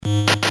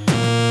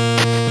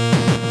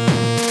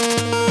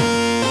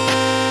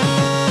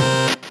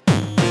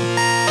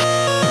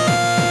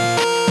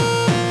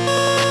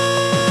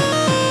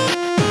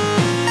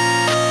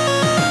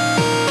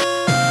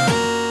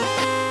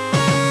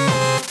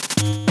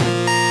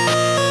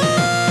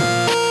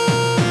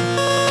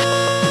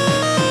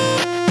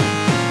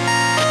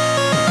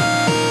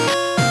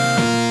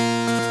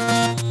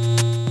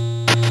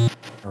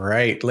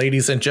right,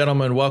 ladies and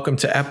gentlemen, welcome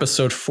to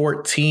episode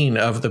 14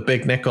 of the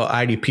Big Nickel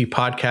IDP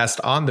podcast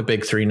on the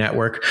Big Three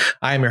Network.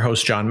 I am your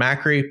host, John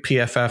Macri,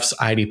 PFF's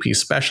IDP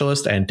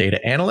specialist and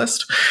data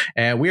analyst.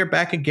 And we are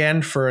back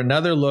again for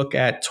another look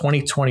at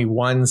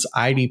 2021's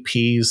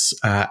IDPs.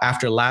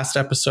 After last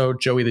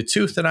episode, Joey the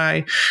Tooth and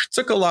I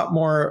took a lot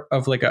more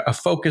of like a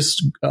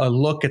focused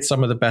look at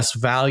some of the best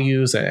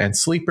values and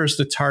sleepers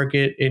to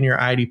target in your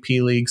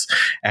IDP leagues.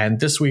 And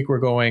this week we're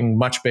going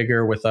much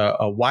bigger with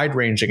a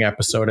wide-ranging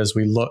episode as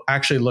we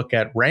look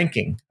at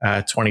ranking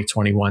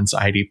 2021's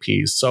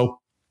IDPs. So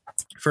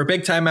for a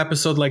big time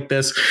episode like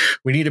this,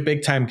 we need a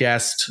big time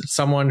guest,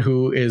 someone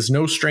who is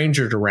no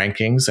stranger to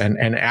rankings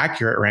and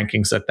accurate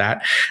rankings at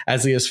that,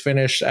 as he has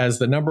finished as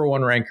the number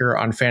one ranker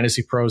on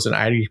Fantasy Pros and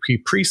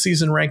IDP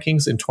preseason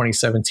rankings in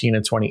 2017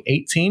 and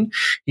 2018.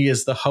 He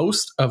is the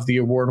host of the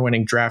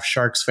award-winning Draft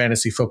Sharks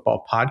Fantasy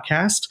Football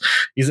podcast.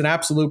 He's an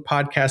absolute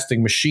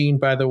podcasting machine,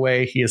 by the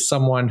way. He is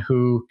someone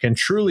who can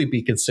truly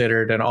be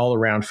considered an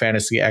all-around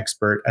fantasy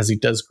expert as he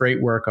does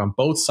great work on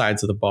both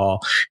sides of the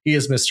ball. He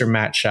is Mr.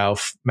 Matt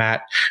Schauf.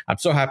 Matt, I'm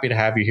so happy to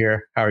have you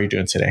here. How are you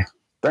doing today?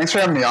 Thanks for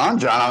having me on,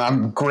 John.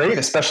 I'm great,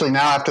 especially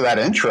now after that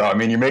intro. I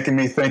mean, you're making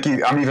me think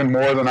I'm even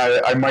more than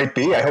I might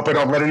be. I hope I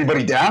don't let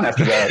anybody down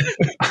after that.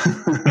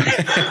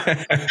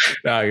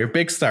 No, you're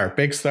big star.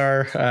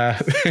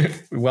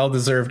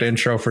 Well-deserved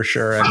intro for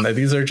sure. And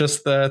these are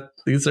just the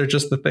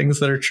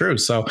things that are true.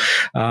 So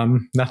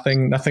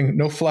nothing,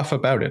 no fluff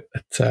about it.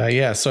 But,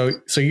 yeah. So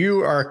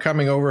you are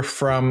coming over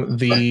from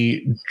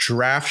the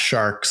Draft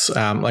Sharks.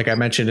 Like I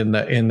mentioned in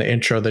the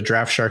intro, the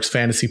Draft Sharks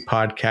Fantasy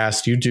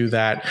Podcast. You do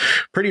that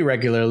pretty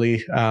regularly.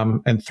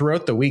 And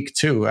throughout the week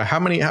too. How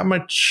many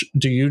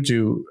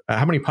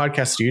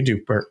podcasts do you do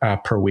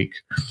per week?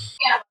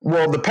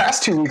 Well, the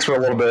past 2 weeks were a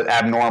little bit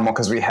abnormal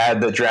because we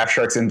had the Draft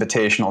Sharks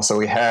Invitational. So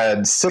we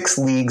had 6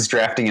 leagues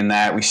drafting in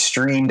that. We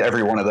streamed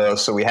every one of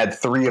those. So we had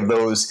 3 of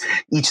those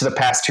each of the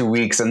past 2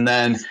 weeks. And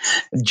then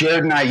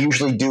Jared and I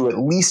usually do at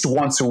least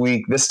once a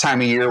week. This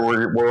time of year,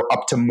 we're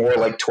up to more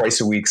like twice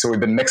a week. So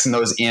we've been mixing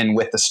those in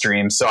with the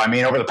stream. So, I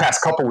mean, over the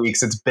past couple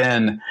weeks, it's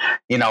been,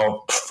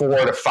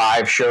 4 to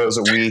 5 shows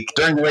a week.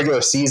 During the regular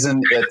season,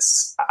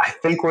 I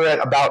think we're at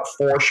about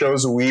 4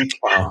 shows a week.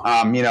 Wow.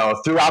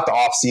 Throughout the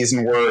off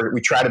season, we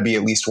try to be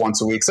at least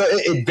once a week. So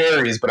it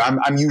varies, but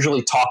I'm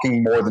usually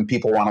talking more than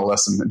people want to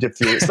listen,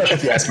 especially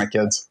if you ask my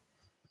kids.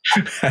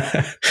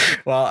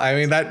 Well, I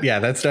mean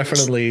that's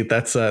definitely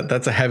that's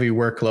a heavy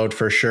workload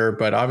for sure,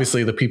 but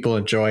obviously the people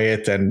enjoy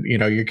it and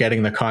you're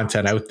getting the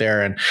content out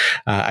there, and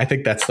I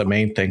think that's the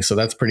main thing. So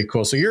that's pretty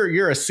cool. So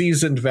you're a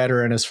seasoned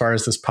veteran as far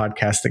as this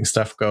podcasting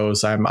stuff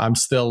goes. I'm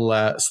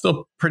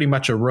still pretty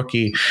much a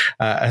rookie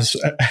as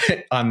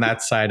on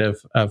that side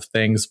of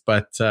things,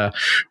 but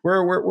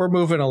we're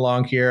moving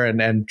along here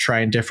and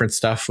trying different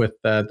stuff with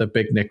the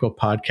Big Nickel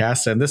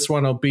podcast, and this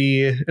one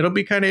it'll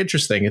be kind of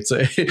interesting.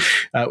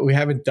 We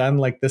haven't done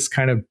like this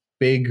kind of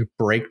big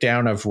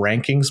breakdown of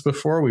rankings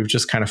before. We've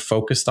just kind of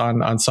focused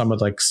on some of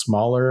like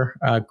smaller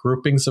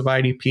groupings of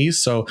IDPs.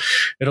 So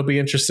it'll be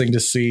interesting to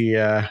see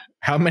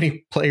how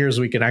many players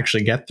we can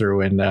actually get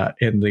through in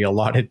the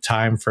allotted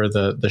time for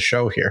the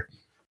show here.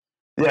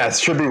 Yeah, it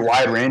should be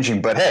wide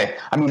ranging, but hey,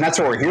 I mean, that's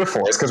what we're here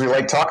for, is because we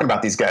like talking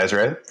about these guys,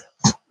 right?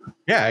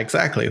 Yeah,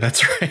 exactly.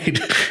 That's right.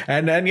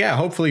 And then, yeah,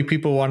 hopefully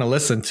people want to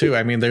listen too.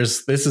 I mean,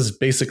 this is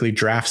basically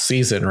draft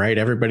season, right?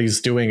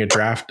 Everybody's doing a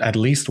draft, at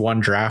least one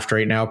draft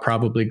right now,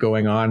 probably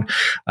going on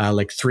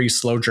like 3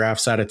 slow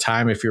drafts at a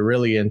time if you're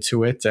really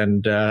into it.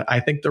 And I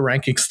think the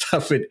ranking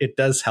stuff, it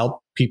does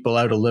help people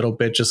out a little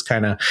bit, just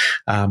kind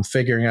of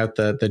figuring out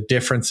the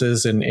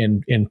differences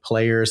in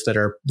players that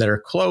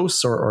are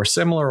close or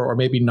similar, or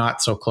maybe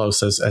not so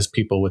close as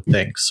people would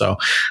think. So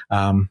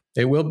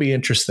it will be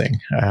interesting.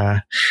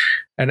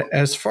 And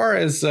as far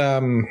as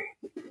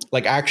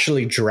like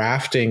actually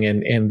drafting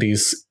in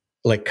these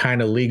like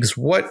kind of leagues,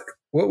 what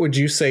would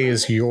you say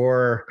is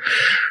your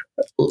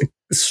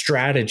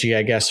strategy,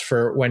 I guess,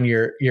 for when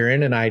you're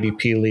in an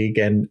IDP league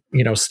and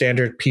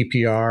standard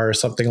PPR or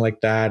something like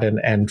that,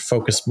 and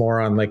focus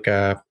more on like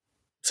a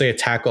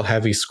tackle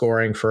heavy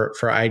scoring for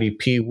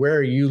IDP? Where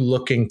are you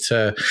looking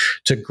to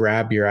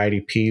grab your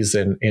IDPs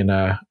in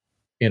a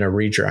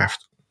redraft?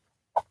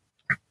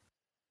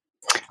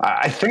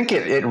 I think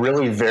it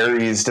really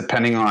varies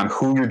depending on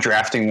who you're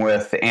drafting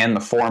with and the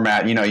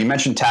format. You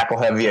mentioned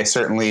tackle heavy. I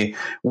certainly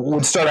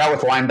would start out with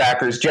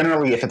linebackers.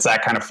 Generally, if it's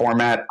that kind of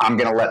format, I'm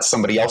going to let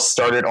somebody else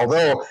start it.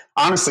 Although,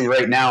 honestly,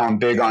 right now I'm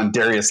big on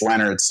Darius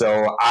Leonard,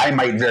 so I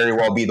might very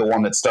well be the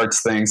one that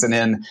starts things. And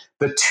in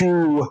the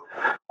 2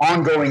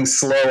 ongoing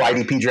slow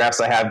IDP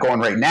drafts I have going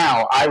right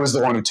now, I was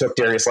the one who took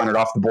Darius Leonard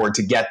off the board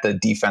to get the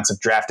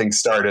defensive drafting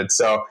started.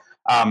 So,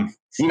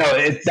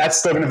 that's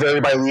still going to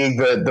vary by league.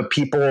 The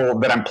people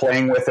that I'm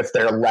playing with, if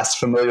they're less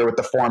familiar with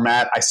the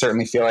format, I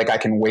certainly feel like I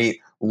can wait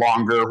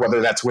longer,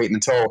 whether that's waiting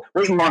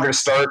longer to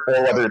start,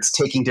 or whether it's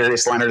taking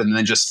Darius Leonard and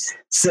then just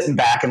sitting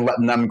back and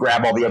letting them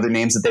grab all the other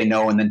names that they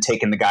know and then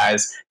taking the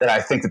guys that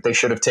I think that they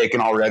should have taken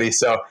already.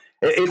 So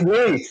it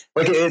really,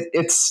 like,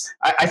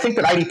 I think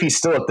that IDP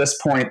still at this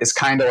point is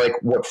kind of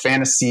like what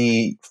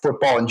fantasy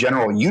football in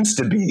general used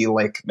to be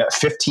like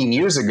 15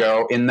 years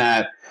ago, in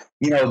that,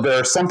 there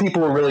are some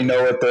people who really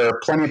know it. There are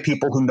plenty of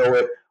people who know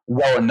it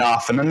well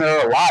enough. And then there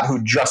are a lot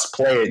who just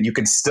play it. You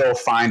can still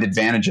find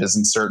advantages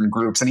in certain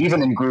groups, and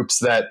even in groups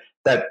that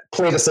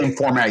play the same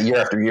format year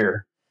after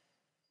year.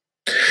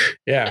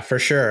 Yeah, for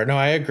sure. No,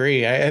 I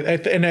agree.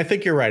 And I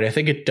think you're right. I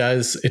think it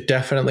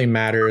definitely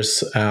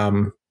matters,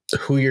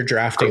 who you're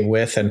drafting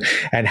with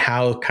and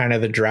how kind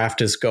of the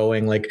draft is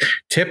going. Like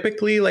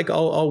typically, like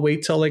I'll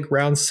wait till like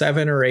round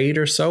 7 or 8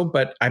 or so.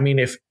 But I mean,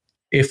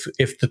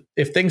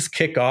 if things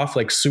kick off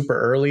like super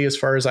early as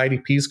far as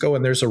IDPs go,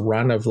 and there's a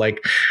run of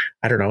like,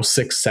 I don't know,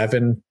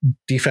 6-7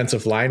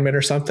 defensive linemen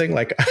or something,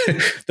 like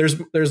there's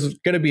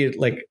going to be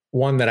like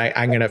one that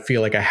I'm going to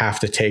feel like I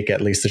have to take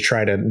at least to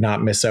try to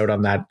not miss out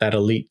on that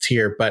elite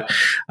tier. But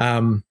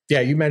yeah,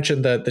 you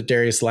mentioned the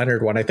Darius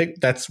Leonard one. I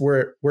think that's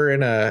where we're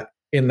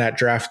in that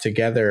draft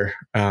together,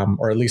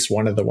 or at least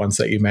one of the ones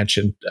that you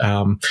mentioned,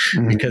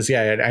 because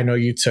I know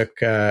you took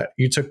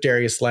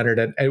Darius Leonard,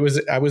 and I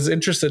was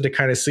interested to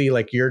kind of see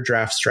like your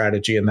draft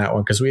strategy in that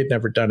one, because we had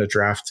never done a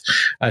draft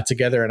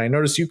together, and I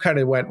noticed you kind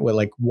of went with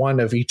like one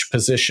of each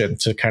position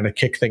to kind of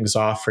kick things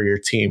off for your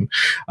team,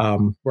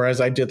 whereas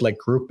I did like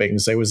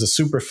groupings. It was a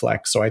super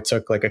flex, so I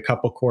took like a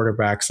couple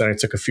quarterbacks, and I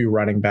took a few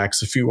running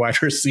backs, a few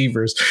wide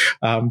receivers,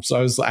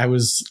 so I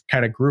was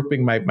kind of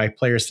grouping my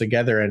players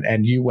together,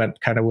 and you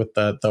went kind of with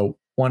the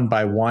one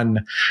by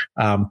one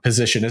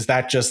position. Is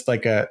that just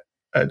like a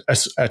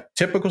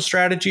typical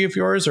strategy of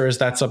yours, or is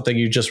that something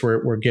you just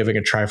were giving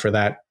a try for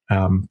that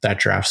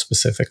draft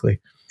specifically?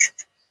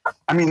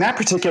 I mean, that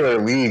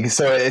particular league,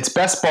 so it's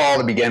best ball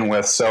to begin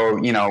with. So,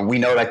 we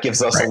know that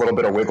gives us a little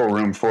bit of wiggle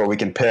room for what we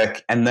can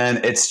pick. And then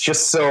it's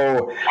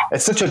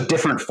such a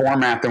different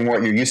format than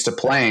what you're used to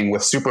playing,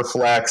 with super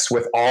flex,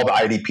 with all the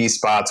IDP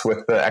spots,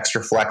 with the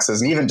extra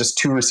flexes, and even just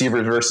 2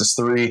 receivers versus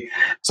 3.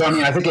 So, I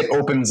mean, I think it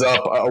opens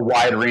up a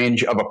wide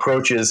range of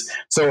approaches.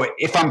 So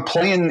if I'm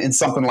playing in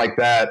something like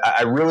that,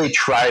 I really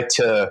try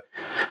to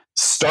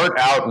start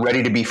out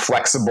ready to be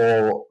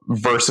flexible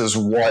versus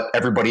what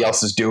everybody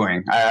else is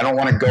doing. I don't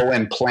want to go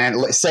and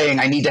saying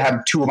I need to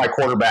have 2 of my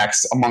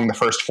quarterbacks among the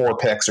first 4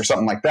 picks or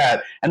something like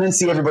that, and then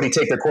see everybody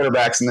take their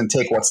quarterbacks and then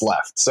take what's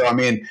left. So, I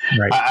mean,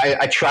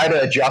 I try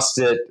to adjust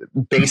it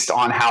based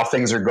on how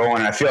things are going.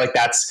 And I feel like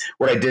that's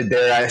what I did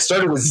there. I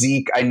started with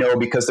Zeke, I know,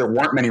 because there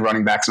weren't many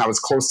running backs, and I was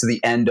close to the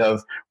end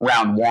of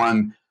round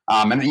 1.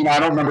 And, I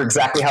don't remember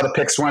exactly how the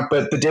picks went,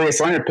 but the Darius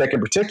Leonard pick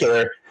in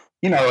particular,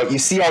 you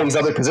see all these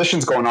other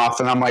positions going off,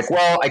 and I'm like,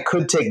 well, I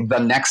could take the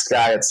next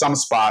guy at some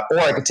spot, or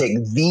I could take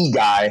the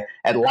guy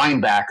at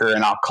linebacker,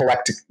 and I'll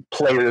collect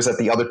players at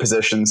the other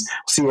positions,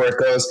 see where it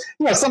goes.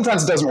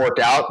 Sometimes it doesn't work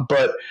out,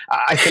 but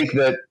I think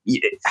that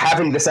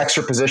having this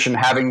extra position,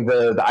 having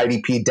the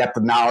IDP depth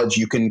of knowledge,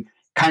 you can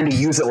kind of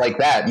use it like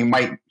that. You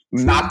might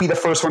not be the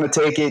first one to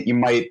take it. You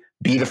might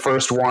be the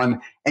first one.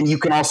 And you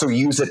can also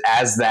use it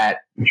as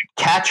that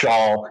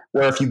catch-all,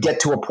 where if you get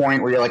to a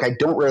point where you're like, I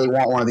don't really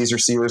want one of these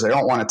receivers, I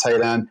don't want a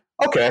tight end.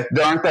 Okay,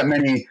 there aren't that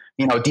many,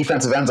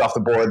 defensive ends off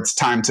the board. It's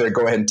time to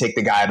go ahead and take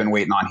the guy I've been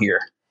waiting on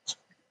here.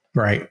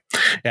 Right.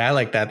 Yeah, I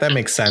like that. That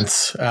makes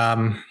sense.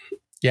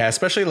 Yeah,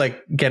 especially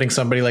like getting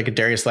somebody like a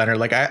Darius Leonard.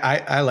 Like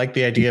I like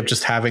the idea of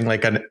just having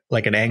like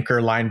an anchor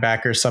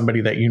linebacker,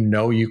 somebody that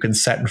you can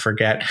set and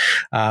forget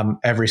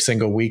every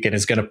single week, and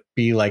is going to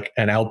be like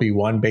an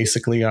LB1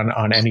 basically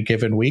on any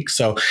given week.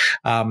 So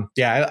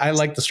yeah, I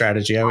like the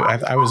strategy.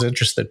 I was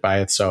interested by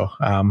it. So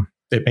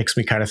it makes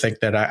me kind of think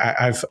that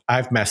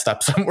I've messed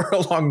up somewhere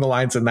along the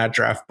lines in that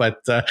draft,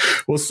 but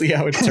we'll see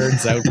how it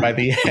turns out by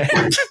the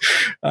end.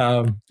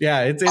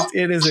 Yeah,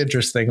 it is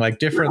interesting. Like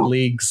different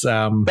leagues.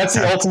 That's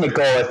the ultimate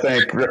goal, I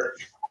think.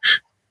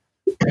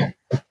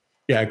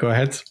 Yeah, go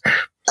ahead.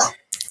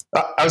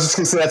 I was just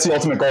going to say that's the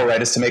ultimate goal,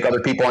 right? Is to make other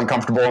people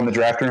uncomfortable in the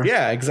draft room.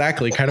 Yeah,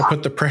 exactly. Kind of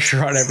put the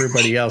pressure on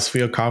everybody else,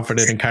 feel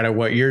confident in kind of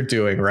what you're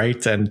doing,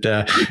 right? And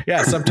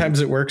yeah, sometimes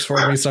it works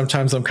for me.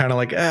 Sometimes I'm kind of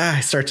like, I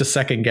start to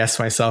second guess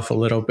myself a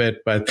little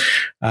bit. But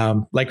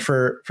like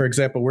for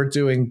example, we're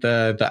doing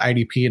the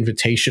IDP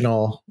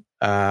Invitational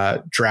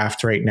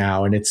draft right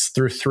now, and it's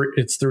through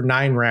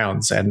 9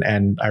 rounds,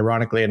 and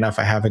ironically enough,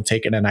 I haven't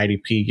taken an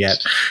IDP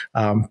yet,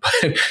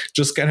 but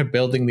just kind of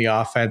building the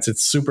offense.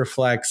 It's super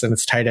flex and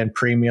it's tight end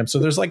premium, so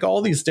there's like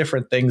all these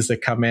different things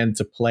that come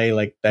into play,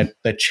 like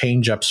that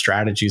change up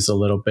strategies a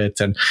little bit,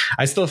 and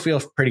I still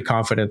feel pretty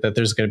confident that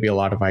there's going to be a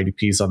lot of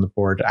IDPs on the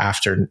board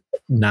after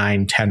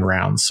 9-10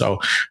 rounds. So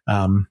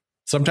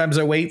sometimes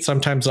I wait,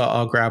 sometimes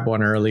I'll grab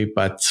one early,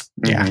 but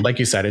yeah, like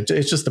you said, it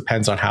just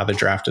depends on how the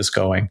draft is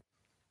going.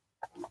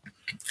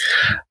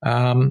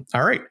 All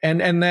right.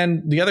 And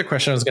then the other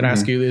question I was going to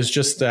ask you is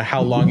just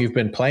how long you've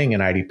been playing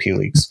in IDP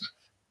leagues.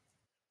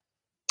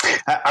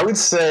 I would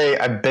say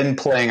I've been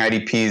playing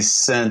IDPs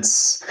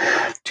since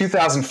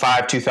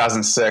 2005,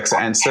 2006,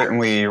 and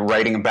certainly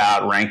writing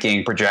about,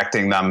 ranking,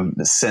 projecting them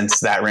since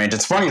that range.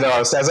 It's funny though,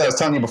 as I was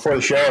telling you before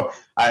the show,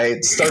 I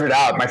started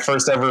out, my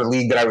first ever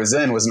league that I was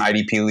in was an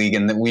IDP league,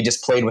 and we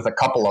just played with a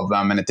couple of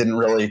them, and it didn't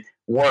really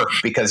work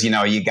because,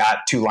 you got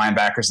two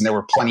linebackers and there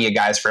were plenty of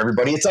guys for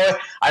everybody.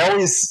 I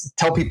always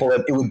tell people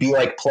that it would be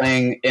like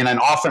playing in an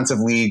offensive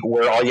league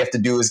where all you have to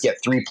do is get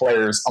three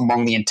players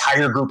among the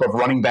entire group of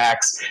running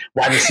backs,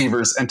 wide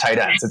receivers, and tight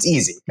ends. It's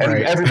easy. And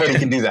right. Everybody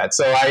can do that.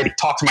 So I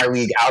talked my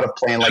league out of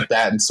playing like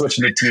that and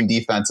switching to team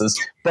defenses.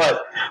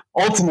 But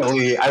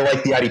ultimately, I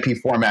like the IDP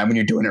format when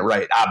you're doing it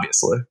right,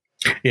 obviously.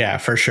 Yeah,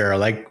 for sure.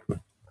 Like,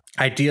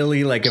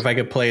 ideally, like if I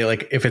could play,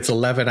 like if it's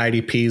 11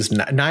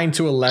 IDPs, 9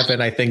 to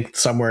 11, I think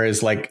somewhere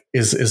is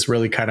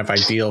really kind of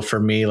ideal for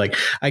me. Like,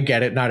 I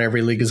get it. Not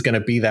every league is going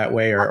to be that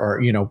way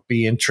or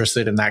be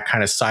interested in that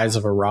kind of size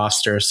of a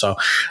roster. So,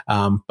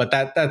 but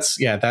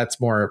that's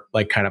more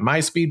like kind of my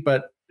speed,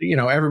 but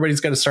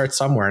everybody's got to start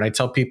somewhere. And I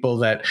tell people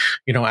that,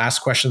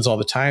 ask questions all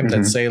the time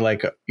that say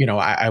like,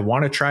 I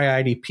want to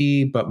try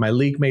IDP, but my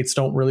league mates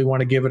don't really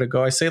want to give it a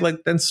go. I say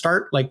like, then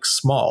start like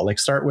small, like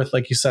start with,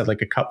 like you said,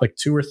 like a couple, like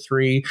 2 or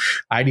 3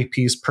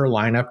 IDPs per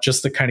lineup,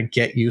 just to kind of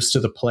get used to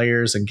the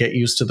players and get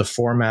used to the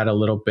format a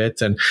little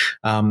bit. And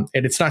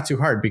it's not too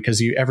hard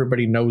because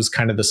everybody knows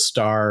kind of the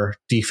star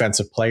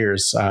defensive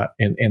players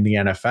in the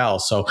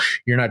NFL. So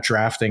you're not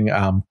drafting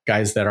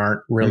guys that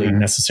aren't really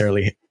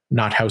necessarily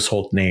not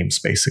household names,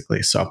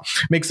 basically. So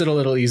makes it a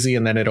little easy,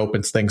 and then it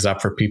opens things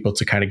up for people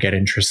to kind of get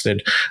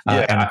interested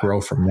and grow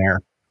from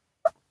there.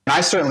 I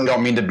certainly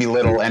don't mean to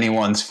belittle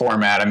anyone's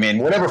format. I mean,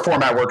 whatever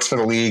format works for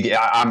the league,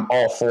 I'm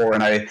all for,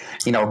 and I,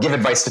 give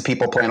advice to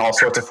people playing all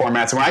sorts of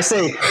formats. When I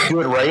say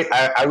do it right,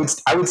 I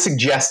would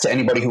suggest to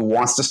anybody who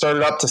wants to start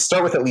it up to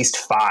start with at least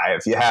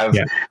 5. You have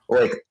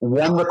like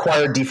 1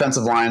 required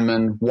defensive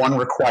lineman, 1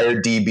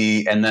 required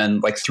DB, and then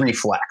like 3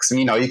 flex.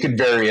 And you could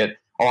vary it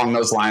along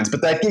those lines,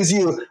 but that gives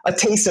you a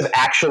taste of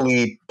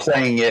actually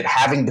playing it,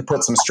 having to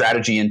put some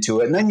strategy into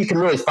it, and then you can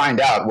really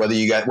find out whether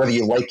you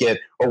like it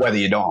or whether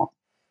you don't.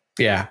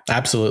 Yeah,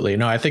 absolutely.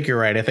 No, I think you're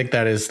right. I think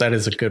that is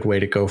a good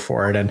way to go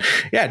for it. And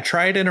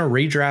try it in a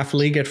redraft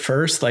league at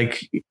first.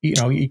 Like,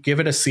 you give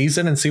it a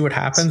season and see what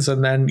happens.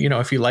 And then,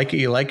 if you like it,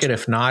 you like it.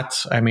 If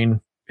not, I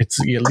mean, it's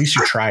at least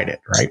you tried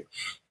it. Right.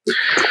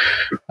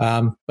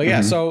 But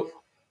yeah, so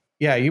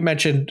yeah, you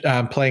mentioned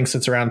playing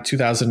since around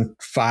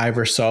 2005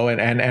 or so.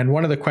 And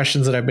one of the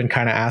questions that I've been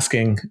kind of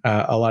asking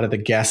a lot of the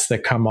guests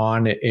that come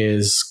on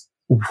is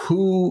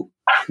who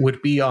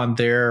would be on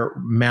their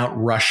Mount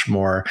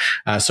Rushmore,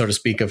 so to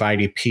speak, of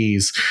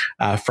IDPs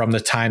from the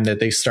time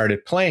that they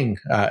started playing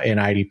in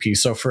IDP.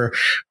 So for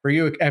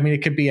you, I mean,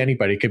 it could be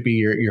anybody. It could be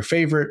your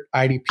favorite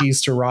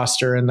IDPs to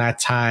roster in that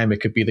time.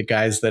 It could be the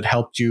guys that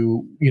helped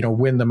you,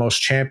 win the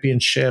most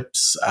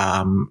championships.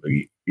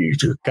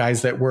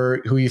 Guys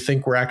who you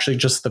think were actually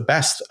just the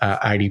best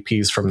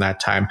IDPs from that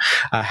time.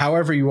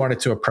 However you wanted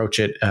to approach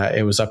it,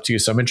 it was up to you.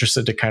 So I'm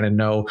interested to kind of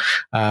know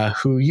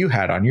who you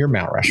had on your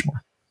Mount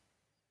Rushmore.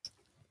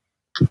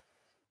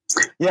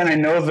 Yeah, and I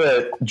know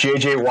that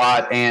J.J.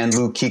 Watt and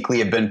Luke Kuechly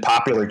have been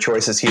popular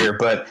choices here,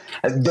 but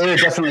they're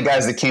definitely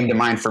guys that came to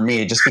mind for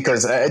me just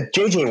because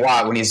J.J.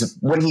 Watt,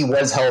 when he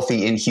was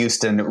healthy in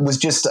Houston, it was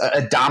just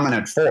a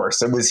dominant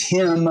force. It was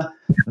him,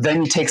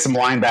 then you take some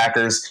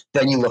linebackers,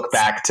 then you look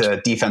back to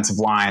defensive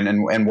line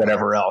and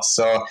whatever else.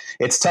 So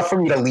it's tough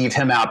for me to leave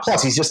him out.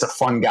 Plus, he's just a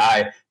fun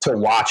guy to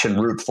watch and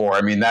root for.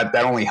 I mean, that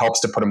only helps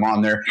to put him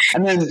on there.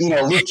 And then,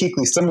 Luke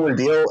Kuechly, similar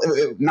deal,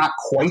 not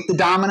quite the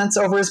dominance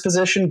over his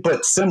position,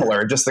 but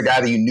similar, just the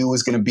guy that you knew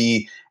was going to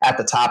be at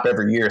the top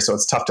every year. So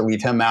it's tough to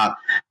leave him out.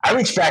 I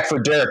reached back for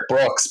Derek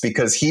Brooks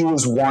because he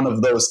was one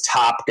of those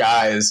top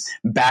guys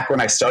back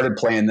when I started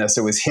playing this.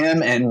 It was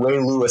him and Ray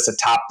Lewis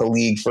atop the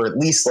league for at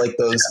least like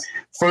those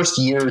first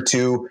year or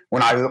two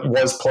when I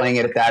was playing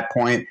it at that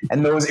point.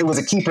 And it was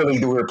a keeper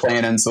league that we were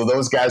playing in. So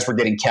those guys were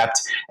getting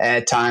kept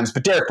at times.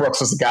 But Derek Brooks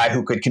was the guy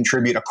who could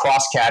contribute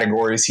across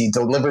categories. He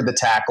delivered the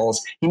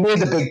tackles. He made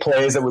the big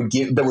plays that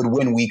would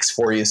win weeks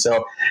for you.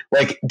 So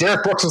like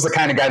Derek Brooks was the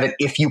kind of guy that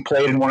if you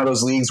played in one of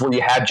those leagues where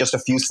you had just a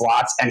few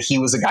slots and he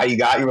was the guy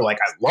you were like,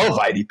 I love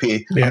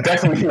IDP. Yeah. I'm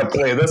definitely going to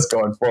play this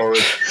going forward.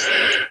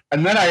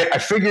 And then I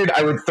figured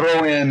I would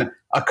throw in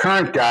a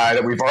current guy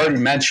that we've already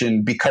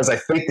mentioned because I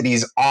think that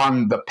he's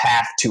on the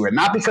path to it.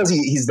 Not because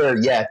he's there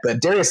yet,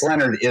 but Darius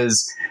Leonard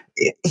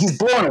he's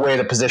blowing away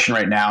the position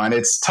right now. And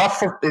it's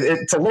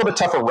a little bit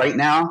tougher right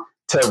now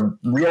to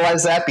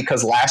realize that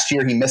because last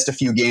year he missed a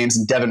few games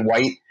and Devin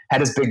White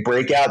had his big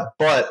breakout.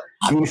 But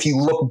I mean, if you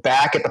look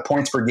back at the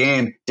points per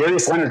game,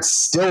 Darius Leonard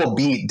still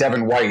beat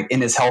Devin White in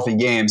his healthy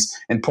games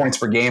in points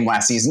per game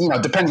last season,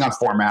 depending on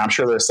format. I'm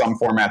sure there's some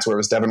formats where it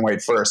was Devin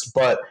White first,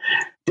 but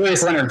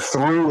Darius Leonard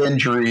through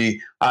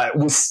injury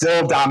was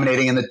still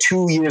dominating. And the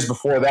 2 years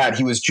before that,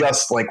 he was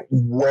just like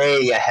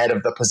way ahead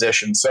of the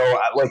position. So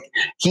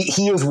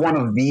he is one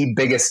of the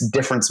biggest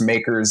difference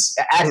makers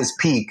at his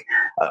peak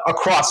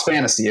across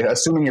fantasy,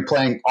 assuming you're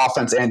playing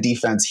offense and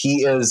defense.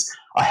 He is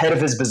ahead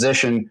of his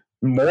position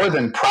more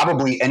than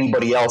probably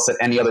anybody else at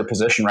any other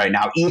position right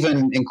now,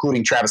 even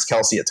including Travis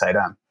Kelce at tight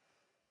end.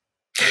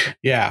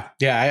 Yeah,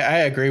 I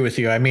agree with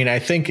you. I mean, I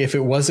think if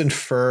it wasn't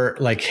for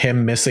like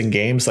him missing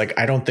games, like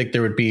I don't think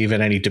there would be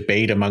even any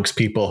debate amongst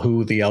people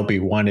who the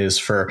LB1 is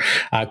for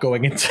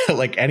going into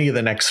like any of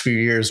the next few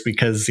years,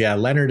 because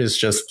Leonard is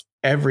just,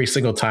 every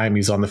single time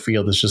he's on the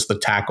field is just the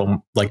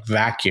tackle like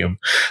vacuum.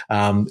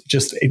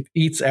 Just it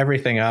eats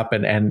everything up,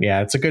 and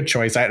it's a good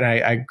choice. I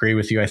agree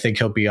with you. I think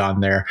he'll be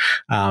on there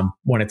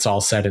when it's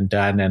all said and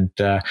done. And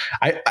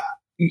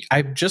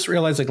I just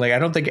realized like I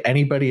don't think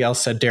anybody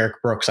else said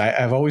Derek Brooks.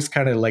 I've always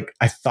kind of like,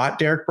 I thought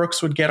Derek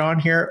Brooks would get on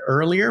here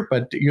earlier,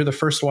 but you're the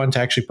first one to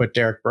actually put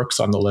Derek Brooks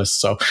on the list.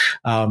 So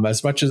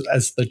as much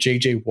as the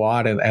JJ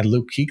Watt and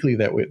Luke Kuechly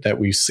that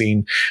we've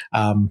seen,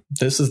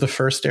 this is the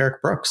first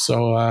Derek Brooks.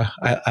 So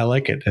I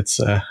like it. It's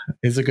a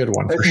good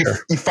one for sure.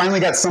 You finally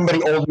got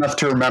somebody old enough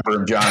to remember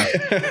him, John.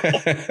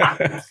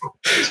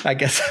 I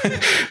guess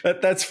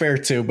that's fair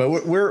too.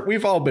 But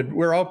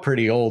we're all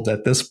pretty old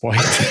at this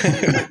point.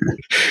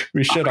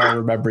 We should all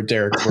remember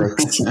Derek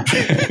Brooks.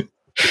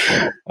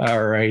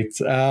 All right.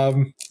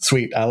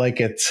 Sweet. I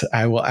like it.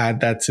 I will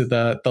add that to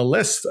the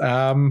list.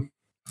 All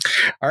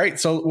right.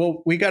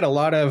 So, we got a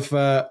lot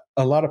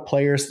of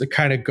players to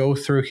kind of go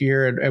through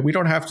here, and we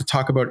don't have to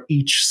talk about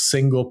each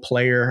single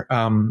player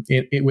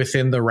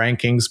within the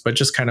rankings, but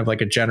just kind of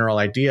like a general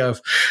idea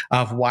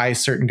of why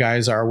certain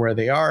guys are where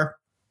they are.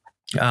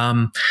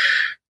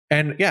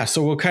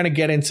 So we'll kind of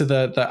get into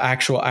the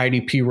actual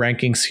IDP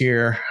rankings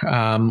here.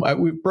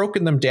 We've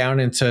broken them down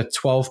into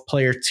 12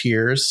 player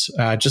tiers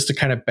just to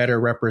kind of better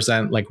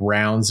represent like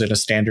rounds in a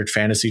standard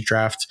fantasy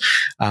draft.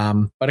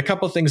 But a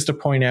couple of things to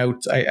point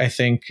out, I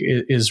think,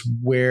 is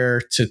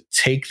where to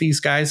take these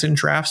guys in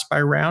drafts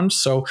by round.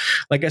 So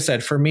like I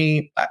said, for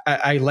me,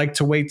 I like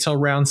to wait till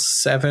round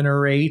 7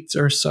 or 8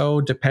 or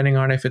so, depending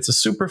on if it's a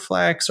super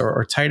flex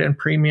or tight end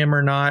premium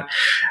or not.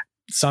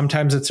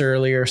 Sometimes it's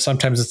earlier,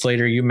 sometimes it's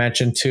later. You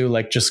mentioned too,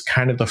 like just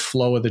kind of the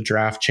flow of the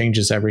draft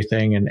changes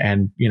everything,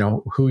 and you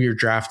know who you're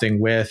drafting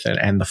with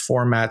and the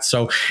format.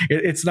 So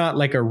it's not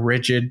like a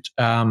rigid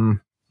a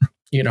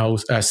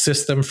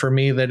system for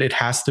me that it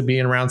has to be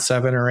in round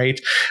 7 or 8.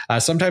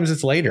 Sometimes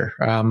it's later,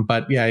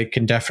 but it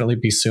can definitely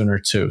be sooner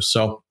too.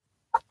 So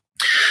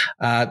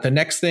the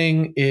next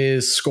thing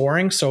is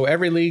scoring. So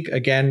every league,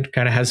 again,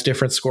 kind of has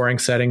different scoring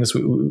settings,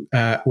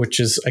 which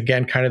is,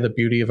 again, kind of the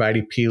beauty of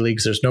IDP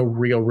leagues. There's no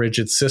real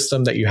rigid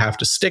system that you have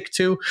to stick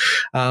to.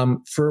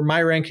 For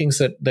my rankings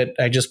that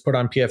I just put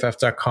on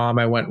PFF.com,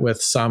 I went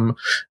with some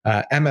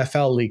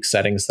MFL league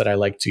settings that I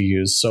like to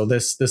use. So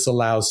this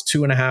allows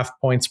 2.5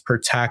 points per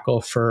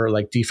tackle for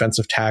like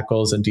defensive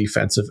tackles and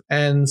defensive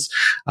ends.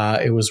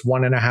 It was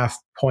 1.5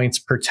 points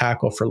per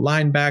tackle for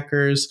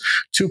linebackers,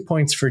 2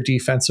 points for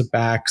defensive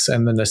backs,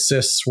 and then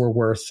assists were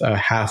worth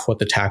half what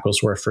the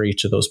tackles were for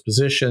each of those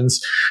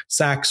positions.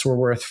 Sacks were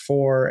worth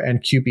 4,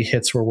 and QB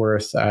hits were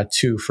worth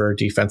 2 for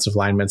defensive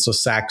linemen. So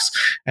sacks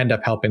end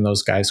up helping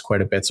those guys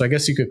quite a bit. So I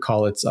guess you could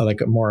call it like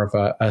more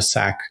of a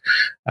sack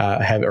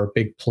heavy or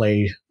big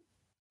play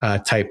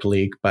type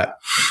league. But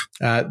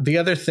the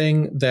other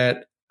thing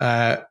that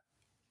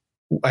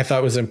I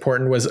thought was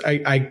important was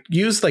I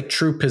used like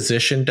true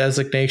position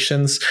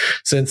designations,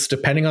 since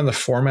depending on the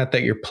format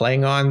that you're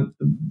playing on,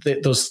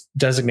 those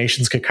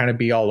designations could kind of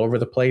be all over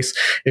the place.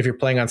 If you're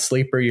playing on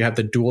Sleeper, you have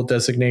the dual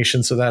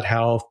designation, so that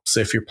helps.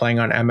 If you're playing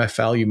on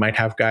MFL, you might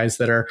have guys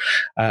that are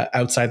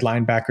outside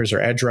linebackers or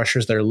edge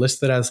rushers that are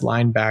listed as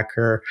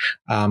linebacker.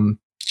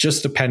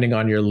 Just depending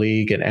on your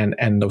league and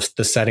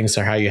the settings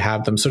are how you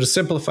have them. So to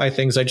simplify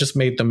things, I just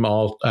made them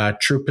all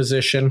true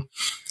position.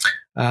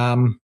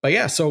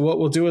 So what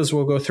we'll do is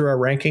we'll go through our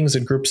rankings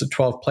in groups of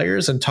 12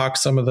 players and talk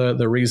some of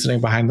the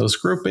reasoning behind those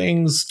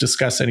groupings,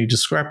 discuss any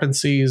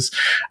discrepancies,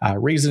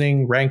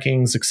 reasoning,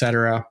 rankings,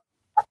 etc.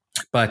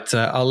 But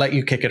I'll let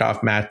you kick it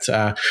off, Matt.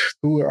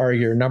 Who are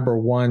your number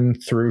 1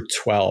 through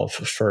 12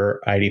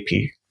 for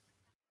IDP?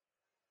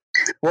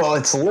 Well,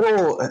 it's a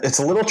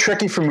little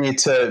tricky for me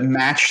to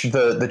match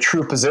the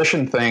true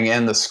position thing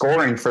and the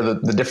scoring for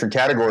the different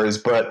categories,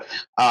 but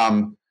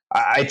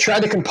I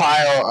tried to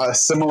compile a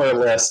similar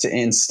list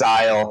in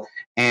style.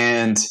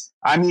 And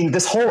I mean,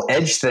 this whole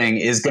edge thing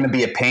is going to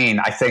be a pain,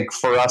 I think,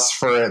 for us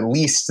for at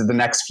least the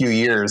next few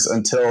years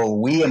until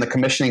we and the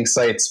commissioning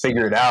sites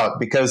figure it out.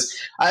 Because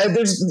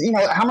there's,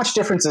 how much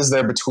difference is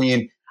there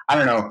between, I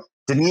don't know,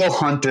 Danielle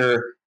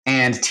Hunter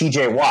and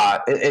TJ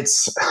Watt?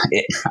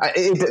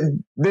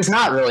 There's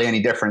not really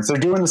any difference. They're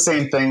doing the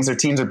same things. Their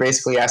teams are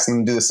basically asking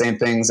them to do the same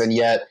things. And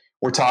yet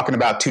we're talking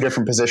about 2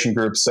 different position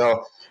groups.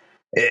 So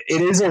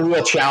it is a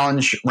real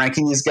challenge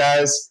ranking these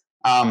guys.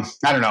 I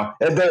don't know.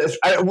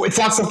 It's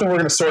not something we're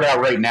going to sort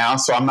out right now,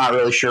 so I'm not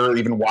really sure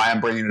even why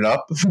I'm bringing it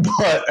up.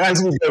 But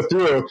as we go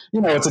through,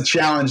 it's a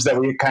challenge that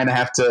we kind of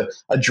have to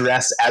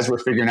address as we're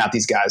figuring out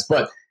these guys.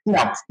 But,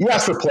 you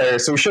asked for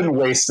players, so we shouldn't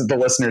waste the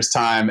listeners'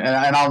 time.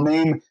 And I'll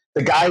name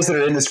the guys that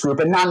are in this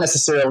group, and not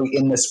necessarily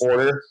in this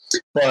order,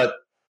 but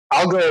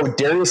I'll go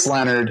Darius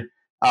Leonard,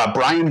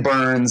 Brian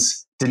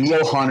Burns,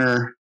 Danielle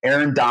Hunter,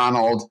 Aaron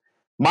Donald,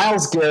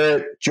 Myles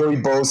Garrett, Joey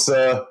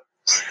Bosa,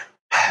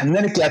 and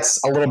then it gets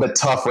a little bit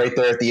tough right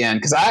there at the end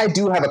because I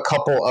do have a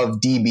couple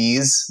of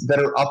DBs that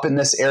are up in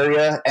this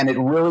area, and it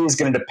really is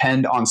going to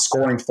depend on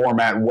scoring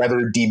format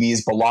whether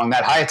DBs belong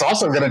that high. It's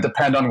also going to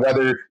depend on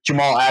whether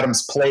Jamal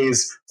Adams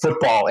plays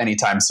football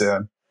anytime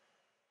soon.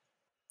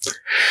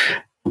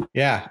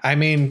 Yeah, I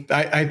mean,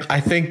 I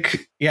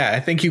think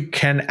you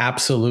can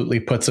absolutely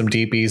put some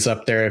DBs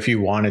up there if you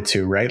wanted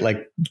to, right?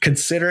 Like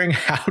considering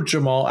how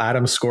Jamal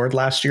Adams scored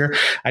last year,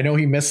 I know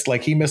he missed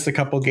a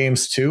couple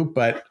games too,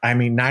 but I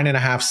mean,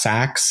 9.5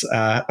 sacks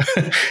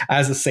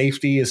as a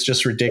safety is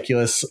just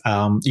ridiculous.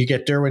 You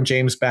get Derwin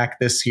James back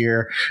this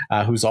year,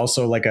 who's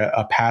also like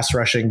a pass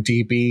rushing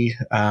DB,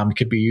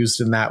 could be used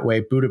in that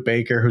way. Budda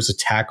Baker, who's a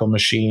tackle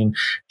machine.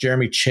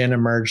 Jeremy Chin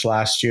emerged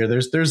last year.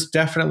 There's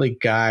definitely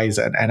guys,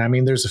 and I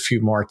mean, there's a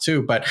few more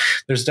too, but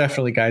there's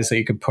definitely guys that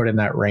you could put in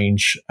that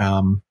range.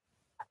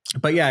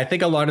 But yeah, I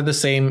think a lot of the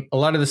same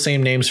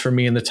names for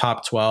me in the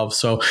top 12.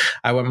 So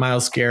I went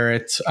Myles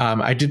Garrett.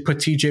 I did put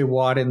TJ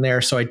Watt in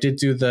there. So I did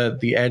do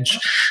the edge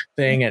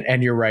thing.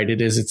 And you're right.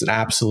 It's an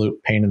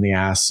absolute pain in the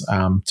ass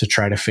to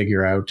try to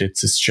figure out.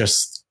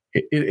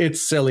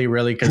 It's silly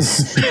really.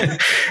 Cause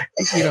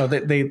you know,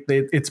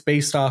 it's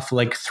based off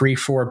like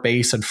 3-4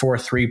 base and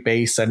 4-3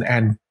 base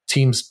and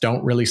teams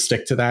don't really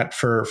stick to that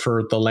for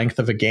the length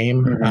of a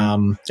game.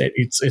 Mm-hmm.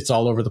 It's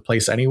all over the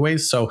place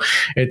anyways. So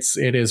it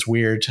is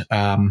weird.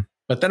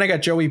 But then I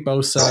got Joey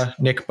Bosa,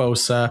 Nick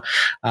Bosa,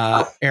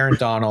 Aaron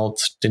Donald,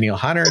 Danielle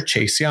Hunter,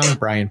 Chase Young,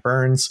 Brian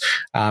Burns.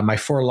 My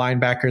 4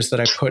 linebackers that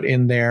I put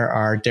in there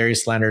are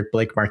Darius Leonard,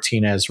 Blake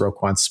Martinez,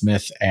 Roquan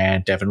Smith,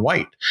 and Devin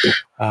White.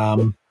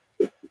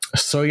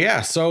 So and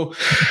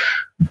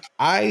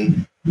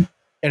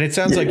it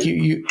sounds like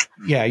you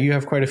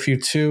have quite a few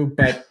too,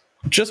 but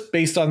just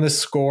based on this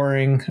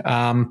scoring,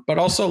 but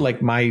also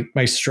like my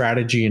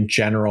strategy in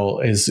general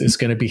is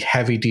going to be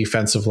heavy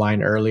defensive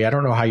line early. I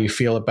don't know how you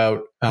feel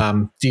about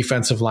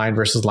defensive line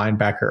versus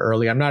linebacker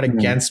early. I'm not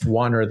against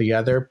one or the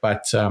other,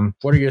 but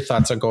what are your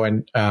thoughts on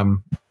going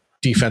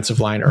defensive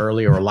line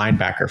early or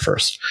linebacker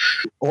first?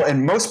 Well,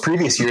 in most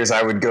previous years,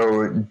 I would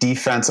go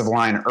defensive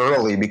line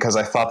early because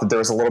I thought that there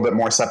was a little bit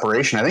more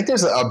separation. I think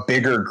there's a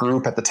bigger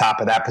group at the top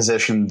of that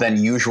position than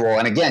usual.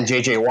 And again,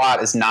 J.J.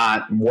 Watt is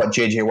not what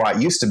J.J.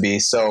 Watt used to be.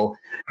 So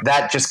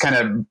that just kind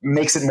of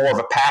makes it more of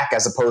a pack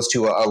as opposed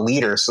to a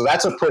leader. So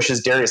that's what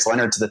pushes Darius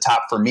Leonard to the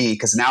top for me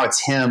because now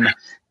it's him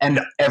and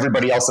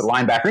everybody else at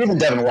linebacker, even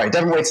Devin White.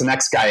 Devin White's the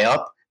next guy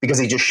up because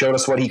he just showed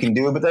us what he can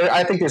do. But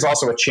I think there's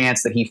also a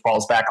chance that he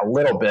falls back a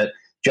little bit.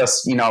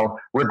 Just,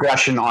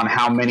 regression on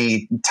how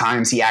many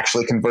times he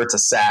actually converts a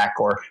sack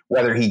or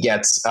whether he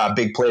gets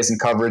big plays in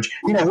coverage.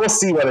 We'll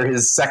see whether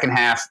his second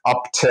half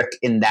uptick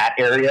in that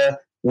area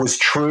was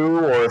true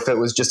or if it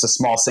was just a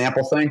small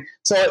sample thing.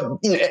 So,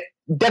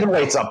 Devin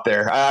White's up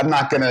there. I'm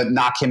not going to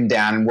knock him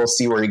down, and we'll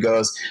see where he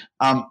goes.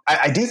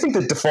 I do think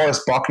that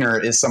DeForest Buckner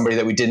is somebody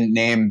that we didn't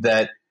name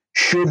that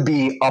should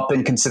be up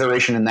in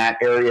consideration in that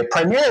area,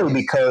 primarily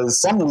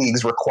because some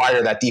leagues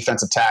require that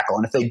defensive tackle.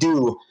 And if they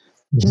do,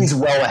 he's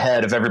well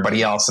ahead of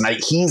everybody else. And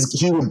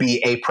he would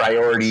be a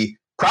priority,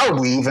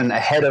 probably even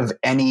ahead of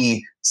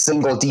any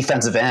single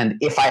defensive end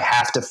if I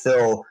have to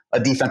fill a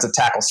defensive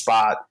tackle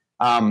spot.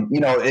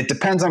 It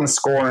depends on the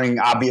scoring,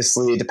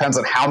 obviously. It depends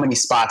on how many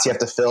spots you have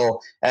to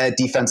fill at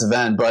defensive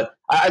end. But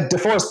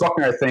DeForest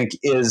Buckner, I think,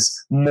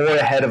 is more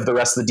ahead of the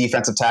rest of the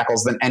defensive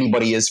tackles than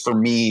anybody is for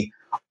me,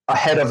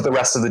 ahead of the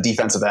rest of the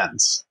defensive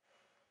ends.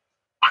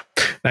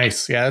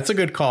 Nice. Yeah, that's a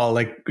good call.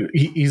 Like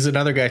he's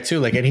another guy too.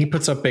 Like, and he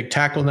puts up big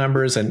tackle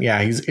numbers, and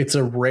yeah, it's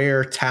a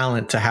rare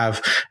talent to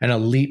have an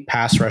elite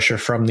pass rusher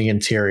from the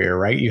interior,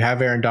 right? You have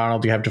Aaron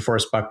Donald, you have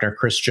DeForest Buckner,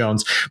 Chris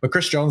Jones, but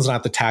Chris Jones is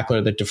not the tackler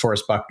that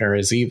DeForest Buckner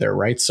is either,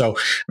 right? So,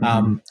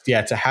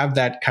 to have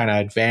that kind of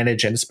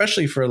advantage, and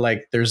especially for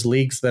like, there's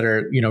leagues that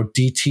are,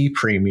 DT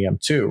premium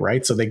too,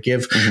 right? So they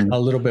give a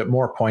little bit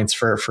more points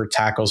for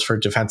tackles, for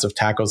defensive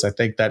tackles. I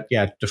think that,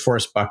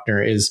 DeForest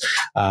Buckner is,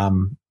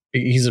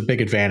 he's a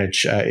big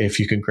advantage if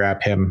you can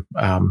grab him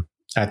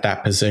at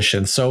that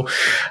position. So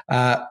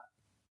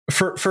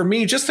for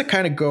me, just to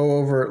kind of go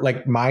over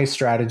like my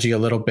strategy a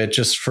little bit,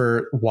 just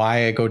for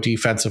why I go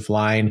defensive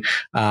line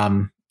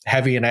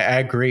heavy. And I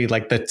agree,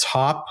 like the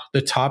top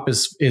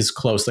is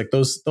close. Like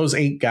those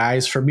 8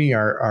 guys for me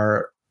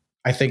are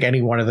I think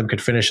any one of them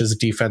could finish as a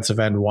defensive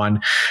end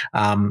one.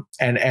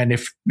 And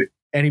if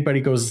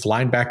anybody goes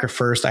linebacker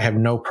first, I have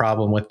no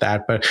problem with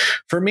that. But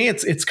for me,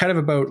 it's kind of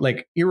about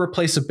like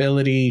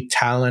irreplaceability,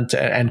 talent,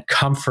 and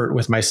comfort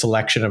with my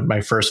selection of my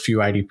first few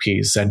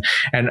IDPs.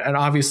 And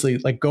obviously,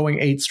 like going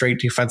 8 straight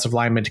defensive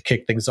linemen to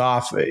kick things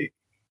off,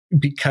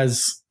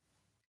 because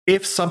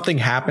if something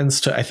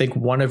happens to, I think,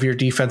 one of your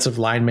defensive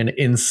linemen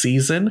in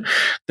season,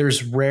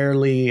 there's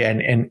rarely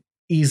an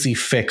easy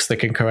fix that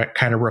can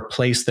kind of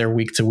replace their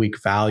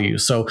week-to-week value.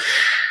 So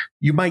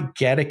you might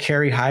get a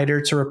Kerry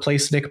Hyder to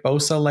replace Nick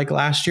Bosa like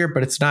last year,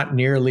 but it's not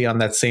nearly on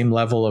that same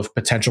level of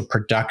potential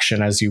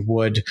production as you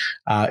would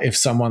if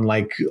someone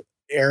like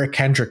Eric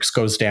Hendricks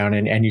goes down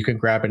and you can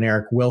grab an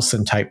Eric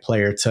Wilson type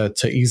player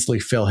to easily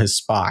fill his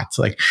spot.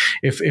 Like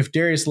if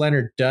Darius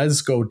Leonard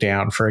does go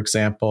down, for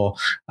example,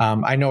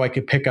 I know I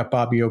could pick up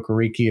Bobby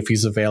Okereke if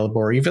he's available,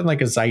 or even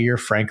like a Zaire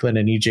Franklin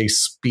and EJ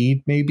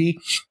Speed, maybe.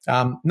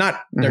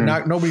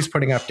 Nobody's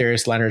putting up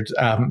Darius Leonard's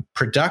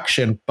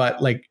production,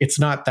 but like it's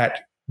not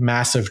that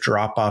massive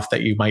drop off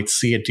that you might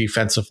see at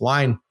defensive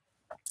line.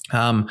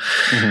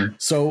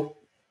 So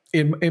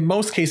in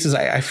most cases,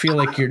 I feel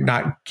like you're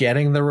not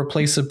getting the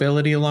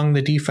replaceability along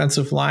the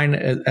defensive line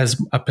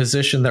as a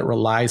position that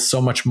relies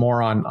so much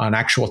more on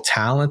actual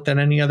talent than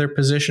any other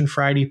position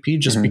for IDP,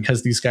 just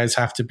because these guys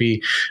have to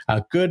be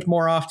good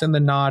more often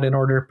than not in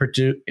order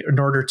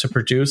to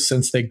produce,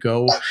 since they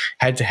go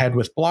head to head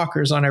with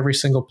blockers on every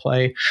single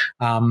play.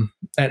 And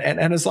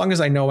as long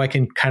as I know I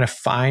can kind of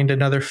find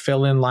another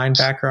fill-in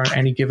linebacker on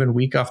any given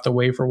week off the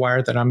waiver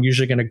wire, that I'm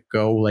usually going to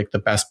go like the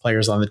best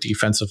players on the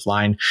defensive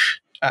line.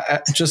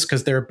 Just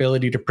because their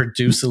ability to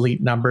produce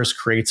elite numbers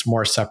creates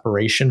more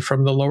separation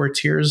from the lower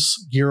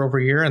tiers year over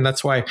year. And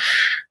that's why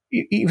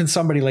even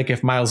somebody like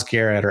if Myles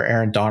Garrett or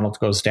Aaron Donald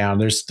goes down,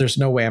 there's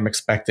no way I'm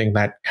expecting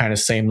that kind of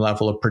same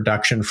level of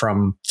production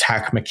from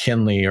Tack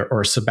McKinley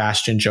or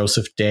Sebastian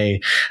Joseph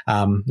Day,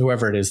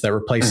 whoever it is that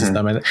replaces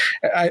them. And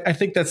I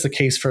think that's the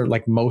case for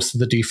like most of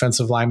the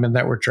defensive linemen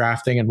that we're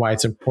drafting, and why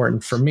it's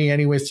important for me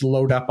anyways to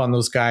load up on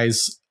those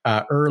guys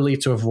early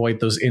to avoid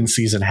those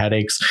in-season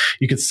headaches.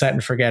 You could set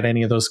and forget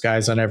any of those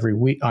guys on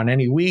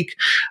any week.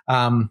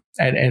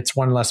 And it's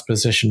one less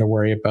position to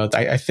worry about.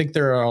 I think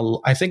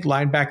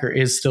linebacker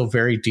is still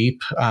very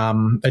deep,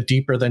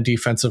 deeper than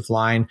defensive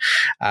line,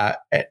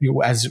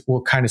 as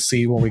we'll kind of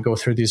see when we go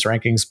through these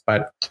rankings.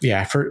 But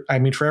yeah, for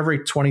every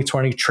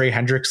 2020 Trey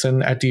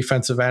Hendrickson at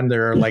defensive end,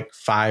 there are like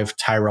 5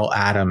 Tyrell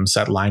Adams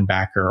at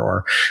linebacker,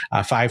 or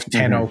 5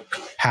 Tano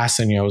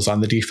Passignos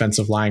on the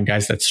defensive line,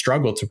 guys that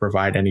struggle to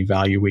provide any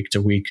value week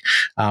to week,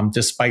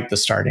 despite the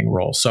starting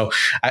role. So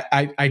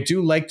I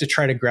do like to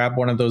try to grab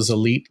one of those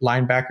elite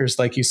linebackers,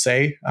 like you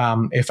say,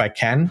 if I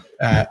can,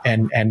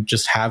 and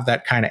just have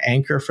that kind of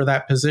anchor for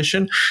that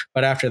position.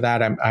 But after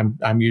that,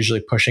 I'm usually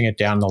pushing it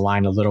down the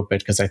line a little bit,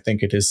 because I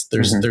think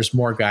there's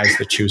more guys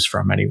to choose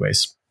from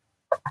anyways.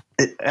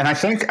 And I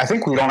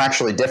think we don't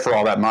actually differ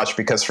all that much,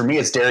 because for me,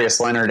 it's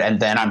Darius Leonard, and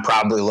then I'm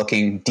probably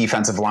looking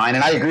defensive line.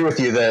 And I agree with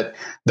you that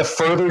the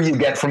further you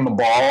get from the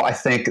ball, I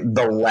think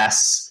the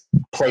less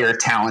player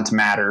talent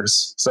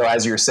matters. So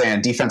as you're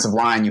saying, defensive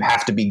line, you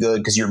have to be good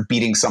because you're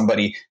beating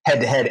somebody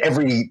head to head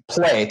every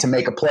play to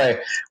make a play.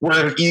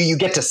 Where you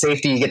get to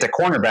safety, you get to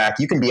cornerback,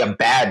 you can be a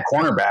bad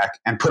cornerback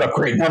and put up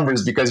great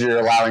numbers because you're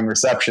allowing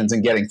receptions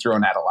and getting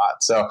thrown at a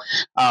lot. So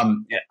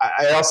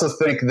I also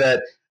think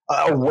that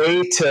a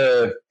way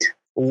to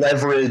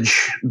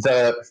leverage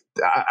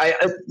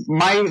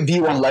my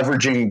view on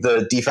leveraging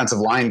the defensive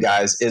line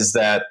guys is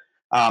that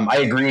I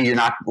agree you're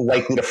not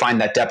likely to find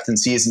that depth in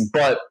season,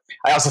 but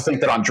I also think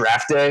that on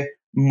draft day,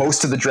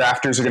 most of the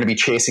drafters are going to be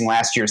chasing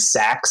last year's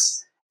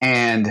sacks.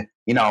 And,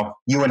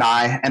 you and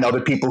I and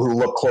other people who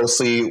look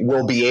closely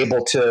will be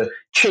able to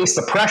chase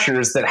the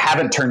pressures that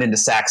haven't turned into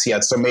sacks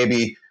yet. So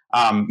maybe,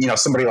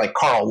 somebody like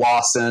Carl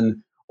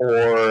Lawson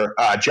or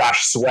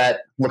Josh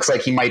Sweat looks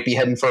like he might be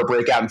heading for a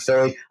breakout in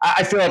Philly.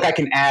 I feel like I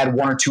can add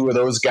 1 or 2 of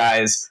those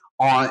guys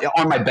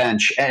on my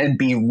bench and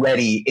be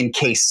ready in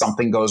case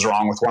something goes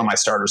wrong with one of my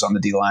starters on the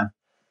D-line.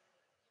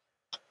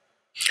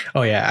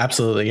 Oh yeah,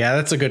 absolutely. Yeah,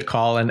 that's a good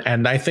call.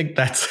 And I think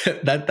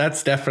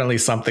that's definitely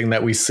something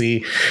that we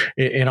see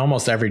in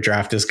almost every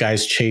draft, is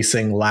guys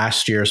chasing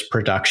last year's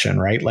production,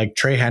 right? Like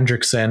Trey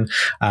Hendrickson,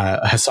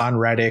 Hassan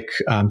Reddick.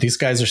 These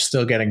guys are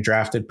still getting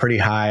drafted pretty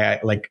high,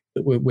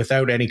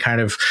 without any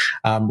kind of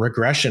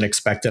regression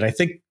expected. I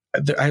think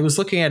I was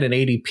looking at an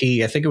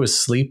ADP. I think it was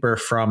Sleeper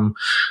from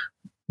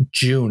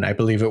June, I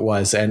believe it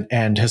was.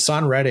 And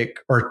Hassan Reddick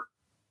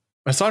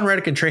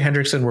and Trey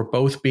Hendrickson were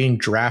both being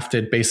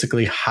drafted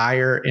basically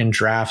higher in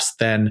drafts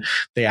than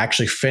they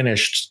actually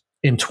finished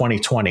in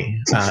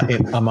 2020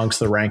 amongst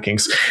the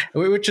rankings,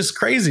 which is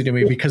crazy to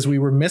me because we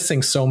were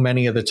missing so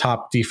many of the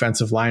top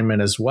defensive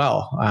linemen as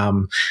well,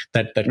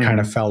 that kind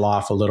of fell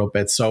off a little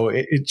bit. So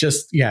it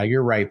just, yeah,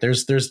 you're right.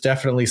 There's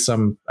definitely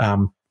some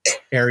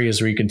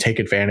areas where you can take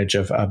advantage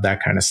of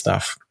that kind of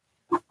stuff.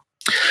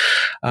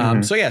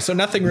 So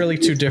nothing really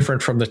too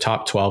different from the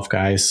top 12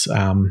 guys.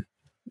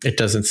 It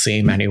doesn't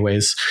seem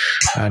anyways,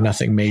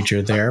 nothing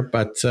major there,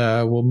 but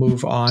we'll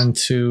move on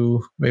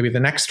to maybe the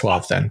next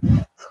 12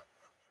 then.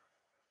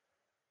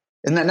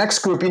 In that next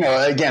group,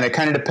 again, it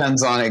kind of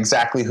depends on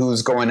exactly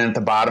who's going in at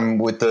the bottom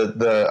with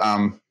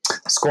the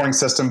scoring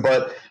system,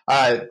 but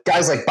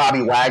guys like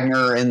Bobby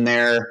Wagner in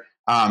there,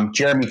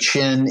 Jeremy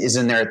Chin is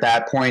in there at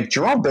that point.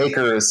 Jerome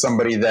Baker is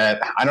somebody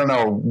that, I don't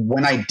know,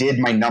 when I did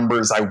my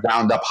numbers, I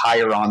wound up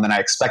higher on than I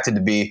expected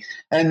to be.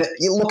 And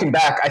looking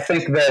back, I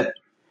think that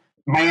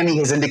Miami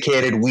has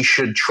indicated we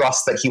should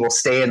trust that he will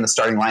stay in the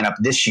starting lineup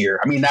this year.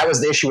 I mean, that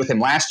was the issue with him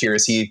last year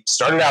is he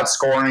started out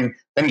scoring,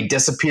 then he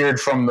disappeared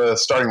from the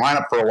starting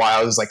lineup for a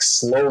while. It was like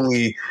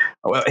slowly,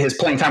 his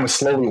playing time was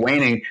slowly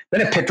waning.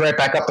 Then it picked right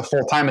back up to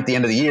full time at the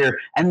end of the year.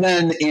 And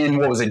then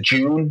in,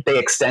 June, they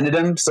extended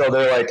him. So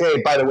they're like,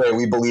 hey, by the way,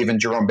 we believe in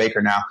Jerome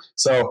Baker now.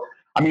 So,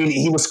 I mean,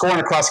 he was scoring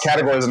across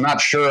categories. I'm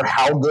not sure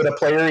how good a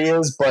player he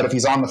is, but if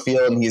he's on the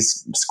field and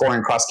he's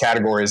scoring across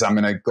categories, I'm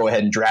going to go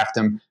ahead and draft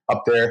him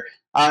up there.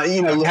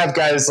 You have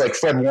guys like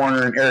Fred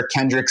Warner and Eric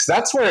Kendricks.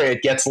 That's where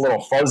it gets a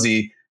little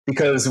fuzzy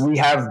because we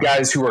have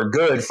guys who are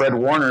good. Fred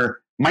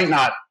Warner might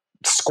not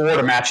score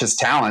to match his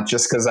talent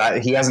just because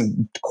he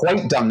hasn't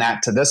quite done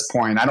that to this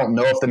point. I don't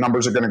know if the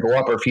numbers are going to go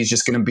up or if he's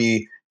just going to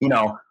be,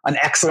 an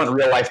excellent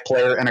real life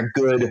player and a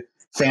good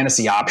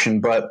fantasy option.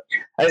 But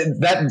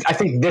I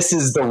think this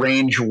is the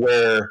range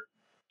where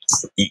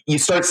you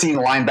start seeing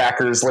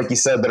linebackers, like you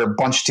said, that are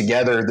bunched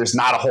together. There's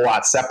not a whole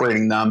lot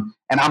separating them.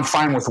 And I'm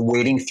fine with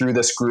wading through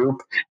this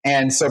group.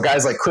 And so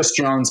guys like Chris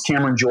Jones,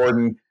 Cameron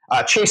Jordan,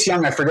 Chase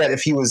Young, I forget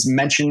if he was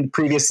mentioned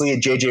previously,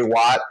 J.J.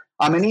 Watt,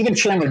 and even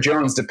Chandler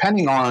Jones,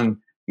 depending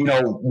on,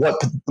 what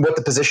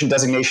the position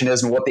designation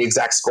is and what the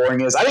exact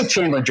scoring is. I think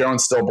Chandler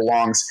Jones still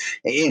belongs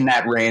in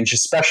that range,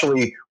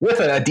 especially with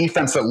a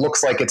defense that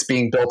looks like it's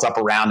being built up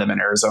around him in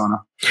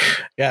Arizona.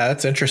 Yeah,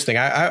 that's interesting.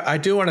 I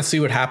do want to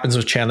see what happens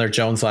with Chandler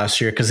Jones last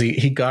year because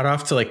he got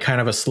off to like kind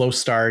of a slow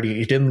start.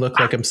 He didn't look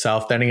like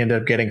himself. Then he ended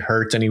up getting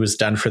hurt and he was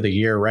done for the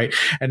year, right?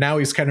 And now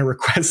he's kind of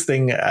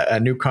requesting a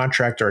new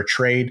contract or a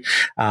trade.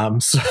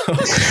 So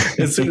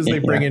as soon as they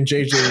bring in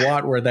J.J.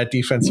 Watt, where that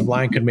defensive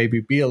line could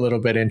maybe be a little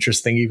bit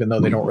interesting, even though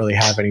they don't really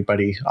have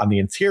anybody on the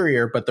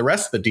interior, but the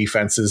rest of the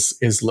defense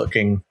is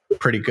looking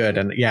pretty good.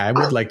 And yeah, I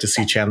would like to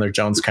see Chandler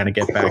Jones kind of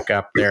get back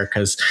up there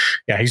because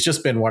he's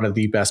just been one of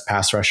the best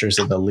pass rushers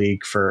in the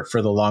league for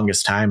the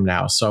longest time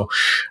now. So,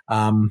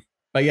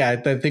 but yeah,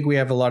 I think we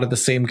have a lot of the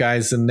same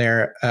guys in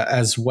there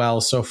as well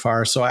so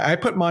far. So I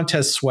put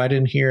Montez Sweat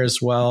in here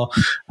as well.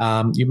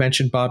 You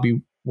mentioned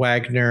Bobby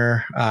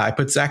Wagner. I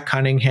put Zach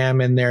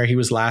Cunningham in there. He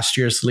was last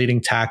year's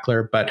leading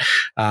tackler, but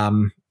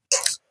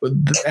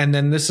and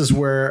then this is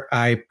where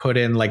I put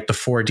in like the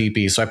 4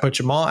 DB. So I put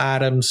Jamal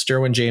Adams,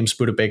 Derwin James,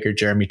 Budda Baker,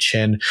 Jeremy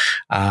Chin,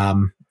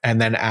 and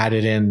then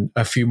added in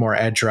a few more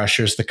edge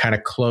rushers to kind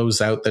of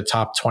close out the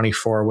top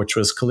 24, which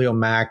was Khalil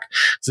Mack,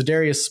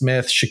 Zadarius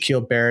Smith,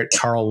 Shaquille Barrett,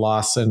 Carl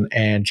Lawson,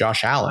 and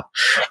Josh Allen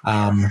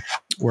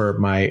were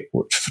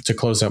to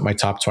close out my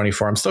top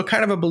 24. I'm still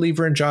kind of a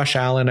believer in Josh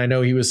Allen. I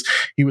know he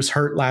was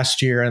hurt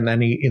last year and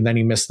then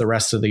he missed the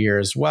rest of the year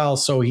as well.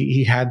 So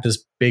he had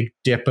this big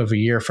dip of a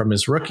year from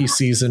his rookie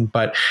season,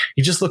 but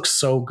he just looks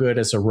so good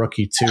as a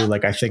rookie too.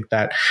 Like I think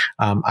that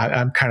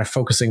I'm kind of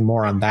focusing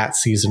more on that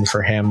season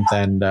for him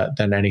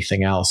than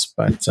anything else.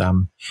 But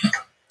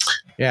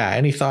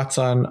any thoughts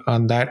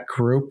on that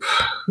group?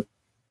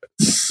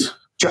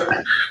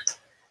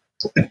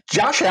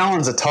 Josh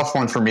Allen's a tough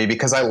one for me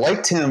because I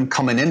liked him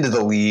coming into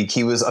the league.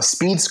 He was a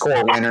speed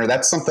score winner.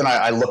 That's something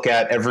I look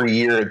at every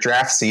year at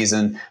draft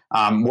season,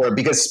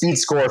 because speed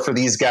score for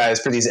these guys,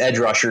 for these edge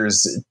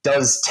rushers,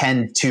 does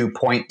tend to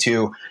point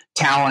to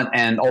talent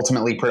and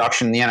ultimately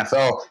production in the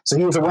NFL. So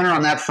he was a winner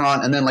on that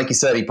front. And then, like you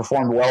said, he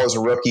performed well as a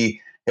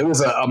rookie. It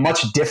was a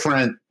much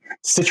different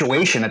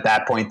situation at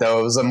that point, though.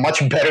 It was a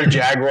much better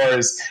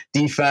Jaguars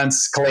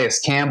defense. Calais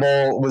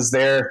Campbell was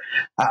there.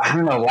 I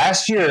don't know.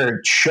 Last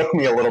year shook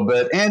me a little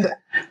bit. And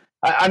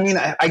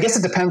I guess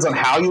it depends on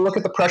how you look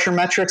at the pressure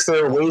metrics.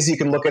 There are ways you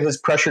can look at his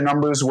pressure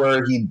numbers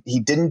where he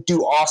didn't do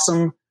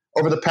awesome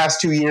over the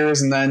past 2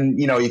 years. And then,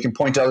 you can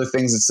point to other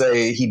things that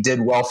say he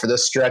did well for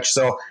this stretch.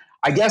 So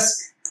I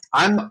guess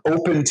I'm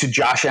open to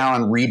Josh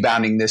Allen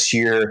rebounding this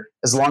year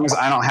as long as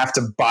I don't have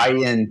to buy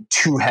in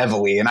too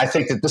heavily. And I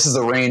think that this is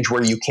a range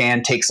where you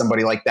can take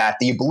somebody like that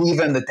you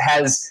believe in, that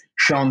has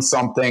shown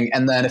something.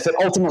 And then if it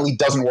ultimately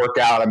doesn't work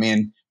out,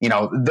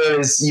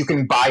 you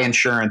can buy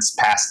insurance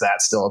past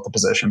that still at the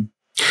position.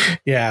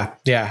 Yeah,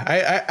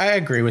 I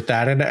agree with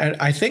that. And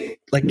I think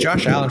like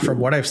Josh Allen, from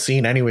what I've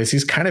seen anyways,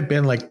 he's kind of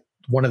been like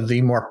one of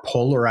the more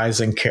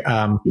polarizing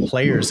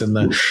players in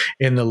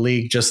the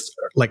league, just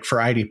like for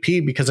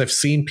IDP, because I've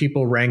seen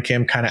people rank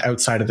him kind of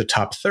outside of the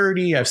top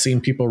 30. I've seen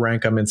people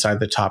rank him inside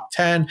the top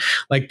 10.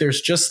 Like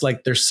there's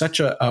such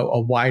a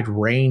wide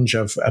range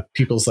of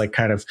people's like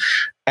kind of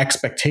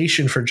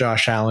expectation for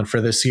Josh Allen for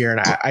this year.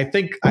 And I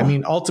think,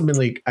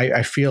 ultimately,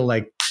 I feel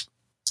like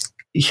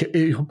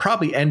he'll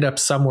probably end up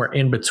somewhere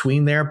in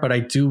between there, but I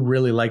do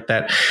really like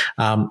that.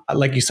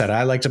 Like you said,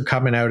 I liked him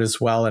coming out as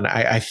well. And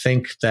I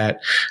think that,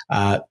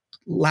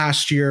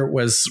 last year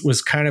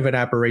was kind of an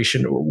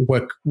aberration.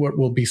 What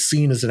will be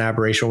seen as an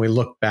aberration when we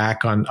look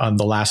back on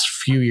the last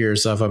few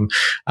years of him,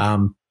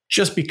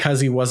 just because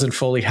he wasn't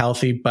fully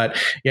healthy.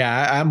 But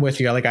yeah, I'm with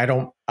you. Like I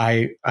don't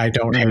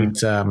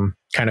hate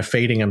kind of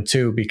fading him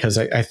too, because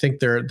I think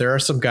there are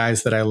some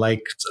guys that I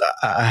liked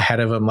ahead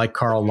of him, like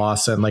Carl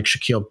Lawson, like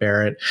Shaquille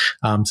Barrett,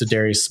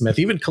 Zadarius Smith,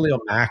 even Khalil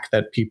Mack,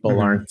 that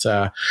people aren't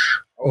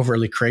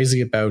overly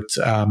crazy about.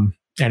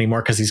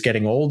 anymore because he's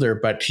getting older,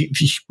 but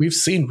we've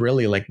seen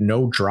really like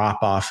no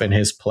drop off in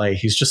his play.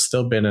 He's just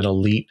still been an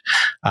elite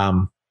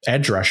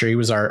edge rusher. He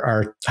was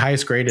our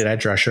highest graded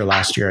edge rusher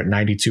last year at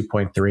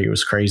 92.3. It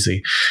was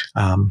crazy.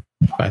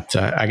 But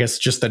I guess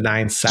just the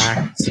 9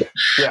 sacks.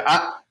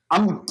 Yeah,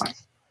 I'm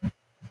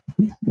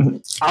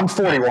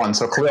 41,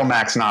 so Khalil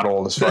Mack's not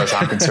old as far as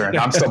I'm concerned.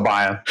 I'm still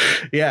buying.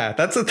 Yeah,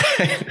 that's a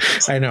thing.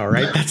 I know,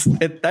 right?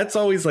 That's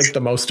always like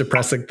the most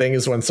depressing thing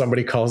is when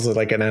somebody calls it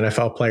like an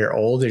NFL player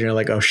old, and you're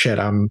like, oh shit,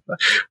 I'm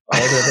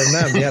older than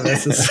them. Yeah,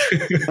 this is.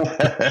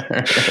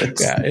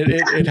 Yeah,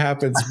 it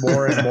happens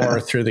more and more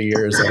through the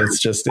years, and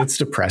it's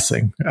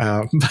depressing.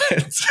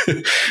 But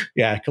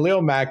yeah,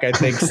 Khalil Mack, I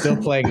think, still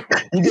playing.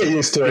 You get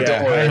used to it. Yeah,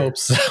 don't worry. I hope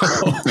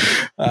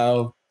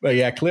so. But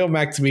yeah, Khalil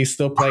Mack to me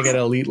still playing at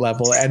an elite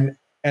level.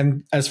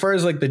 And as far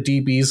as like the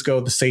DBs go,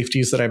 the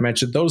safeties that I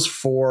mentioned, those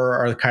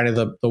 4 are kind of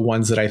the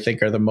ones that I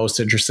think are the most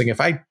interesting.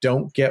 If I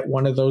don't get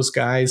one of those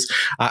guys,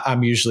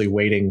 I'm usually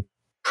waiting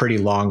pretty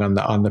long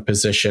on the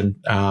position,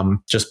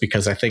 just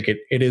because I think it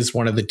is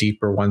one of the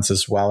deeper ones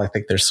as well. I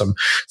think there's some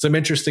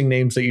interesting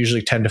names that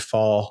usually tend to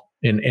fall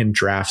in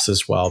drafts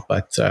as well.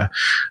 But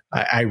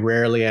I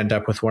rarely end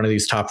up with one of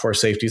these top 4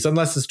 safeties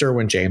unless it's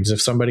Derwin James.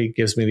 If somebody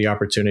gives me the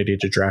opportunity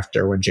to draft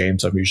Derwin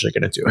James, I'm usually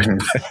going to do it.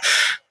 Mm-hmm.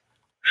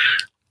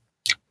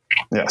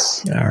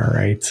 Yes. All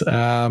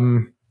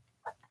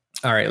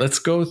right. Let's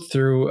go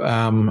through,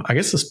 I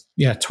guess it's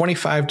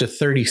 25 to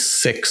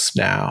 36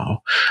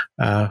 now.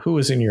 Who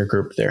is in your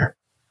group there?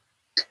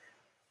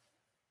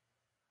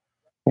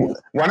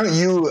 Why don't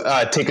you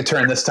take a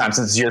turn this time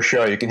since it's your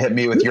show? You can hit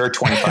me with your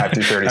 25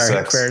 through 36. All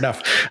right, fair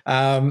enough.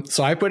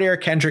 So I put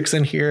Eric Kendricks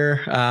in here.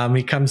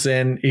 He comes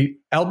in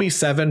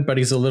LB7, but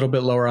he's a little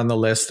bit lower on the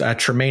list.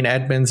 Tremaine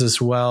Edmonds as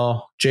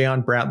well.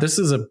 Jayon Brown. This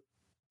is a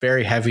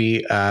very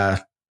heavy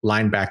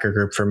linebacker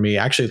group for me.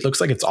 Actually, it looks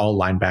like it's all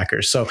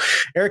linebackers. So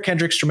Eric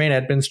Kendricks, Tremaine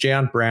Edmonds,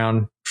 Jayon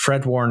Brown,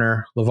 Fred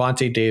Warner,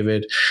 Levante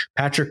David,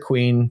 Patrick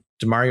Queen,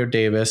 Demario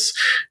Davis,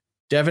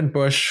 Devin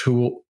Bush,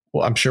 who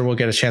I'm sure we'll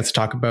get a chance to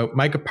talk about,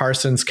 Micah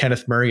Parsons,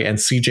 Kenneth Murray, and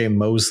CJ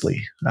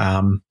Mosley.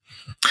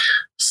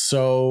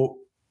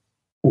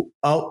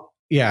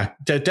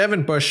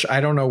 Devin Bush,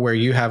 I don't know where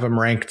you have him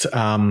ranked.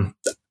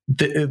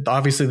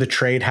 Obviously, the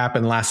trade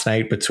happened last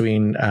night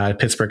between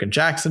Pittsburgh and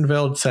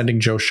Jacksonville, sending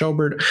Joe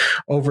Schobert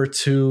over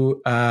to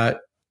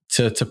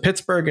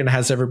Pittsburgh, and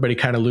has everybody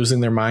kind of losing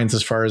their minds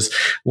as far as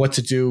what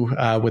to do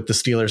with the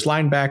Steelers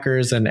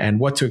linebackers and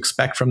what to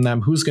expect from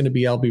them. Who's going to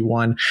be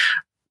LB1?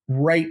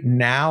 Right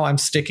now, I'm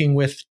sticking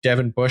with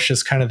Devin Bush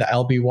as kind of the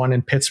LB1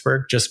 in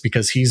Pittsburgh, just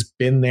because he's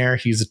been there.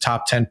 He's a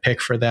top 10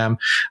 pick for them.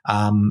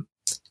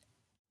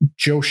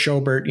 Joe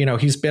Schobert,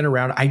 he's been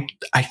around. I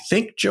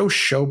think Joe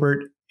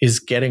Schobert is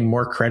getting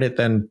more credit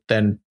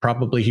than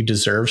probably he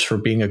deserves for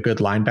being a good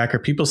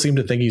linebacker. People seem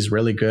to think he's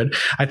really good.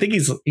 I think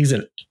he's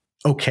an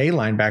okay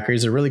linebacker.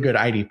 He's a really good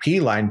IDP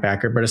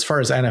linebacker, but as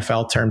far as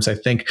NFL terms, I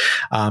think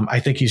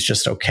he's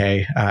just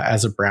okay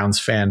as a Browns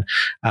fan.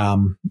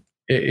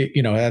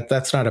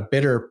 That's not a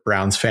bitter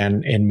Browns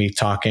fan in me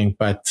talking,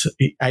 but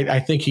I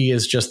think he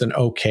is just an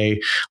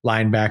okay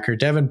linebacker.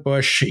 Devin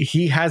Bush,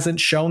 he hasn't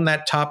shown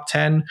that top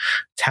 10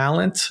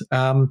 talent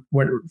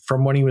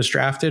from when he was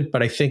drafted,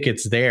 but I think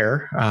it's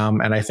there.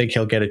 And I think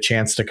he'll get a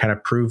chance to kind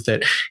of prove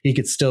that he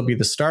could still be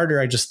the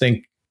starter. I just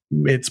think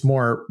it's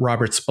more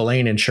Robert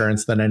Spillane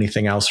insurance than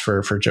anything else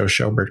for Joe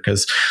Schobert,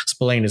 because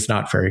Spillane is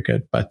not very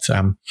good. But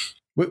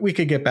we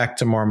could get back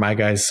to more of my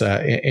guys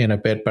in a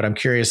bit, but I'm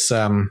curious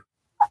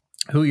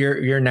who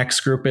your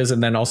next group is,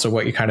 and then also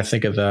what you kind of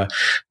think of the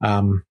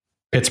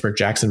Pittsburgh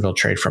Jacksonville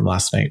trade from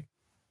last night.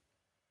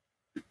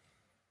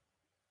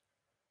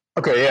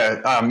 Okay,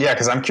 yeah,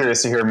 because I'm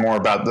curious to hear more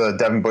about the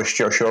Devin Bush,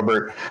 Joe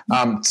Schobert.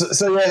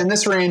 So in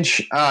this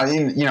range,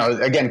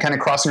 again, kind of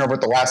crossing over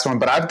with the last one,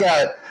 but I've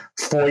got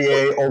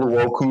Foye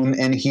Oluokun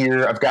in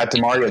here. I've got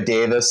Demario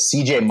Davis,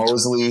 C.J.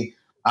 Mosley,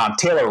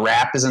 Taylor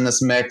Rapp is in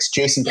this mix,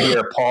 Jason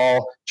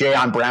Pierre-Paul,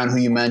 Jayon Brown, who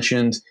you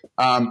mentioned.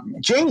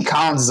 Jamie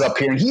Collins is up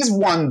here, and he's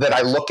one that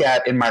I look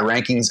at in my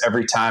rankings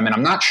every time, and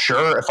I'm not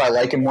sure if I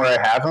like him where I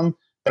have him,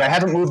 but I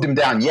haven't moved him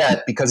down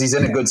yet because he's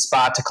in a good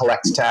spot to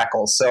collect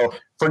tackles. So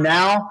for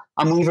now,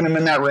 I'm leaving him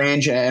in that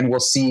range, and we'll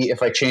see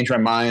if I change my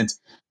mind.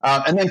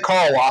 And then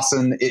Carl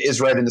Lawson is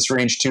right in this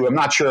range too. I'm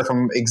not sure if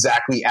I'm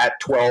exactly at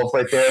 12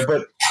 right there,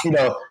 but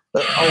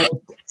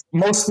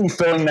mostly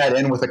filling that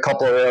in with a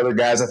couple of other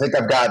guys. I think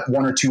I've got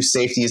one or two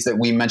safeties that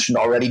we mentioned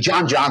already.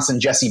 John Johnson,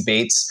 Jesse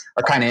Bates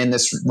are kind of in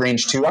this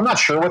range too. I'm not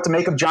sure what to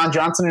make of John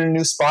Johnson in a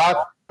new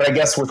spot, but I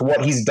guess with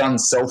what he's done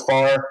so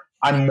far,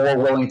 I'm more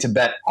willing to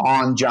bet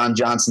on John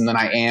Johnson than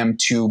I am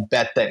to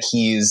bet that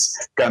he's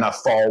going to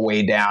fall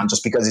way down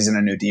just because he's in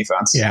a new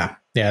defense. Yeah,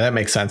 that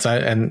makes sense.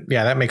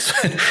 That makes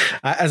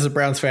as a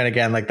Browns fan,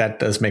 again, like that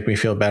does make me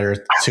feel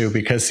better too,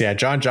 because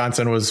John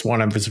Johnson was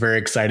one I was very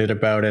excited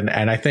about. And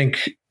I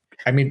think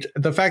I mean,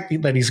 the fact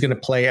that he's going to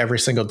play every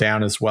single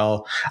down as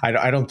well,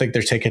 I don't think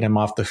they're taking him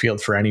off the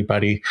field for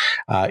anybody,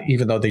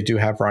 even though they do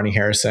have Ronnie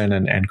Harrison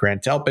and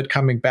Grant Delpit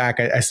coming back.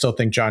 I still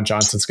think John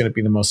Johnson's going to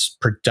be the most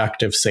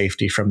productive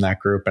safety from that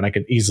group, and I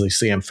could easily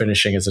see him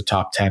finishing as a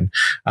top 10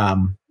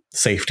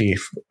 safety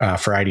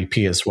for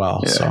IDP as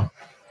well. Yeah. So.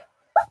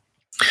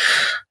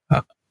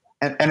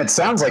 And it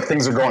sounds like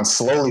things are going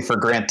slowly for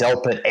Grant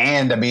Delpit.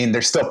 And I mean,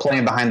 they're still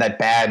playing behind that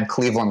bad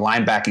Cleveland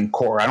linebacking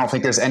core. I don't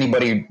think there's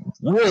anybody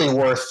really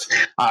worth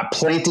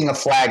planting a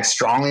flag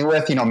strongly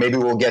with. Maybe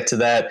we'll get to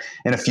that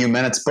in a few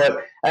minutes. But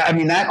I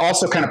mean, that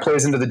also kind of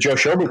plays into the Joe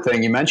Schobert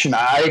thing you mentioned.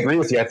 I agree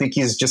with you. I think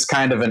he's just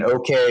kind of an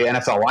okay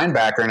NFL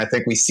linebacker. And I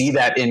think we see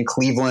that in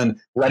Cleveland,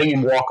 letting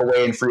him walk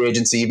away in free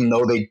agency, even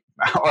though they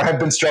have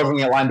been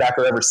struggling at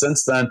linebacker ever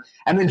since then.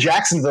 And then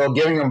Jacksonville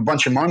giving him a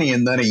bunch of money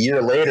and then a year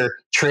later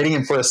trading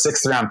him for a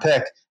 6th round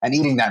pick and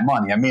eating that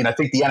money. I mean, I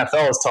think the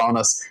NFL is telling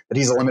us that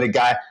he's a limited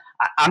guy.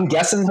 I'm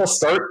guessing he'll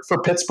start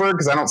for Pittsburgh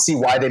because I don't see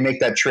why they make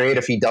that trade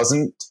if he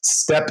doesn't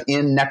step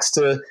in next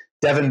to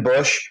Devin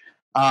Bush.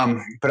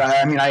 But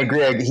I mean, I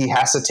agree. He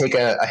has to take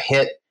a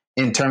hit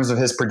in terms of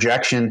his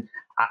projection.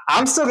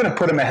 I'm still going to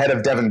put him ahead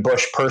of Devin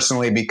Bush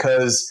personally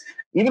because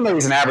even though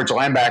he's an average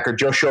linebacker,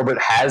 Joe Schobert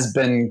has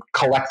been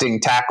collecting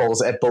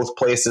tackles at both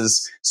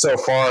places so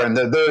far. And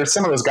there are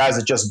some of those guys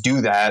that just do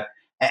that.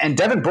 And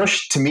Devin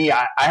Bush, to me,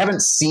 I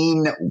haven't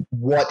seen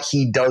what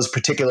he does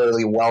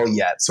particularly well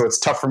yet. So it's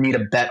tough for me to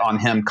bet on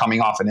him coming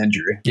off an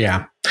injury.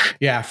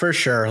 Yeah, for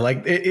sure.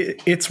 Like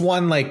it's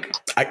one, like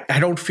I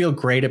don't feel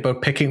great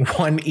about picking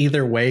one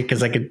either way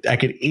because I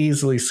could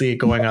easily see it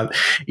going on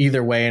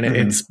either way. And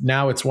it's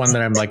one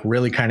that I'm like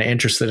really kind of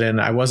interested in.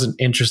 I wasn't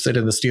interested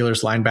in the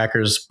Steelers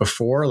linebackers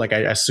before. Like I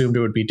assumed it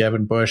would be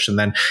Devin Bush and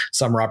then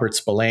some Robert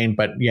Spillane.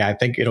 But yeah, I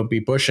think it'll be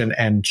Bush and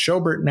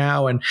Schobert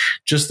now. And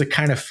just to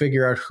kind of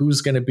figure out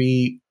who's going to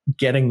be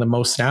getting the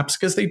most snaps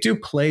because they do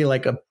play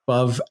like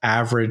above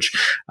average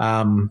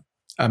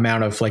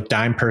amount of like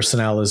dime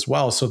personnel as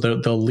well. So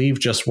they'll leave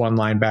just one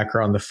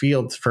linebacker on the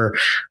field or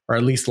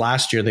at least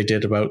last year they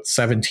did about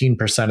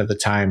 17% of the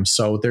time.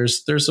 So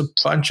there's a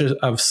bunch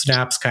of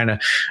snaps kind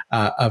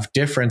of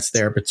difference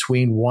there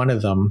between one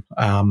of them.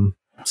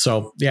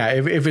 So yeah,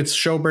 if it's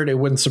Schobert, it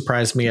wouldn't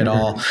surprise me at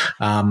all.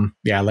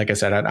 Yeah, like I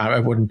said, I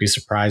wouldn't be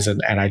surprised,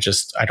 and I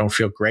don't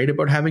feel great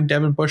about having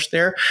Devin Bush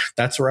there.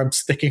 That's where I'm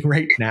sticking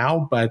right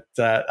now. But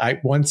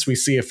once we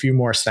see a few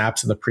more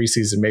snaps in the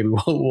preseason, maybe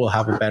we'll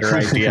have a better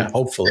idea,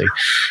 hopefully.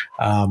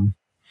 And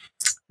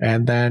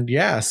then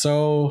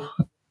so.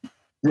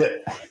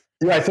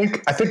 Yeah, I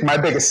think my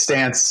biggest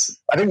stance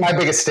on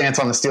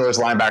the Steelers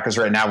linebackers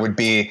right now would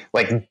be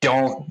like,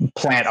 don't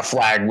plant a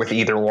flag with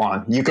either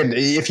one. You can,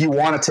 if you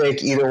want to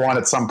take either one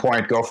at some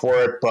point, go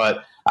for it.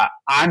 But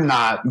I'm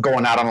not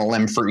going out on a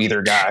limb for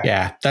either guy.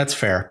 Yeah, that's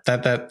fair.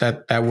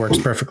 That works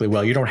perfectly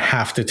well. You don't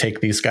have to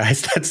take these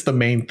guys. That's the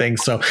main thing.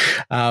 So,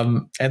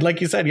 and like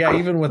you said, yeah,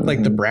 even with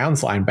like the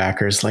Browns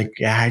linebackers, like,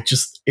 yeah,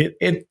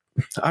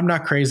 I'm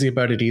not crazy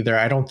about it either.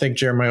 I don't think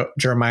Jeremiah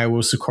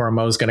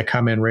Owusu-Koramoah is going to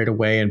come in right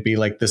away and be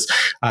like this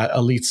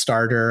elite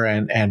starter.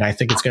 And I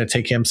think it's going to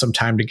take him some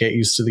time to get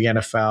used to the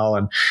NFL.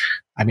 And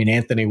I mean,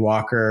 Anthony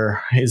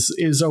Walker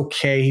is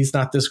okay. He's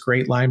not this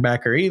great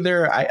linebacker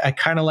either. I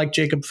kind of like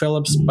Jacob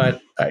Phillips,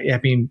 but I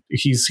mean,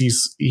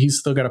 he's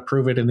still got to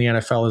prove it in the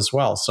NFL as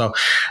well. So,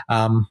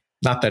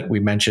 not that we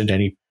mentioned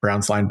any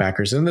Browns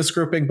linebackers in this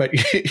grouping, but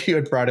you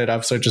had brought it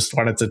up, so just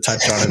wanted to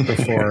touch on it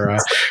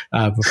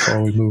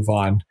before we move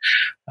on.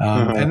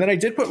 And then I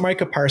did put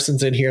Micah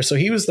Parsons in here. So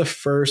he was the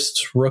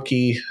first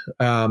rookie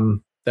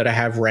that I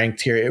have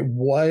ranked here. It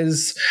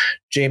was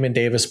Jamin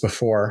Davis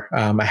before.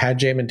 I had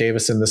Jamin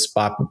Davis in the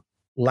spot.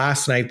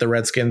 Last night, the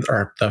Redskins,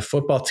 or the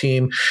football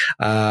team,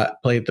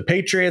 played the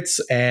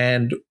Patriots,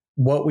 and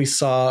what we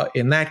saw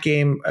in that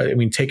game, I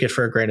mean, take it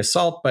for a grain of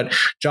salt, but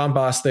John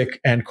Bostic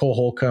and Cole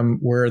Holcomb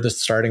were the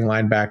starting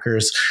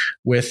linebackers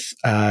with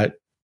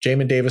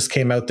Jamin Davis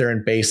came out there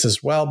in base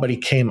as well, but he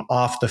came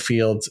off the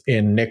field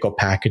in nickel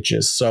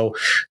packages. So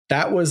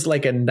that was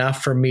like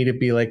enough for me to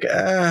be like,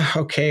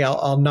 okay,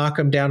 I'll knock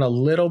him down a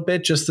little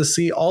bit just to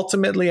see.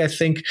 Ultimately, I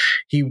think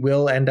he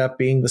will end up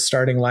being the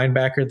starting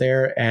linebacker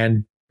there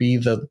and be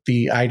the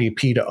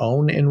IDP to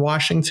own in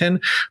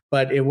Washington,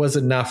 but it was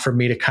enough for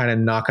me to kind of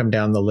knock him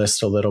down the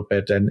list a little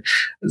bit. And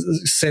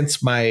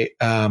since my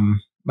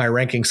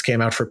rankings came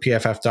out for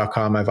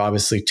PFF.com, I've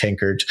obviously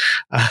tinkered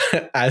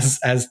as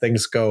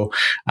things go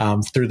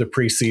through the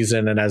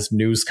preseason, and as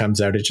news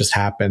comes out, it just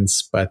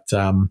happens. But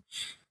I'm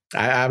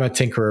a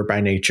tinkerer by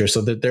nature,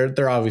 so that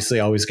they're obviously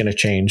always going to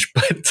change.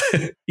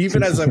 But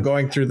even as I'm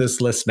going through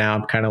this list now,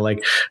 I'm kind of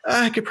like,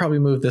 I could probably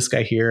move this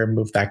guy here and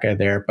move that guy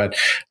there. But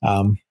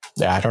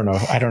yeah, I don't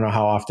know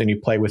how often you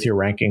play with your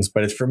rankings,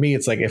 but for me,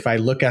 it's like if I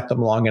look at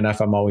them long enough,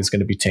 I'm always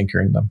going to be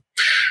tinkering them.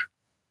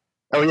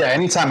 Oh yeah,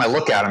 anytime I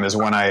look at him is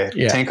when I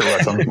tinker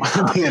with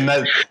him.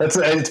 And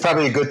it's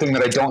probably a good thing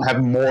that I don't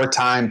have more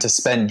time to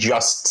spend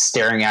just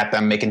staring at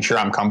them, making sure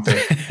I'm comfy.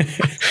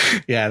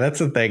 Yeah, that's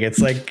the thing. It's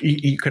like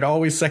you could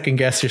always second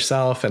guess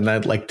yourself, and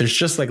then like there's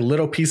just like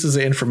little pieces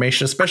of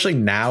information, especially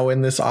now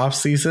in this off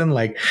season.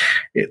 Like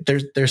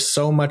there's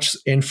so much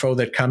info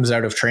that comes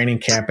out of training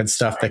camp and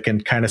stuff that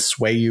can kind of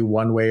sway you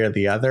one way or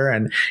the other,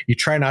 and you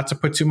try not to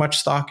put too much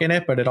stock in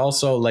it, but it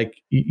also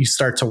like you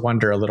start to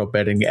wonder a little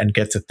bit and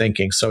get to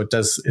thinking. So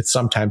it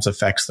sometimes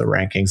affects the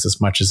rankings as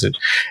much as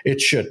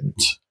it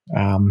shouldn't.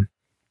 All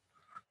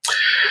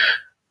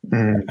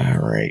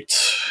right.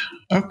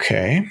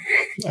 Okay.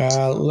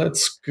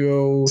 Let's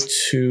go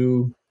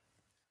to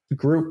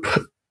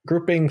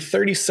grouping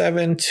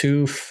 37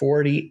 to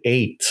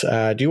 48.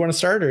 Do you want to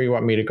start or you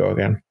want me to go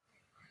again?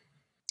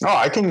 Oh,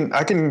 I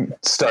can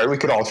start. We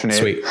could alternate.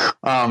 Sweet.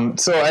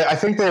 So I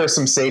think there are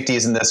some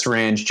safeties in this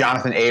range.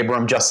 Jonathan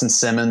Abram, Justin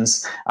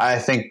Simmons, I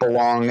think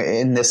belong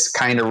in this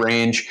kind of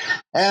range.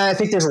 And I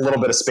think there's a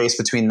little bit of space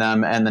between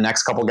them and the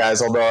next couple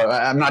guys, although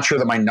I'm not sure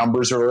that my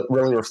numbers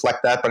really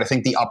reflect that. But I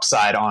think the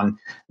upside on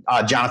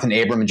Jonathan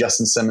Abram and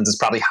Justin Simmons is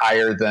probably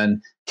higher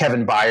than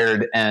Kevin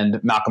Byard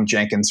and Malcolm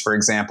Jenkins, for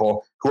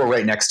example, who are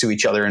right next to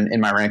each other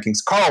in my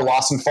rankings. Carl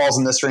Lawson falls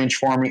in this range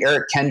for me.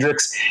 Eric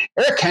Kendricks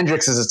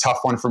is a tough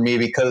one for me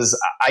because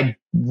I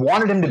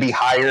wanted him to be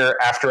higher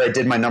after I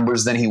did my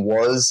numbers than he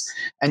was.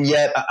 And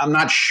yet I'm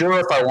not sure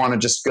if I want to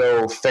just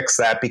go fix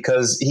that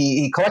because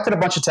he collected a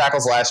bunch of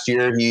tackles last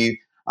year. He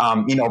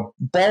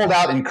balled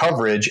out in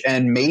coverage,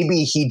 and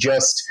maybe he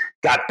just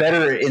got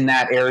better in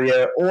that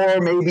area, or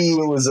maybe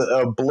it was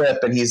a blip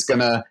and he's going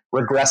to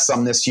regress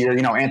some this year.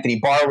 Anthony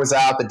Barr was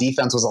out. The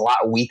defense was a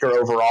lot weaker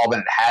overall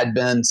than it had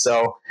been.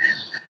 So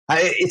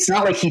it's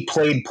not like he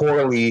played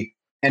poorly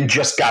and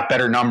just got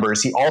better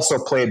numbers. He also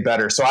played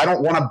better. So I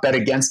don't want to bet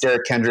against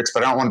Eric Kendricks,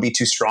 but I don't want to be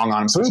too strong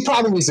on him. So he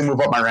probably needs to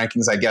move up my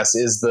rankings, I guess,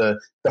 is the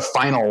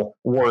final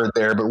word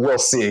there, but we'll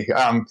see.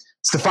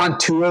 Stephon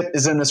Tuitt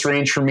is in this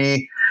range for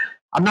me.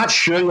 I'm not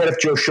sure yet if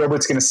Joe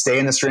Schobert's going to stay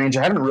in this range.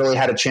 I haven't really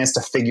had a chance to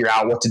figure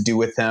out what to do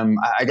with him.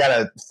 I got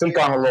to think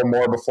on a little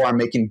more before I'm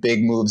making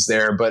big moves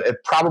there, but it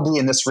probably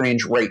in this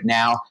range right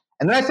now.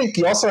 And then I think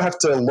you also have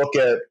to look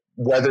at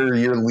whether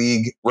your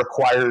league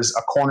requires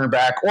a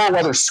cornerback or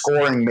whether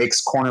scoring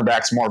makes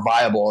cornerbacks more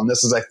viable. And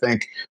this is, I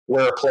think,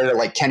 where a player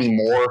like Kenny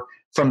Moore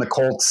from the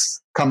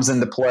Colts comes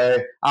into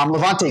play.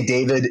 Levante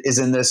David is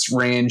in this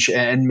range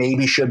and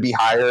maybe should be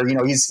higher.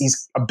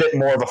 He's a bit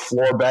more of a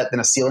floor bet than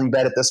a ceiling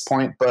bet at this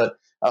point, but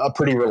a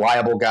pretty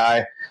reliable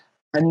guy.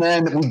 And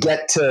then we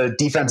get to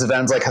defensive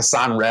ends like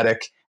Hassan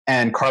Reddick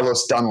and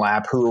Carlos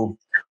Dunlap, who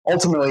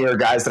ultimately are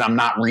guys that I'm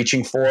not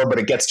reaching for, but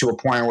it gets to a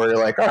point where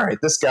you're like, all right,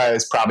 this guy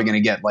is probably going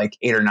to get like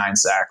 8 or 9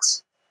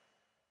 sacks.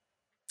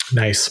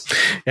 Nice.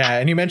 Yeah.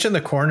 And you mentioned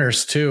the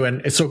corners too.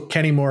 And so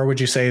Kenny Moore,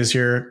 would you say is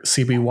your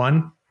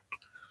CB1?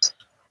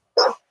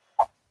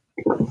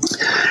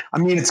 I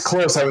mean, it's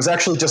close. I was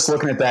actually just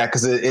looking at that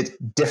because it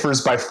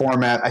differs by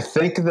format. I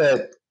think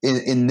that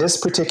in this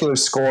particular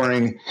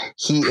scoring,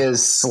 he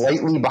is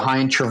slightly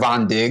behind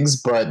Trevon Diggs,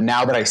 but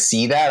now that I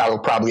see that, I will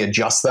probably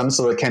adjust them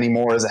so that Kenny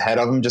Moore is ahead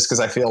of him just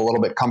because I feel a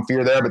little bit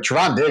comfier there. But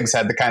Trevon Diggs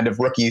had the kind of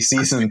rookie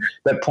season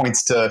that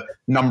points to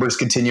numbers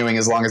continuing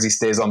as long as he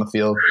stays on the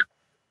field.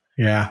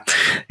 Yeah.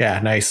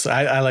 Nice.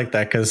 I like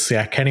that because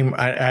Kenny,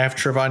 I have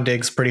Trevon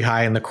Diggs pretty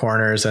high in the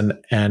corners and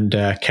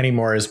Kenny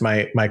Moore is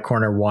my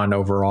corner one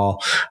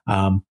overall.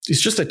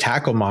 He's just a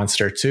tackle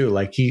monster too.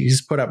 Like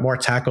he's put up more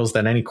tackles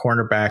than any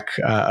cornerback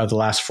of the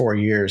last 4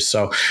 years.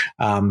 So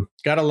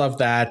gotta love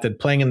that. And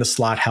playing in the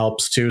slot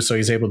helps too. So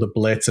he's able to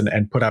blitz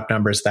and put up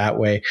numbers that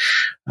way.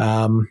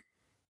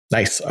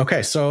 Nice.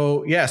 Okay.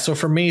 So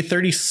for me,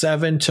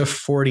 37 to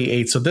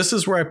 48. So this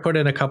is where I put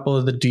in a couple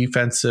of the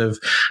defensive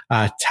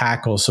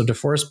tackles. So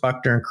DeForest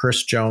Buckner and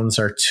Chris Jones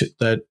are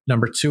the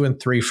number 2 and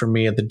 3 for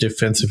me at the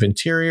defensive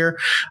interior.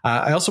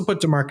 I also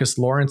put DeMarcus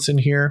Lawrence in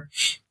here.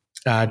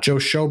 Joe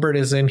Schobert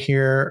is in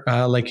here.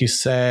 Like you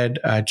said,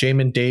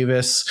 Jamin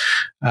Davis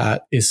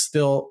is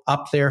still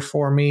up there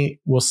for me.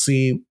 We'll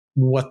see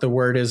what the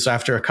word is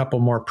after a couple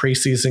more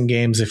preseason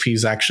games, if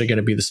he's actually going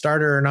to be the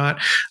starter or not.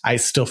 I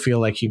still feel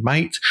like he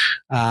might.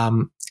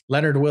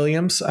 Leonard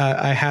Williams,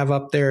 I have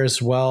up there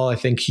as well. I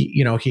think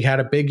he had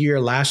a big year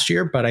last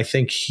year, but I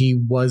think he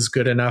was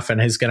good enough and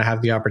he's going to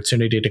have the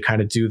opportunity to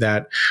kind of do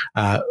that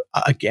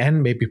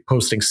again, maybe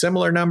posting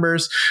similar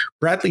numbers.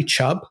 Bradley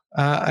Chubb,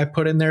 I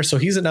put in there. So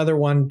he's another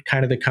one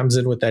kind of that comes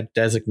in with that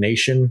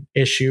designation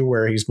issue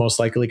where he's most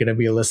likely going to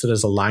be listed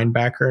as a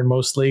linebacker in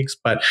most leagues.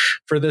 But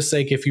for this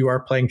sake, if you are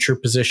playing true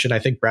position, I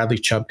think Bradley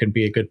Chubb can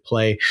be a good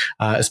play,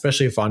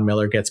 especially if Von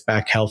Miller gets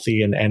back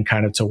healthy and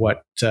kind of to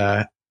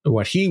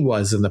what he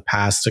was in the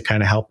past to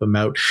kind of help him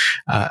out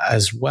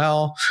as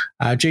well.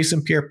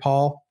 Jason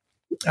Pierre-Paul.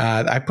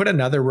 I put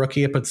another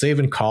rookie. I put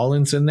Zaven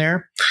Collins in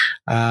there,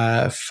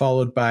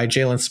 followed by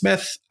Jalen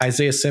Smith,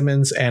 Isaiah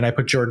Simmons, and I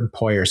put Jordan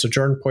Poyer. So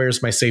Jordan Poyer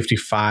is my safety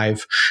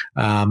 5.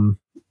 A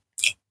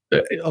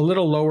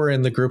little lower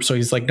in the group, so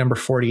he's like number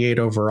 48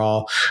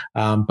 overall.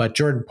 But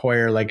Jordan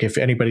Poyer, like if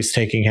anybody's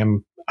taking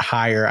him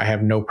higher, I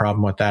have no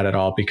problem with that at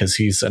all, because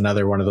he's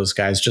another one of those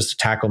guys, just a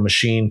tackle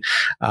machine.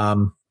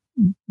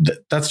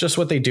 That's just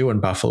what they do in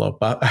Buffalo.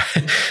 But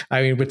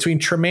I mean, between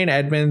Tremaine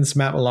Edmonds,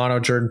 Matt Milano,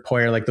 Jordan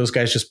Poyer, like those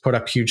guys just put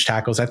up huge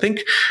tackles. I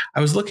think I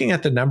was looking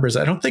at the numbers.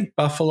 I don't think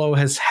Buffalo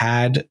has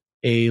had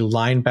a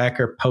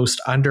linebacker post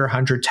under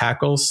 100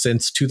 tackles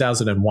since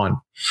 2001.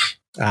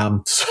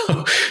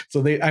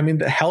 So they, I mean,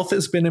 the health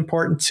has been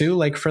important too,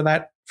 like for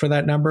that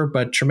number,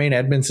 but Tremaine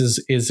Edmonds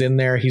is in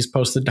there. He's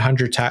posted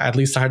at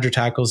least 100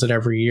 tackles in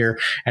every year.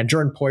 And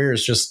Jordan Poyer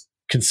is just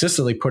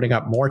consistently putting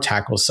up more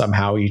tackles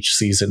somehow each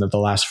season of the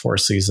last 4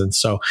 seasons.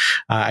 So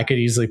I could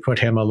easily put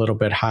him a little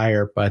bit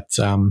higher, but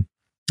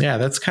yeah,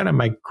 that's kind of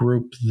my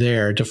group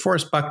there.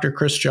 DeForest Buckner,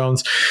 Chris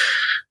Jones.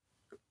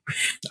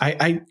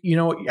 I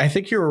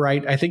think you're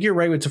right. I think you're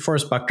right with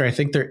DeForest Buckner. I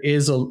think there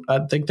is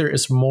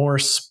more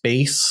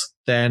space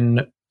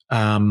than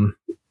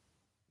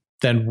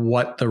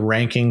what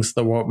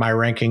what my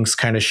rankings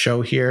kind of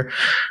show here.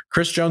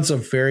 Chris Jones is a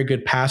very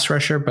good pass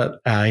rusher, but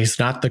he's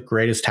not the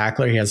greatest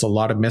tackler. He has a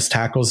lot of missed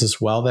tackles as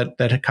well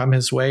that come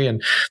his way.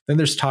 And then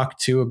there's talk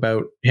too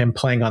about him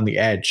playing on the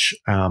edge,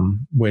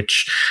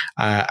 which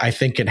I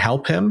think can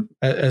help him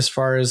as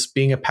far as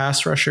being a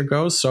pass rusher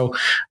goes. So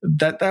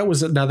that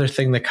was another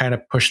thing that kind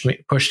of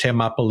pushed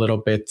him up a little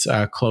bit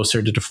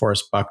closer to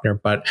DeForest Buckner.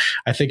 But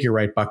I think you're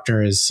right.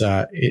 Buckner is,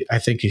 I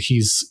think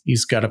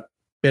he's got a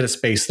bit of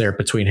space there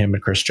between him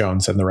and Chris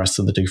Jones and the rest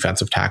of the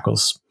defensive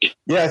tackles.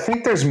 Yeah, I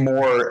think there's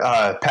more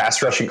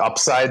pass rushing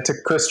upside to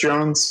Chris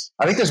Jones.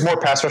 But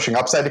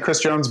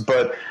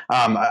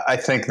I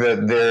think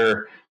that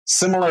they're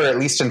similar, at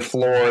least in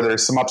floor.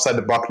 There's some upside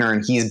to Buckner,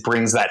 and he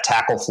brings that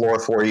tackle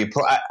floor for you.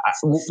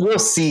 We'll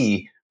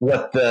see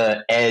what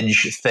the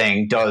edge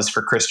thing does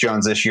for Chris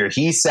Jones this year.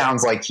 He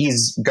sounds like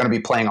he's going to be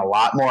playing a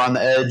lot more on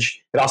the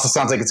edge. It also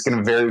sounds like it's going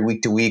to vary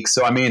week to week.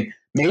 So, I mean,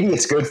 maybe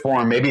it's good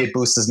for him. Maybe it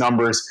boosts his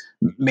numbers.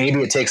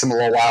 Maybe it takes him a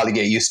little while to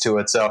get used to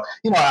it. So,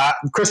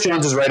 Chris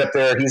Jones is right up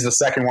there. He's the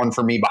second one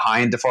for me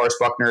behind DeForest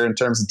Buckner in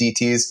terms of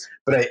DTs.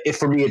 But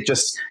for me, it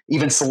just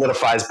even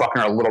solidifies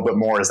Buckner a little bit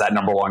more as that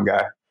number one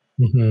guy.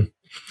 Mm-hmm.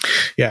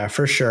 Yeah,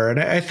 for sure. And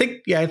I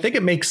think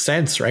it makes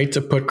sense, right,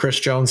 to put Chris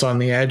Jones on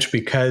the edge,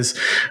 because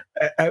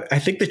I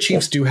think the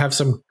Chiefs do have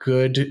some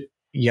good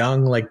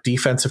young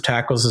defensive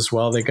tackles as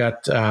well. They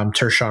got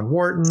Tershawn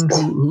Wharton,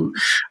 who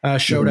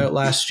showed out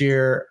last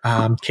year.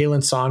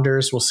 Kalen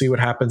Saunders, we'll see what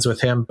happens with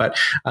him. But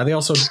they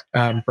also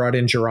brought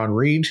in Jerron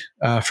Reed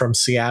from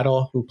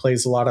Seattle, who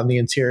plays a lot on the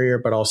interior,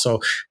 but also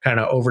kind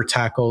of over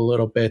tackle a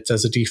little bit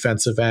as a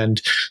defensive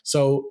end.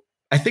 So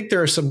I think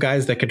there are some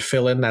guys that could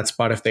fill in that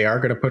spot if they are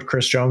going to put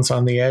Chris Jones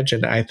on the edge.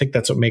 And I think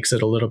that's what makes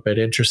it a little bit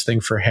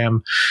interesting for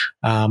him.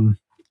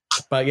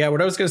 But yeah,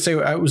 what I was going to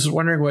say, I was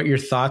wondering what your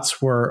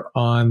thoughts were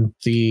on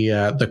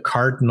the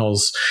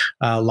Cardinals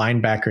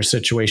linebacker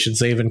situation,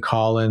 Zaven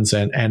Collins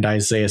and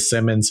Isaiah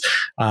Simmons,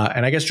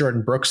 and I guess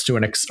Jordan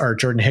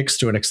Hicks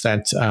to an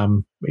extent,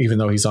 even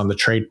though he's on the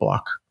trade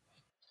block.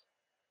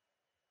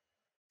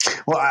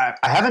 Well, I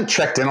haven't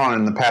checked in on it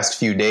in the past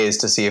few days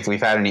to see if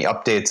we've had any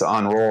updates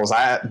on roles.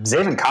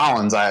 Zaven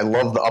Collins, I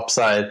love the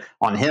upside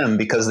on him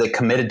because they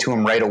committed to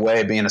him right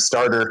away being a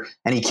starter,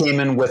 and he came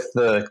in with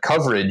the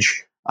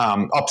coverage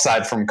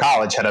upside from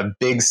college, had a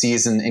big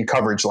season in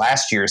coverage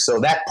last year. So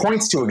that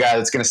points to a guy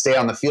that's going to stay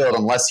on the field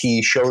unless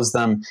he shows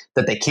them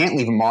that they can't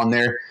leave him on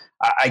there.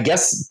 I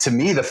guess to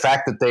me, the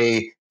fact that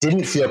they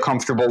didn't feel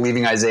comfortable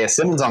leaving Isaiah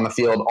Simmons on the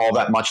field all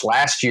that much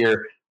last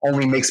year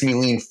only makes me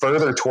lean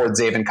further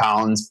towards Zaven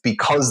Collins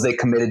because they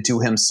committed to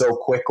him so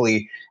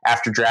quickly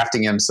after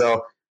drafting him.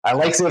 So I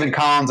like Zaven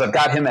Collins. I've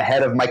got him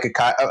ahead of Micah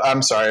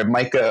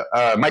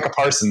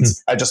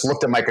Parsons. I just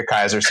looked at Micah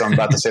Kaiser, so I'm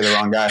about to say the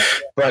wrong guy.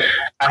 But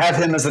I have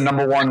him as the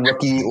number one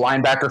rookie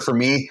linebacker for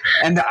me.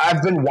 And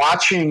I've been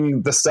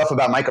watching the stuff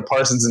about Micah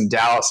Parsons in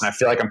Dallas, and I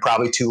feel like I'm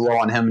probably too low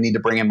on him and need to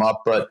bring him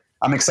up. But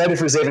I'm excited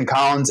for Zaven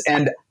Collins,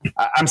 and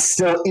I'm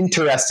still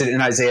interested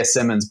in Isaiah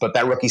Simmons, but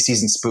that rookie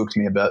season spooked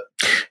me a bit.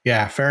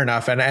 Yeah, fair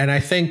enough. And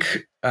I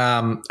think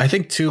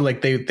too,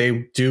 like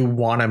they do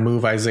want to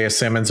move Isaiah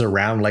Simmons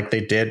around like they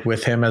did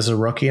with him as a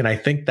rookie. And I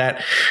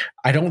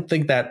don't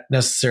think that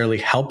necessarily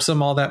helps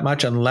him all that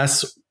much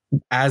unless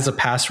as a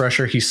pass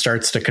rusher, he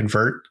starts to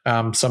convert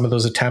some of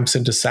those attempts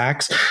into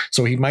sacks.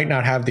 So he might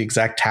not have the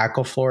exact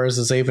tackle floor as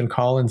Zaven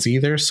Collins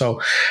either. So,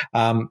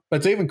 but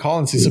Zaven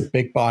Collins is a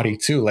big body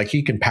too. Like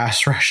he can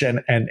pass rush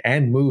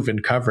and move in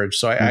coverage.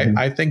 So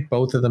I think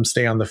both of them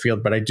stay on the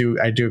field, but I do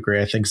agree.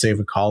 I think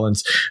Zaven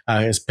Collins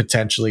is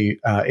potentially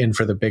in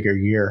for the bigger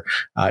year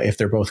if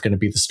they're both going to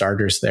be the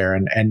starters there.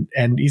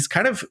 And he's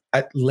kind of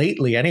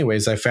lately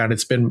anyways, I found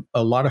it's been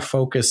a lot of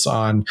focus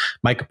on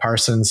Micah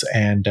Parsons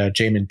and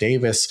Jamin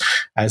Davis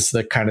as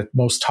the kind of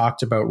most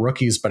talked about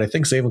rookies, but I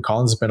think Zaven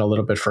Collins has been a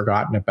little bit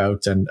forgotten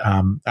about. And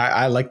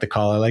I like the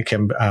call. I like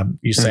him.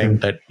 You saying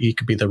that he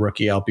could be the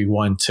rookie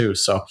LB1 too.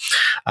 So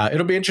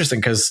it'll be interesting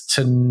because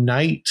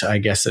tonight, I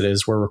guess it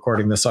is, we're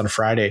recording this on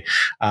Friday.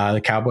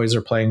 The Cowboys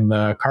are playing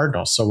the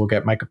Cardinals. So we'll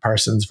get Micah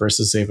Parsons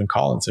versus Zaven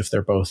Collins if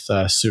they're both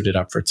suited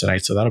up for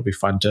tonight. So that'll be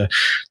fun to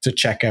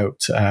check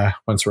out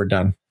once we're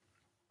done.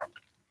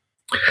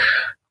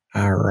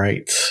 All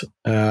right.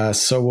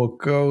 So we'll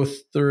go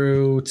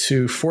through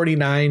to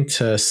 49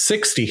 to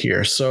 60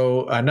 here.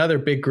 So another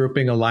big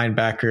grouping of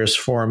linebackers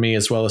for me,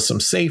 as well as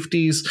some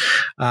safeties.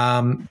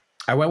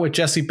 I went with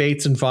Jesse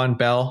Bates and Von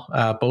Bell,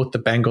 both the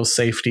Bengals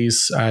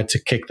safeties,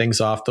 to kick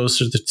things off.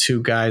 Those are the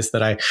two guys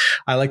that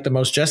I like the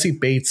most. Jesse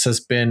Bates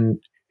has been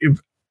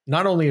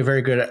not only a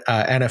very good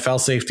NFL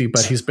safety,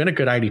 but he's been a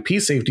good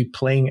IDP safety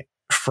playing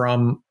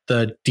from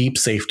the deep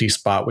safety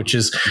spot, which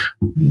is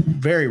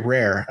very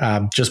rare,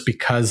 just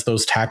because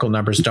those tackle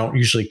numbers don't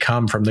usually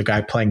come from the guy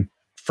playing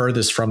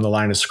furthest from the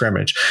line of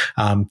scrimmage.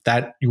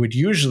 That would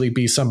usually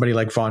be somebody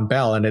like Von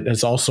Bell, and it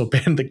has also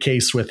been the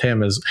case with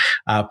him as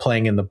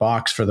playing in the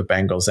box for the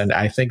Bengals. And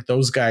I think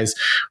those guys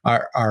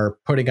are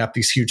putting up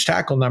these huge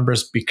tackle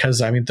numbers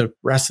because, I mean, the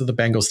rest of the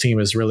Bengals team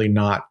is really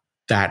not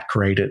that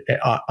great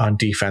on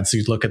defense.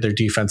 You look at their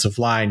defensive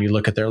line, you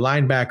look at their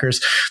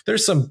linebackers.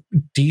 There's some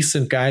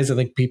decent guys. I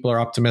think people are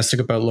optimistic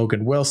about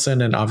Logan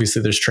Wilson, and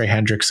obviously there's Trey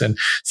Hendrickson.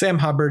 Sam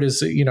Hubbard is,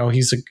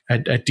 he's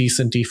a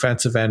decent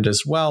defensive end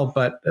as well,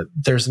 but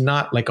there's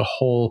not like a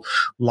whole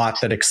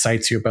lot that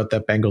excites you about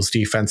that Bengals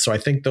defense. So I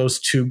think those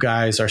two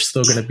guys are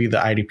still going to be the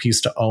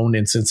IDPs to own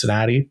in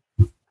Cincinnati.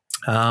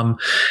 And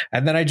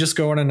then I just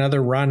go on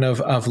another run of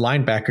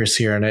linebackers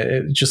here, and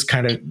it just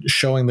kind of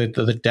showing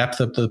the depth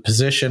of the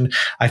position.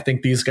 I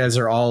think these guys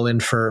are all in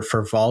for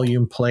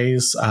volume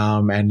plays.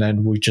 And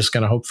then we're just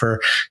going to hope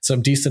for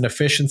some decent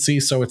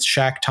efficiency. So it's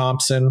Shaq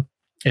Thompson,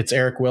 it's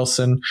Eric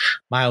Wilson,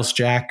 Miles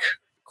Jack,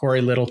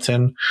 Corey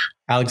Littleton,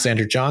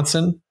 Alexander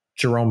Johnson,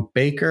 Jerome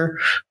Baker,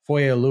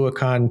 Foye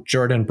Oluokun,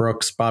 Jordan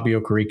Brooks, Bobby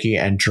Okereke,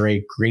 and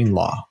Dre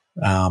Greenlaw.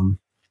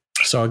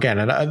 So again,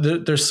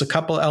 there's a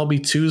couple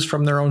LB2s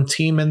from their own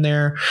team in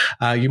there.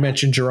 You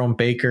mentioned Jerome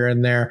Baker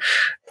in there.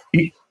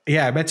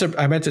 Yeah, I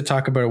meant to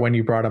talk about it when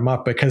you brought him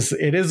up, because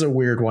it is a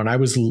weird one. I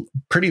was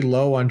pretty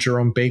low on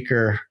Jerome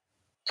Baker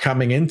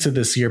coming into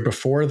this year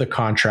before the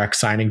contract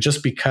signing,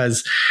 just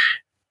because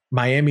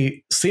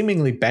Miami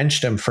seemingly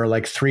benched him for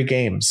like 3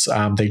 games.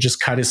 They just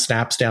cut his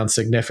snaps down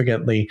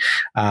significantly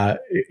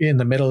in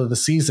the middle of the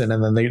season,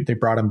 and then they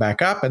brought him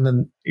back up, and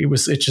then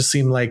it just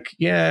seemed like,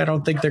 I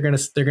don't think they're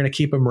gonna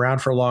keep him around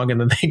for long, and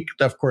then they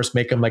of course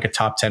make him like a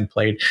top 10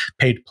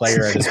 paid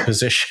player at his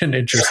position,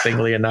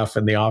 interestingly enough,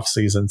 in the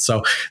offseason.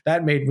 So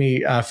that made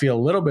me feel a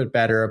little bit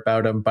better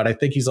about him, but I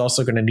think he's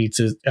also going to need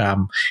to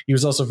he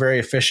was also very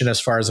efficient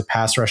as far as a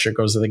pass rusher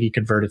goes. I think he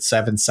converted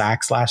 7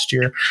 sacks last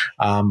year.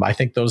 I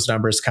think those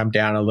numbers come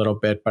down a little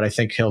bit, but I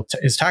think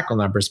his tackle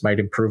numbers might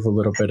improve a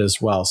little bit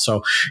as well.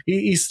 So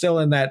he's still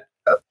in that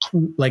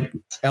like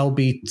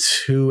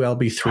LB2,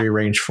 LB3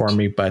 range for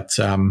me. But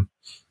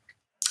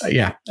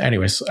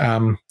anyways,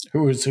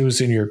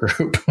 who's in your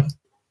group?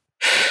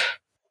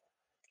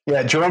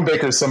 Yeah, Jerome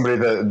Baker is somebody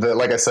that,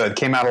 like I said,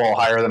 came out a little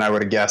higher than I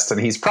would have guessed, and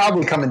he's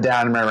probably coming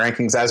down in my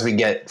rankings as we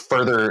get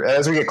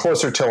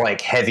closer to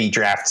like heavy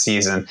draft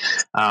season.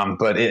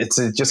 But it's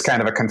just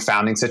kind of a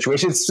confounding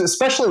situation. It's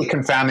especially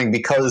confounding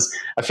because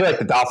I feel like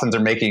the Dolphins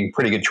are making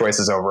pretty good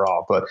choices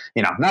overall. But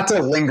not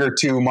to linger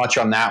too much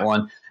on that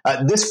one.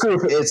 This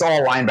group, it's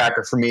all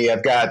linebacker for me.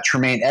 I've got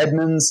Tremaine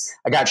Edmonds.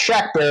 I got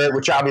Shaq Barrett,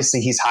 which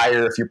obviously he's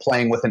higher if you're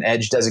playing with an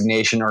edge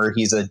designation or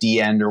he's a D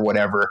end or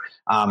whatever.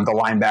 The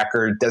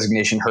linebacker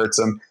designation hurts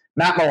him.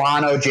 Matt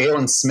Milano,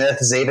 Jalen Smith,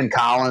 Zaven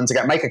Collins. I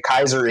got Micah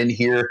Kaiser in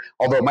here,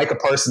 although Micah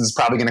Parsons is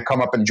probably going to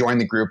come up and join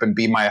the group and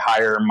be my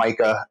higher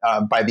Micah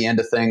by the end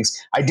of things.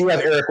 I do have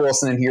Eric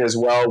Wilson in here as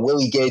well,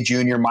 Willie Gay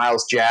Jr.,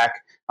 Miles Jack,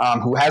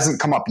 who hasn't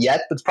come up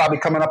yet, but's probably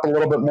coming up a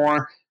little bit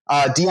more.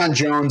 Deion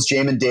Jones,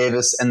 Jamin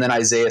Davis, and then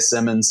Isaiah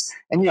Simmons.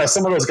 And,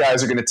 some of those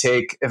guys are going to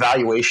take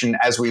evaluation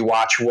as we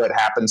watch what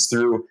happens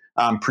through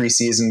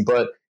preseason.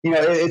 But,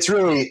 it's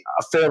really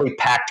a fairly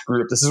packed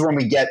group. This is when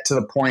we get to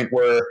the point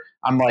where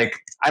I'm like,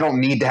 I don't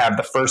need to have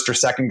the first or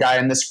second guy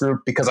in this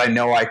group because I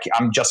know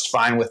I'm just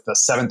fine with the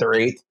 7th or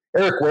 8th.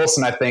 Eric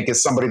Wilson, I think,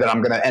 is somebody that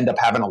I'm going to end up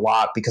having a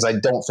lot because I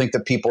don't think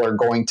that people are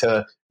going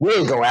to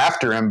really go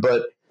after him.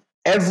 But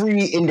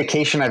every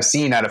indication I've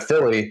seen out of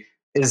Philly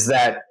is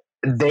that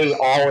they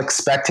all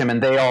expect him,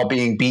 and they all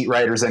being beat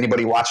writers,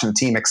 anybody watching the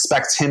team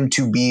expects him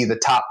to be the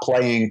top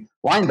playing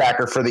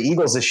linebacker for the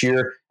Eagles this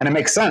year. And it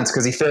makes sense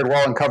because he fared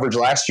well in coverage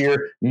last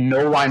year.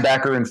 No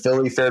linebacker in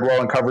Philly fared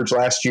well in coverage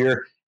last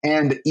year.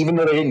 And even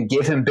though they didn't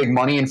give him big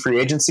money in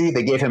free agency,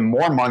 they gave him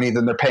more money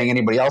than they're paying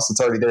anybody else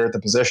that's already there at the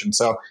position.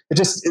 So it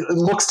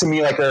looks to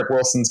me like Eric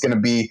Wilson's going to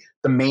be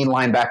the main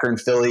linebacker in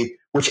Philly,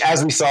 which,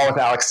 as we saw with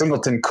Alex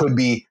Singleton, could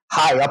be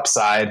high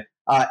upside.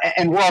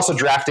 And we're also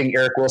drafting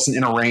Eric Wilson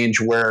in a range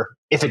where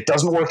if it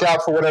doesn't work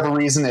out for whatever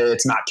reason,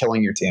 it's not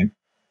killing your team.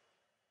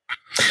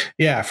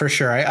 Yeah, for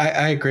sure.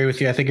 I agree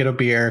with you. I think it'll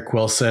be Eric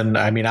Wilson.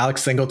 I mean,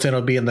 Alex Singleton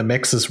will be in the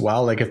mix as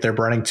well. Like if they're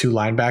running 2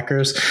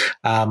 linebackers,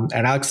 and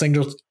Alex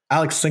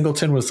Alex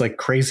Singleton was like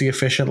crazy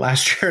efficient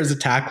last year as a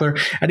tackler,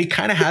 and he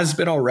kind of has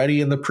been already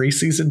in the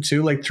preseason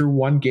too. Like through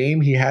one game,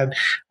 he had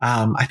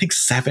I think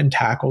 7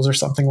 tackles or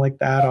something like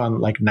that on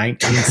like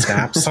 19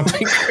 snaps,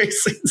 something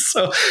crazy.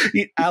 So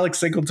Alex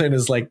Singleton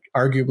is like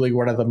arguably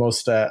one of the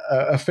most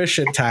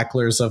efficient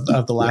tacklers of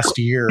the last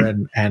year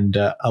and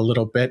a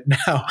little bit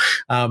now.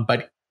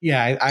 But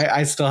yeah,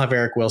 I still have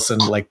Eric Wilson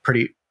like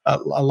a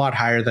lot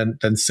higher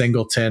than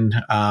Singleton.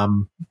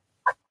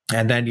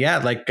 And then, yeah,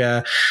 like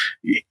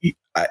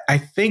I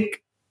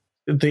think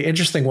the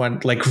interesting one,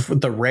 like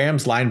the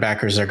Rams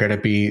linebackers are going to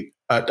be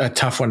a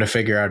tough one to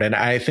figure out. And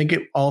I think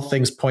all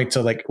things point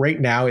to like right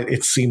now,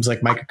 it seems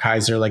like Micah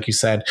Kiser, like you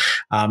said,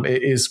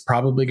 is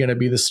probably going to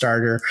be the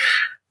starter.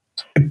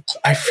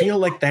 I feel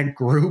like that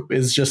group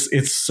is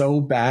it's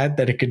so bad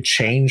that it could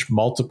change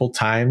multiple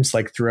times,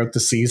 like throughout the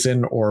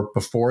season or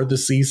before the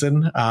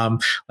season.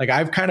 Like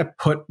I've kind of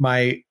put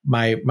my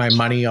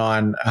money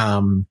on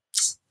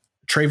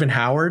Traven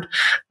Howard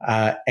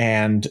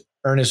and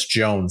Ernest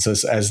Jones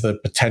as the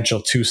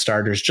potential 2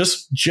 starters,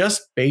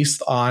 just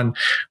based on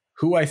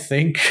who I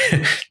think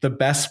the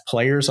best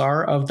players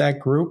are of that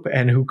group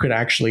and who could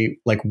actually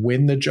like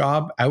win the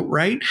job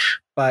outright.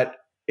 But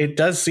it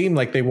does seem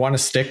like they want to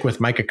stick with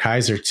Micah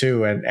Kiser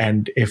too.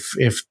 And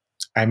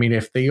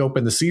if they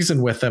open the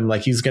season with him,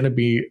 like he's going to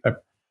be a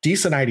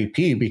decent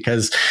IDP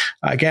because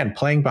again,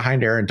 playing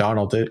behind Aaron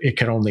Donald, it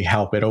can only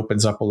help. It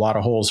opens up a lot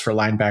of holes for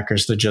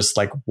linebackers to just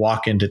like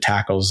walk into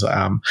tackles.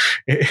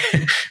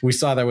 We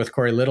saw that with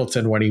Corey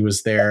Littleton when he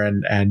was there,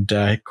 and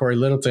Corey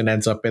Littleton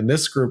ends up in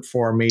this group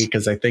for me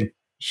because I think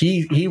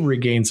he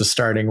regains a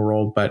starting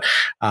role. But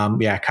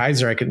yeah,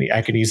 Kiser,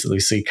 I can easily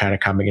see kind of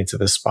coming into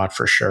this spot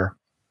for sure.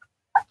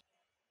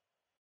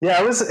 Yeah,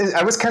 I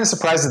was kind of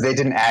surprised that they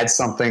didn't add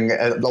something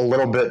a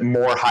little bit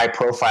more high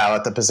profile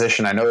at the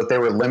position. I know that they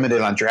were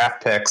limited on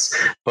draft picks,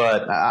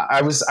 but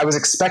I was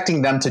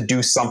expecting them to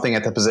do something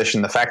at the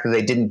position. The fact that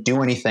they didn't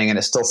do anything, and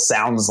it still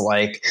sounds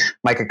like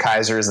Micah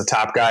Kiser is the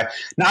top guy.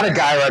 Not a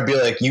guy where I'd be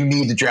like, you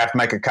need to draft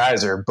Micah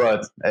Kiser,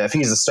 but if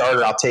he's a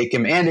starter, I'll take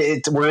him. And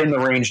we're in the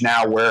range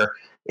now where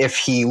if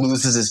he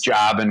loses his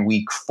job in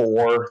week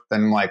 4,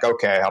 then I'm like,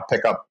 okay, I'll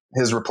pick up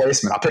his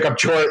replacement. I'll pick up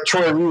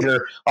Troy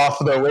Reeder off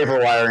the waiver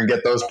wire and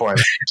get those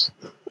points.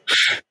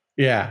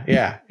 Yeah,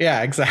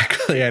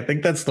 exactly. I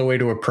think that's the way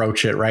to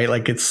approach it, right?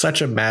 Like it's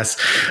such a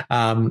mess.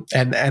 And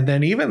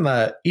then even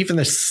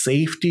the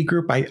safety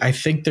group, I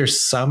think there's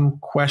some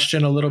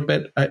question a little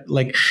bit.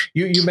 Like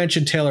you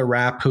mentioned Taylor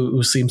Rapp,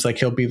 who seems like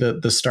he'll be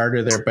the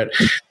starter there, but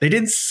they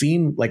didn't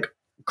seem like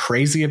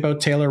crazy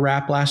about Taylor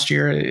Rapp last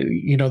year.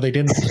 You know, they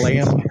didn't play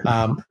him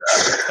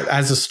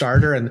as a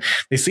starter, and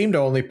they seemed to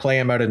only play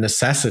him out of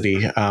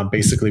necessity,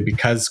 basically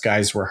because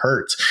guys were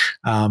hurt.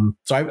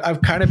 So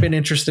I've kind of been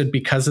interested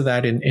because of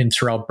that in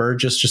Terrell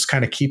Burgess, just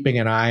kind of keeping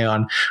an eye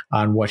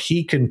on what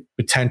he can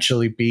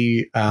potentially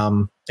be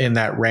in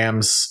that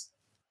Rams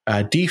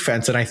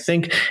defense. And I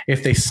think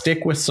if they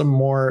stick with some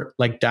more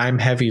like dime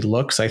heavy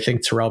looks, I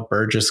think Terrell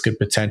Burgess could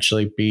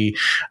potentially be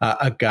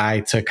a guy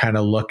to kind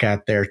of look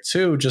at there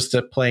too, just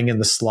playing in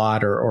the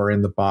slot or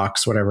in the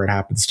box, whatever it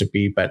happens to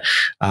be. But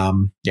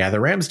yeah, the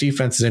Rams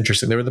defense is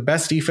interesting. They were the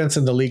best defense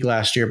in the league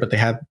last year, but they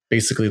had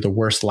basically the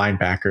worst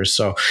linebackers.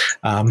 So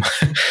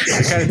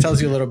it kind of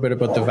tells you a little bit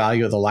about the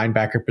value of the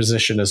linebacker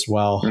position as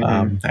well.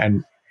 Mm-hmm.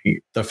 And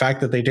the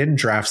fact that they didn't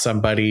draft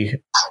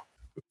somebody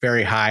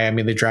very high. I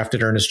mean, they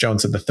drafted Ernest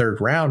Jones in the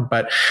 3rd round,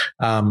 but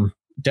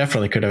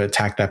definitely could have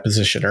attacked that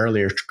position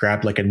earlier,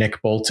 grabbed like a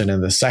Nick Bolton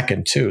in the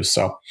 2nd too.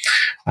 So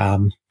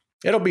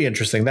it'll be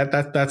interesting.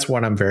 That's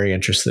one I'm very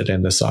interested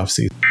in this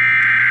offseason.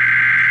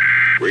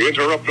 We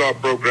interrupt our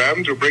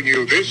program to bring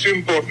you this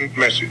important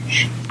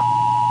message.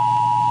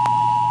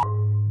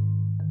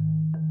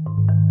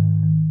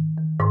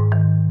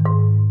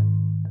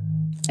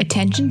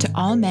 Attention to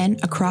all men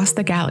across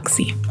the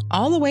galaxy,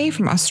 all the way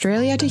from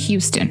Australia to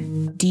Houston.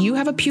 Do you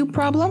have a pube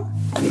problem?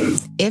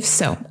 If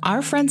so,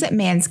 our friends at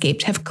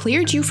Manscaped have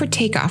cleared you for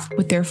takeoff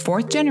with their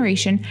 4th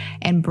generation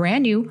and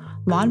brand new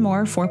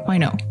Lawnmower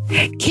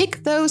 4.0.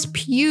 Kick those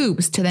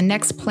pubes to the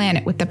next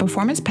planet with the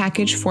Performance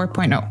Package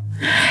 4.0.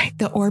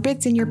 The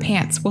orbits in your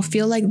pants will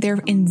feel like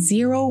they're in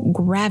 0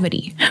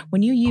 gravity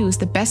when you use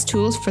the best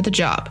tools for the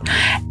job.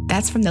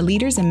 That's from the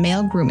leaders in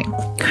male grooming.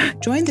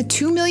 Join the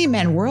 2 million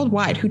men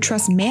worldwide who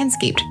trust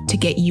Manscaped to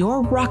get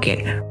your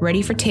rocket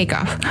ready for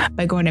takeoff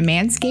by going to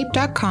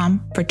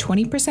manscaped.com for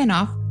 20%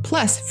 off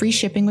plus free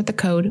shipping with the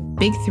code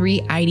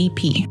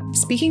BIG3IDP.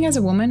 Speaking as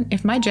a woman,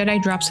 if my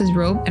Jedi drops his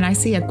robe and I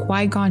see a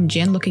Qui-Gon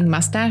Jinn looking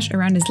mustache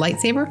around his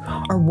lightsaber,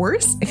 or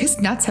worse, if his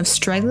nuts have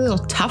straggly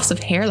little tufts of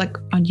hair like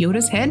on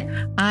Yoda's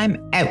head,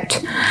 I'm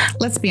out.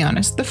 Let's be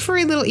honest, the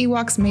furry little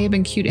Ewoks may have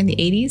been cute in the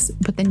 80s,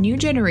 but the new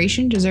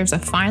generation deserves a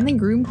finely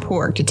groomed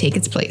porg to take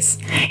its place.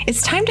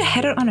 It's time to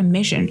head out on a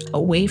mission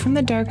away from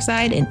the dark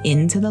side and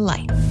into the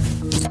light.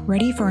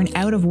 Ready for an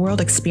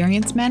out-of-world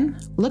experience, men?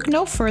 Look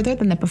no further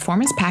than the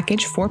Performance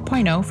Package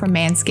 4.0 from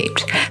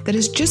Manscaped that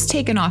has just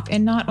taken off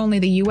in not only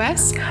the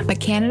US, but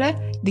Canada,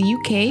 the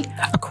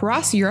UK,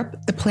 across Europe,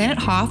 the planet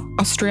Hoth,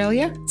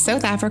 Australia,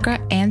 South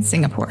Africa, and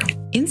Singapore.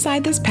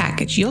 Inside this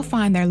package, you'll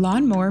find their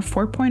Lawnmower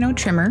 4.0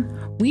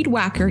 trimmer, Weed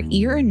Whacker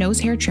ear and nose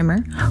hair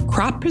trimmer,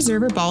 Crop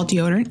Preserver ball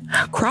deodorant,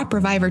 Crop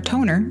Reviver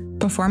toner,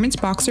 performance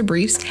boxer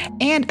briefs,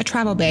 and a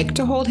travel bag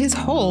to hold his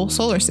whole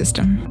solar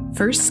system.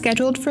 First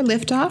scheduled for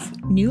liftoff,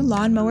 new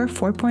Lawnmower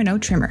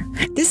 4.0 trimmer.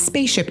 This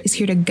spaceship is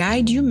here to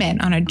guide you men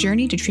on a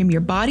journey to trim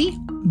your body,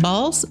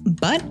 balls,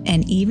 butt,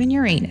 and even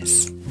your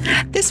anus.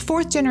 This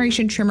 4th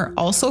generation trimmer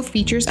also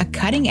features a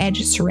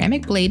cutting-edge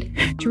ceramic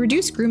blade to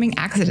reduce grooming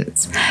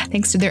accidents,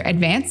 thanks to their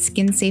advanced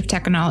skin-safe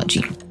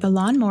technology. The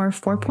Lawnmower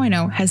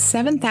 4.0 has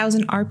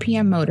 7,000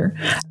 RPM motor,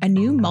 a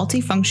new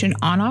multifunction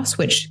on-off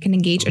switch can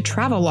engage a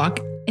travel lock,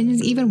 and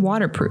is even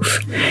waterproof.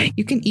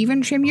 You can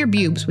even trim your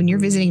pubes when you're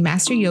visiting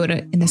Master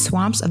Yoda in the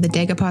swamps of the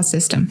Dagobah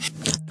system.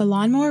 The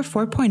Lawnmower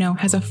 4.0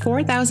 has a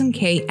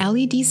 4000K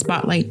LED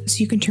spotlight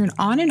so you can turn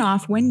on and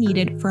off when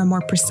needed for a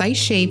more precise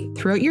shave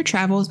throughout your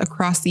travels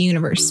across the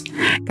universe.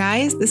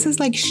 Guys, this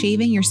is like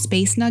shaving your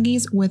space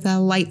nuggies with a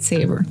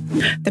lightsaber.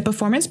 The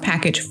Performance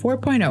Package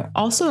 4.0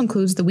 also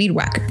includes the Weed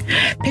Whacker.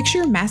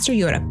 Picture Master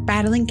Yoda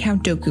battling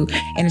Count Dooku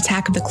in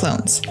Attack of the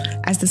Clones,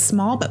 as the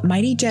small but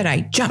mighty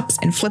Jedi jumps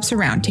and flips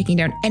around, taking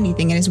down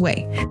anything in his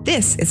way.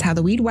 This is how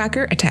the Weed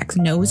Whacker attacks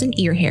nose and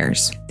ear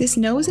hairs. This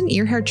nose and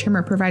ear hair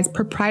trimmer provides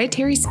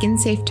proprietary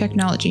skin-safe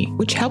technology,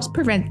 which helps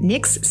prevent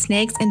nicks,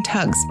 snags, and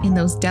tugs in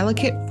those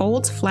delicate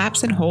folds,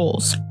 flaps, and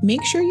holes.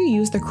 Make sure you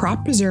use the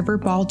Crop Preserver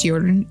ball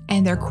deodorant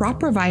and their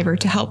Crop Reviver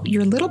to help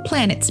your little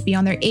planets be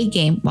on their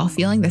A-game while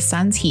feeling the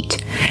sun's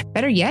heat.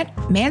 Better yet,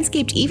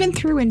 Manscaped even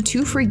threw in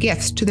 2 free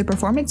gifts to the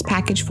Performance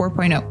Package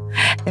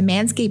 4.0, the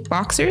Manscaped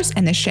Boxers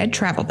and the Shed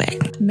Travel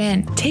Bag.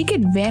 Men, take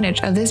advantage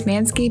of this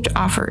Manscaped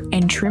offer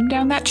and trim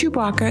down that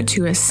Chewbacca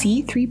to a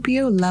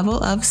C-3PO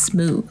level of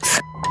smooth.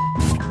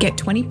 Get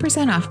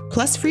 20% off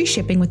plus free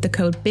shipping with the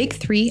code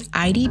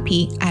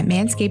BIG3IDP at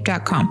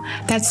manscaped.com.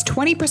 That's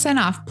 20%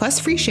 off plus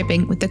free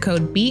shipping with the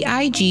code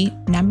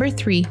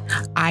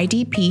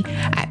BIG3IDP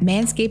at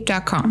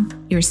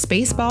manscaped.com. Your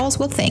space balls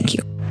will thank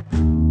you.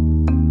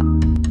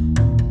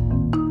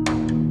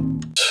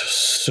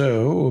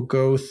 So we'll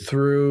go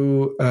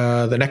through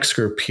the next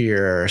group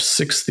here,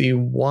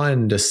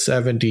 61 to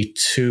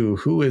 72.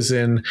 Who is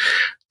in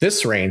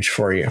this range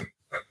for you?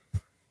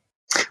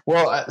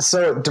 Well,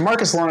 so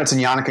DeMarcus Lawrence and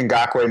Yannick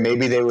Ngakoue,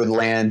 maybe they would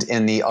land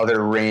in the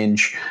other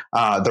range,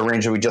 the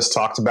range that we just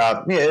talked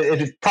about.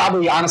 It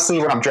probably, honestly,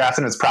 when I'm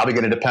drafting, it's probably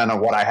going to depend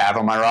on what I have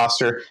on my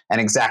roster and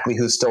exactly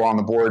who's still on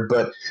the board.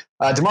 But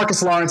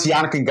DeMarcus Lawrence,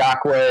 Yannick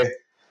Ngakoue,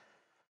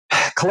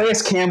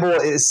 Calais Campbell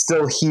is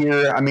still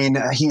here. I mean,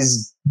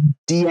 he's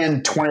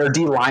DN 20 or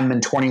D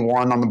lineman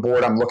 21 on the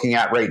board I'm looking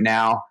at right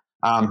now.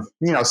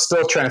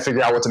 Still trying to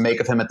figure out what to make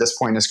of him at this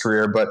point in his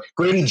career. But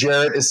Grady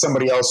Jarrett is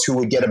somebody else who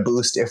would get a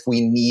boost if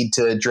we need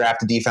to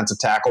draft a defensive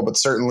tackle, but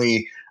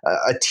certainly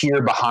a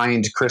tier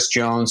behind Chris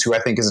Jones, who I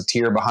think is a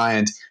tier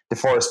behind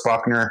DeForest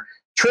Buckner.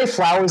 Trey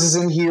Flowers is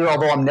in here,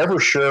 although I'm never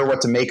sure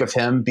what to make of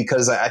him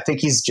because I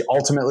think he's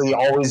ultimately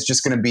always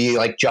just going to be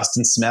like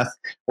Justin Smith,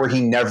 where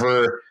he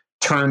never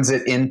turns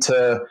it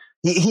into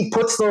he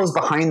puts those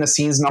behind the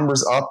scenes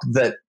numbers up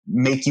that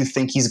make you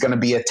think he's going to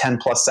be a 10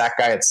 plus sack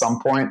guy at some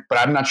point, but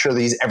I'm not sure that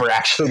he's ever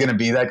actually going to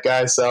be that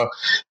guy. So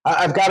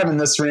I've got him in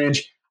this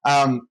range.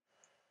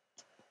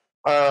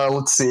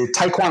 Let's see.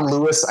 Tyquan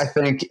Lewis, I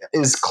think,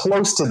 is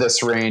close to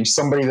this range.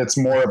 Somebody that's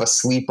more of a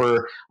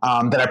sleeper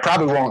that I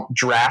probably won't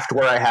draft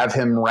where I have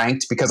him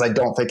ranked because I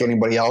don't think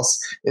anybody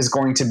else is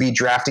going to be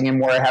drafting him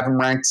where I have him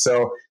ranked.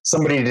 So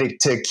somebody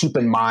to keep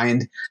in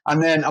mind.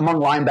 And then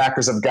among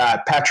linebackers, I've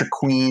got Patrick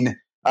Queen,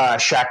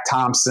 Shaq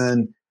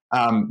Thompson,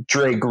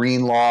 Dre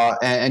Greenlaw,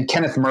 and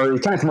Kenneth Murray.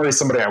 Kenneth Murray is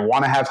somebody I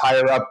want to have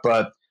higher up,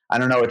 but I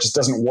don't know. It just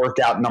doesn't work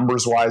out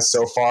numbers-wise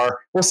so far.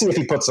 We'll see if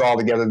he puts it all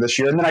together this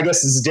year. And then I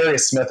guess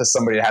Darius Smith is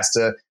somebody that has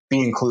to be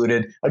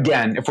included.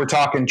 Again, if we're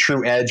talking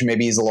true edge,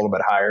 maybe he's a little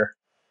bit higher.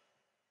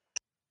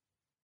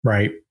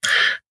 Right.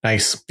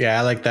 Nice. Yeah,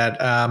 I like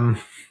that.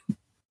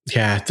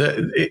 Yeah,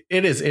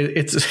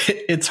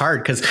 it's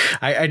hard because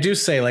I do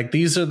say like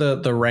these are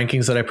the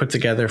rankings that I put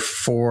together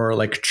for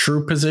like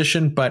true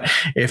position. But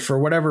if for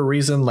whatever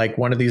reason, like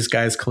one of these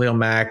guys, Khalil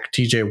Mack,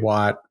 TJ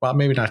Watt, well,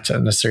 maybe not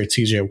necessarily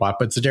TJ Watt,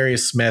 but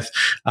Zadarius Smith,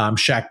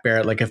 Shaq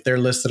Barrett, like if they're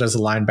listed as a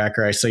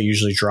linebacker, I say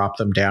usually drop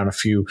them down a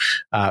few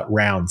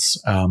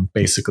rounds,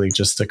 basically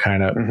just to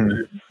kind of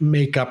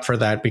make up for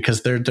that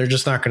because they're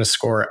just not going to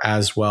score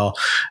as well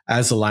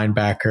as a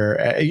linebacker.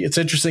 It's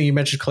interesting. You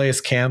mentioned Calais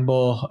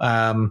Campbell.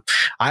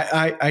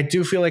 I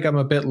do feel like I'm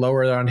a bit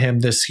lower on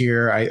him this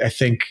year. I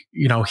think,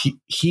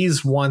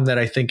 he's one that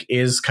I think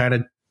is kind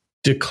of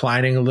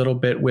declining a little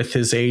bit with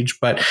his age,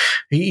 but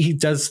he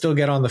does still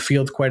get on the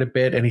field quite a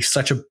bit. And he's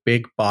such a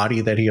big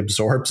body that he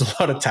absorbs a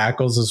lot of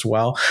tackles as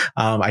well.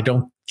 I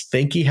don't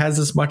think he has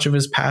as much of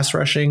his pass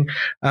rushing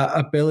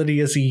ability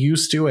as he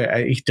used to.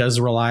 He does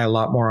rely a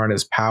lot more on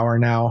his power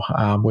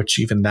now, which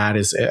even that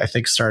is, I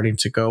think, starting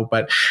to go.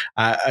 But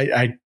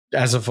I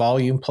as a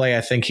volume play,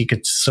 I think he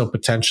could still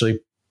potentially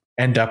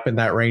end up in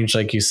that range,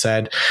 like you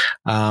said.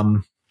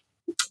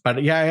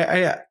 But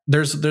yeah,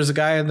 there's a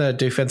guy in the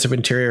defensive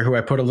interior who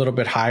I put a little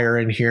bit higher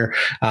in here.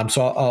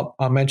 So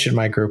I'll mention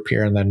my group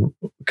here and then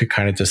we could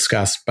kind of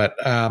discuss. But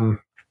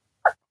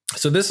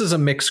so this is a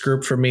mixed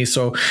group for me.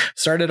 So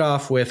started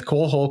off with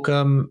Cole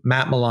Holcomb,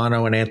 Matt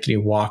Milano, and Anthony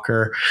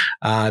Walker.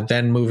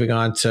 Then moving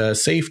on to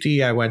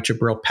safety, I went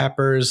Jabril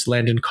Peppers,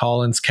 Landon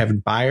Collins,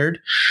 Kevin Byard.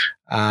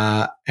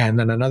 And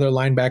then another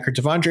linebacker,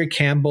 Devondre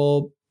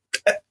Campbell.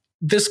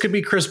 This could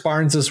be Chris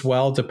Barnes as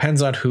well.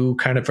 Depends on who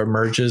kind of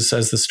emerges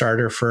as the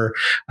starter for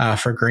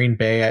Green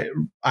Bay.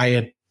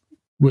 I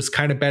was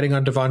kind of betting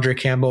on Devondre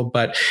Campbell,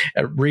 but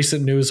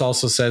recent news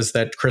also says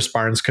that Chris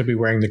Barnes could be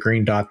wearing the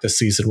green dot this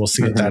season. We'll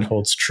see if that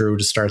holds true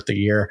to start the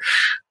year.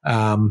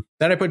 Then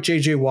I put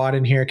JJ Watt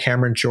in here,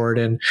 Cameron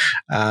Jordan.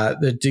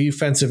 The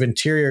defensive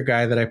interior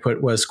guy that I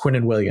put was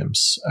Quinnen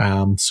Williams.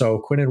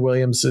 So Quinnen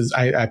Williams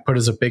I put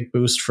as a big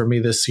boost for me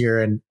this year,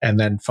 and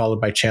then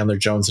followed by Chandler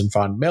Jones and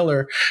Von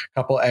Miller, a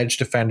couple edge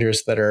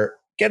defenders that are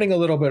getting a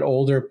little bit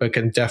older, but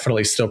can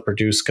definitely still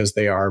produce because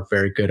they are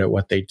very good at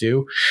what they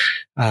do.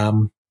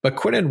 But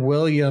Quinnen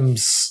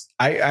Williams,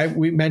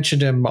 we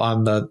mentioned him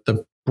on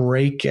the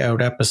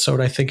breakout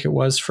episode, I think it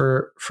was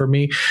for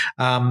me,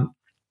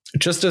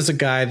 just as a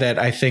guy that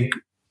I think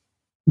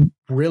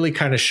really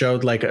kind of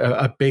showed like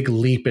a big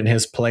leap in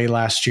his play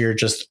last year,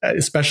 just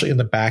especially in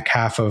the back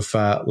half of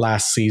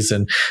last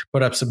season,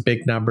 put up some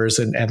big numbers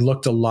and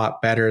looked a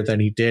lot better than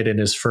he did in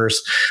his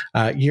first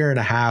year and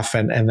a half.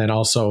 And then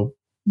also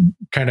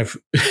kind of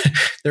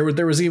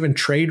there was even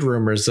trade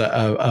rumors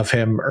of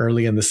him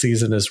early in the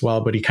season as well,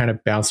 but he kind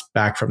of bounced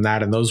back from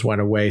that and those went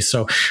away.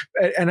 So,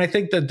 and I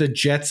think that the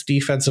Jets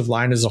defensive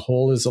line as a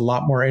whole is a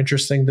lot more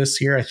interesting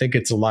this year. I think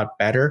it's a lot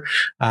better.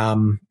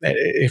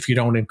 If you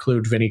don't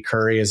include Vinny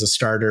Curry as a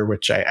starter,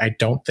 which I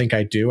don't think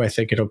I do, I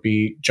think it'll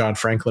be John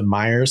Franklin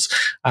Myers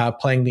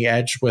playing the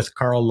edge with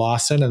Carl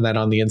Lawson, and then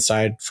on the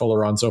inside,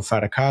 Folorunso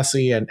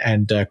Fatukasi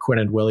and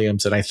Quinnen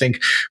Williams. And I think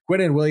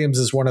Quinnen Williams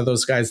is one of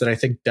those guys that I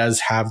think does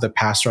have the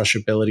pass rush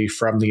ability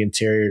from the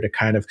interior to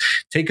kind of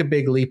take a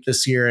big leap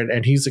this year.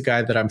 And he's a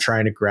guy that I'm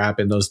trying to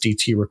grab in those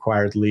DT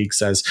required leagues,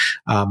 as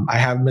I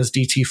have him as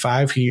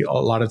DT5. He a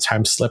lot of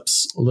times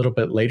slips a little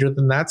bit later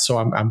than that. So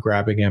I'm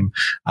grabbing him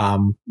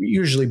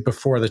usually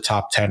before the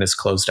top 10 is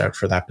closed out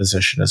for that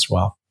position as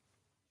well.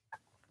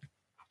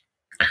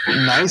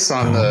 Nice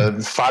on the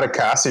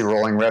Fatukasi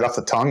rolling right off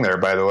the tongue there,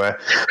 by the way.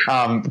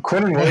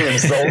 Quinnen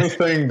Williams, the only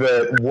thing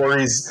that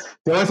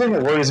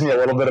worries me a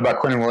little bit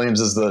about Quinnen Williams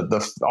is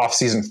the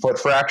off-season foot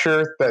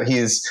fracture that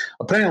he's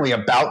apparently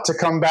about to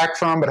come back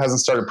from, but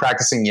hasn't started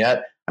practicing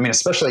yet. I mean,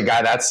 especially a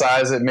guy that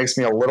size, it makes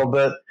me a little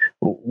bit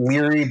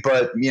leery,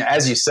 but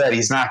as you said,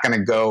 he's not going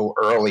to go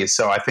early.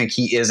 So I think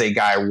he is a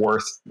guy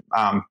worth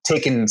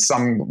taking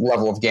some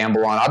level of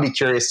gamble on. I'll be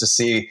curious to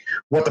see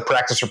what the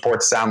practice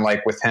reports sound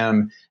like with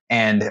him,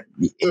 and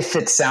if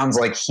it sounds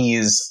like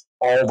he's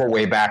all the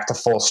way back to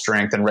full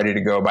strength and ready to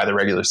go by the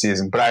regular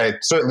season. But I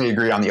certainly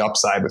agree on the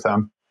upside with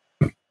him.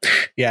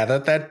 Yeah,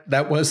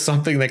 that was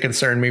something that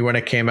concerned me when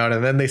it came out.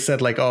 And then they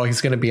said like, oh,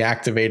 he's going to be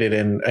activated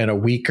in a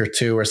week or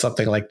two or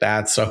something like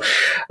that. So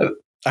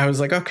I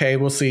was like, okay,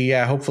 we'll see.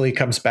 Yeah, hopefully he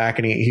comes back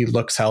and he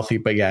looks healthy.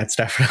 But yeah, it's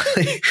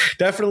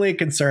definitely a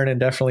concern and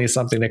definitely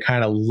something to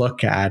kind of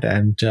look at.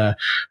 And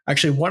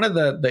actually, one of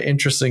the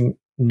interesting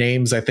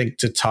names I think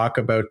to talk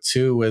about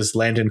too is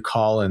Landon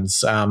Collins.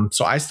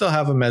 So I still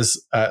have him as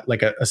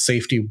like a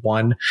safety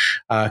one,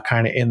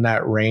 kind of in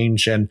that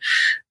range. And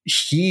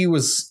he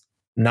was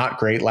not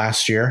great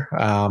last year.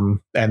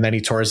 And then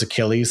he tore his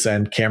Achilles,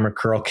 and Cameron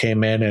Curl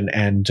came in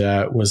and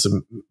was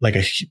like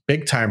a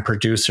big time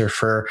producer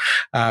for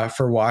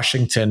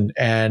Washington.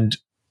 And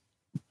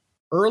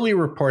early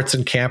reports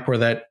in camp were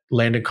that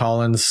Landon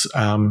Collins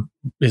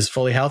is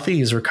fully healthy.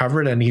 He's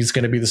recovered and he's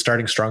going to be the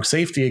starting strong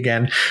safety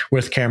again,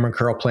 with Cameron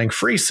Curl playing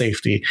free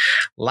safety.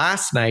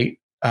 Last night,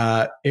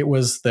 it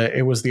was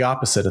the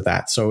opposite of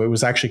that. So it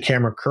was actually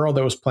Cameron Curl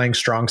that was playing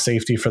strong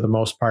safety for the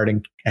most part,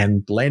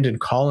 and Landon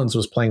Collins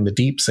was playing the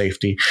deep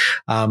safety.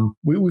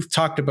 We've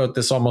talked about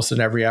this almost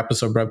in every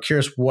episode, but I'm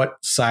curious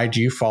what side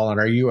do you fall on?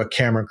 Are you a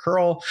Cameron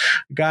Curl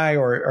guy,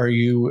 or are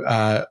you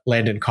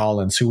Landon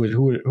Collins?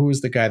 Who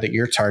is the guy that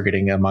you're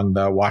targeting among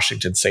the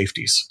Washington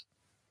safeties?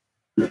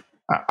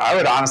 I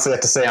would honestly have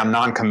to say I'm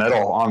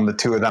non-committal on the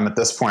two of them at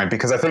this point,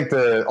 because I think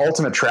the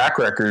ultimate track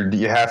record,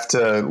 you have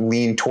to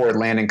lean toward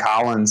Landon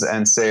Collins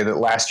and say that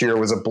last year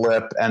was a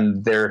blip,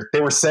 and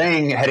they were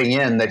saying heading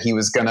in that he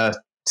was going to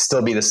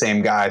still be the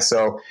same guy.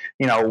 So,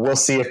 we'll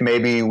see if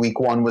maybe week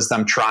one was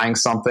them trying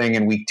something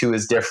and week two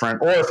is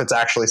different, or if it's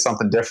actually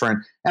something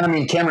different. And I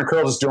mean, Cameron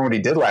Curl just doing what he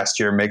did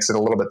last year makes it a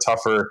little bit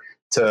tougher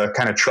to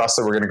kind of trust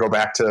that we're going to go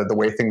back to the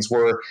way things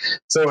were.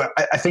 So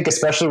I think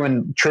especially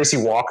when Tracy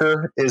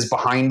Walker is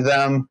behind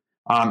them,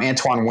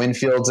 Antoine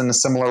Winfield's in a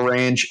similar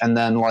range, and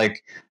then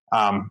like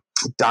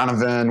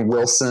Donovan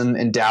Wilson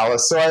in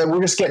Dallas. So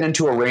we're just getting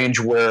into a range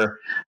where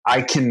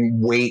I can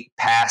wait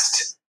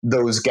past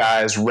those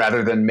guys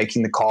rather than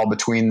making the call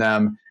between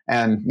them.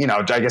 And,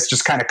 I guess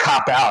just kind of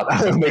cop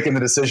out of making the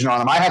decision on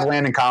them. I have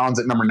Landon Collins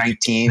at number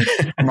 19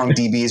 among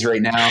DBs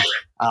right now.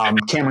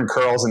 Cameron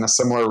Curl's in a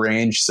similar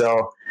range.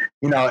 So,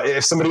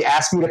 if somebody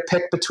asked me to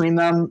pick between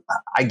them,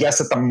 I guess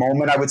at the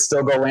moment I would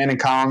still go Landon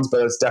Collins,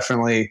 but it's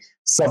definitely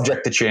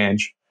subject to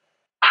change.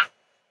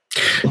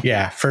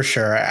 Yeah, for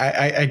sure.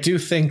 I do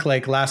think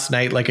like last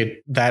night,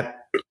 that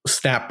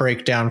snap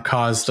breakdown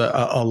caused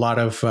a lot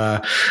of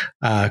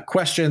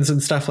questions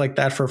and stuff like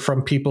that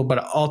from people,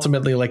 but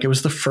ultimately, like, it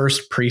was the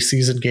first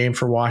preseason game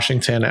for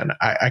Washington, and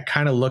I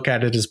kind of look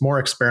at it as more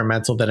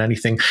experimental than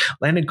anything.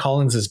 Landon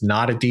Collins is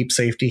not a deep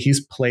safety.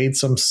 He's played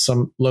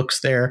some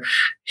looks there.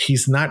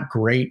 He's not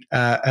great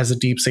as a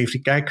deep safety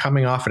guy,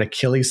 coming off an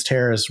Achilles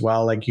tear as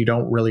well. Like, you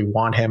don't really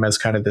want him as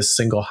kind of this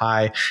single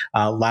high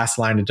last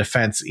line of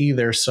defense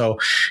either. So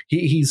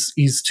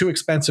he's too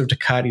expensive to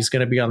cut. He's going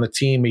to be on the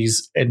team.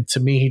 And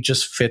to me, he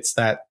just fits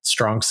that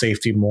strong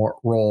safety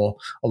role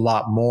a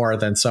lot more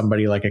than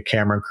somebody like a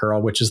Cameron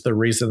Curl, which is the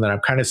reason that I'm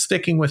kind of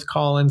sticking with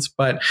Collins.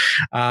 But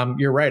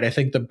you're right. I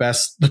think the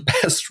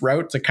best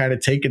route to kind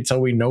of take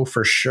until we know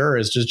for sure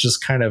is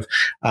just kind of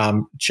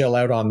chill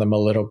out on them a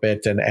little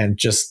bit and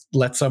just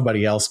let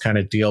somebody else kind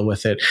of deal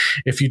with it.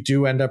 If you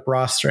do end up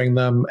rostering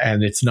them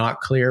and it's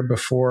not clear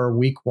before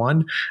week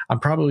 1, I'm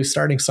probably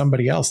starting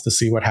somebody else to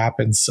see what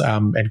happens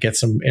and get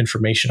some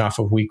information off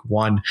of week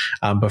 1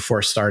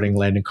 before starting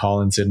Landon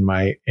Collins in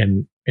my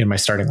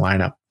starting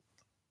lineup.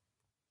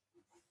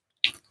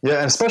 Yeah,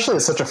 and especially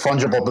at such a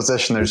fungible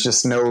position, there's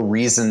just no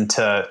reason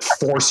to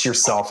force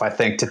yourself, I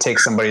think, to take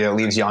somebody that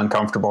leaves you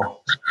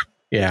uncomfortable.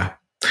 Yeah.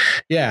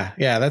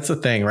 That's the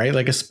thing, right?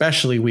 Like,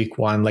 especially week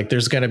 1, like,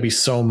 there's going to be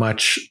so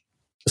much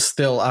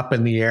still up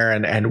in the air,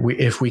 and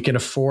if we can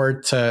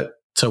afford to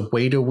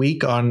wait a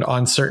week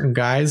on certain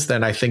guys,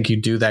 then I think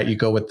you do that. You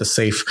go with the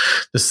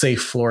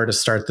safe floor to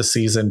start the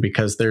season,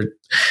 because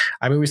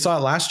we saw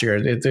it last year.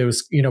 It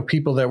was,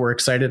 people that were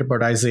excited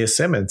about Isaiah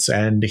Simmons,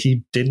 and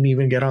he didn't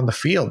even get on the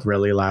field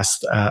really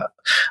last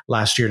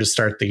year to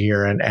start the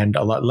year, and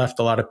left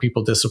a lot of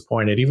people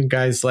disappointed. Even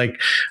guys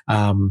like,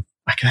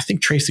 I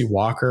think Tracy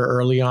Walker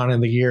early on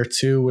in the year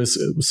too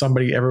was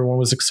somebody everyone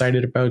was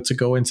excited about to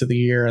go into the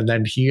year, and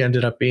then he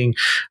ended up being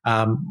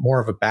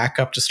more of a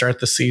backup to start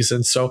the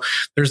season. So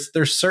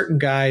there's certain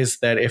guys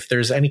that if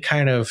there's any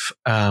kind of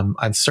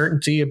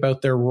uncertainty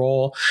about their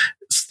role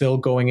still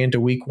going into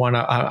week 1,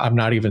 I'm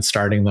not even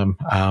starting them,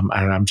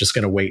 and I'm just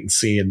going to wait and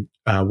see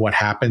what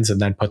happens, and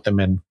then put them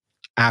in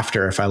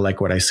after if I like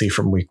what I see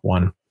from week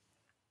 1.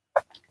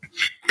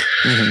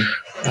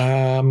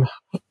 Mm-hmm.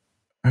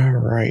 All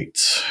right.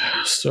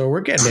 So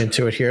we're getting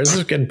into it here. This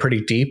is getting pretty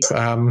deep.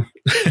 I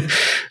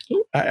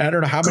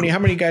don't know how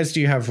many guys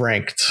do you have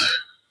ranked?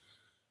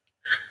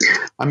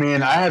 I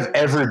have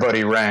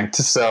everybody ranked.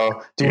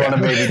 So do you want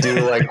to maybe do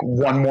like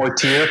one more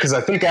tier? Because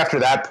I think after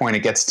that point,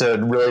 it gets to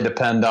really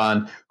depend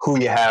on who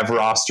you have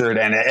rostered,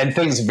 and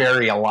things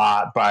vary a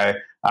lot by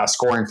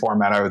scoring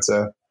format, I would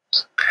say.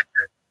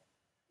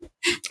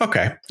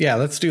 Okay. Yeah,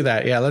 let's do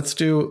that. Yeah, let's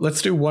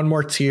do one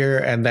more tier,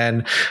 and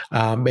then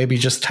maybe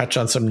just touch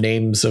on some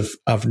names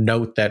of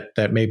note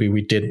that maybe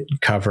we didn't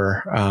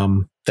cover.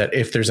 That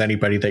if there's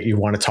anybody that you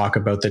want to talk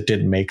about that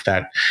didn't make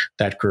that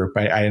group,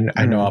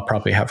 I know I'll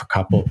probably have a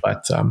couple,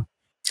 but all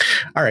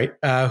right.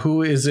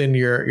 Who is in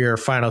your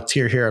final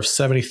tier here of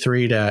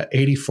 73 to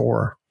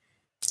 84?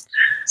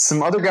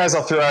 Some other guys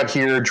I'll throw out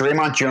here: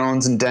 Draymond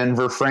Jones in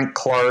Denver, Frank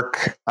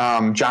Clark,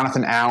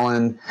 Jonathan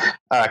Allen,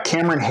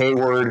 Cameron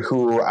Hayward,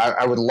 who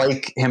I would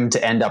like him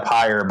to end up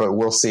higher, but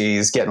we'll see.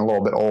 He's getting a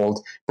little bit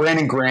old.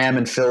 Brandon Graham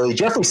in Philly,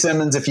 Jeffrey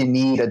Simmons if you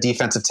need a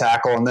defensive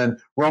tackle, and then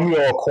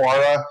Romeo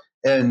Okwara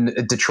in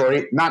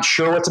Detroit. Not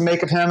sure what to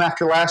make of him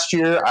after last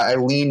year. I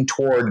lean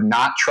toward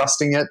not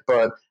trusting it,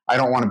 but I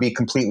don't want to be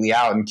completely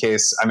out in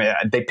case.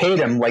 They paid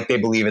him like they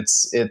believe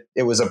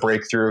it was a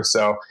breakthrough,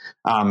 so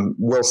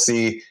we'll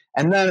see.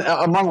 And then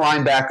among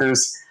linebackers,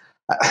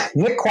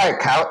 Nick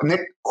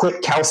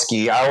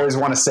Kwiatkowski. I always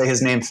want to say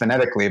his name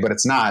phonetically, but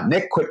it's not.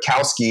 Nick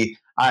Kwiatkowski,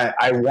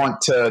 I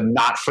want to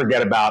not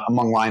forget about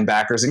among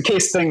linebackers. In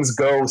case things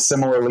go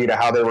similarly to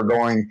how they were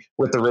going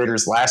with the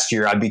Raiders last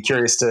year, I'd be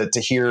curious to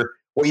hear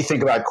what you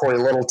think about Corey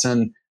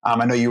Littleton.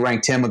 I know you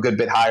ranked him a good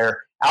bit higher.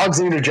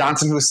 Alexander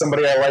Johnson, who's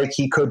somebody I like,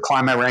 he could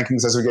climb my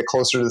rankings as we get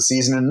closer to the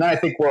season. And then I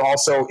think we're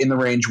also in the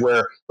range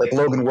where, like,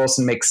 Logan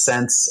Wilson makes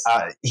sense.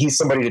 He's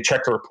somebody to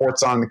check the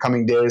reports on in the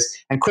coming days.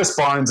 And Chris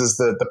Barnes is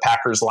the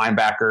Packers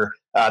linebacker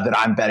that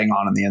I'm betting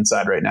on the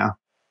inside right now.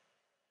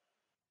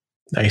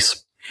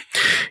 Nice.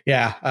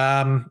 Yeah.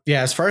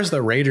 As far as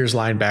the Raiders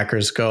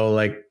linebackers go,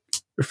 like,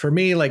 for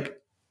me, like,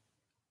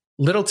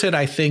 Littleton,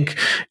 I think,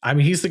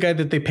 he's the guy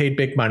that they paid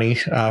big money,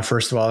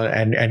 first of all,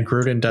 and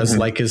Gruden does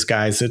like his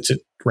guys. It's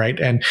right.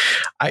 And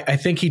I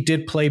think he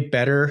did play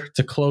better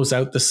to close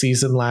out the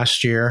season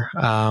last year.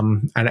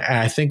 And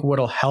I think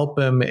what'll help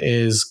him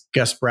is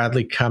Gus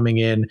Bradley coming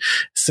in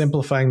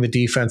simplifying the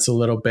defense a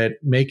little bit,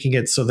 making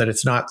it so that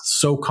it's not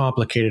so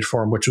complicated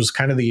for him, which was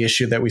kind of the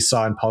issue that we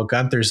saw in Paul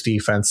Gunther's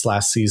defense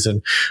last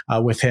season.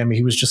 With him,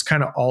 he was just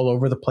kind of all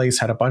over the place,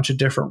 had a bunch of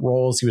different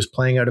roles. He was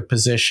playing out of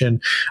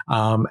position,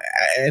 and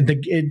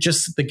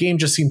the game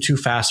just seemed too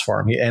fast for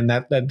him, and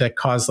that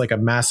caused like a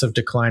massive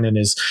decline in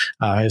his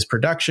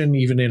production,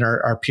 even in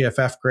our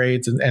PFF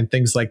grades and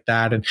things like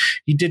that. And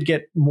he did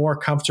get more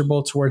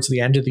comfortable towards the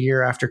end of the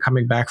year after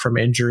coming back from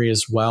injury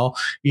as well,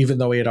 even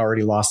though he had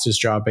already lost his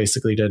job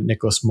basically to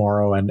Nicholas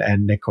Morrow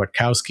and Nick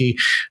Kwiatkowski.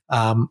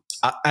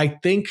 I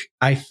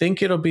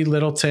think it'll be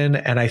Littleton,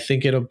 and I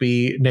think it'll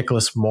be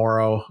Nicholas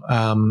Morrow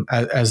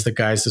as the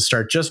guys to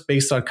start, just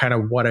based on kind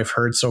of what I've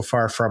heard so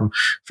far from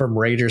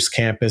Raiders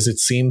camp. As it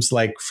seems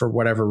like for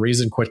whatever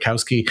reason,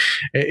 Kwiatkowski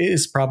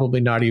is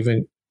probably not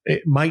even.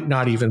 It might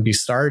not even be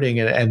starting,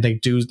 and they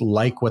do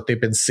like what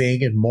they've been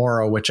seeing in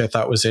Morrow, which I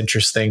thought was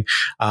interesting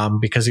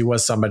because he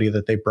was somebody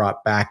that they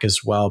brought back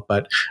as well.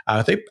 But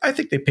I think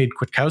they paid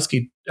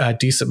Kwiatkowski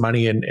decent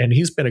money, and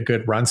he's been a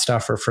good run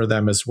stuffer for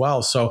them as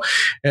well. So,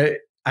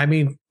 I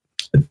mean,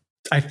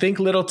 I think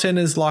Littleton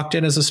is locked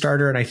in as a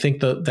starter, and I think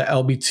the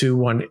LB2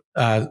 one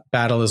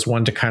battle is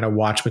one to kind of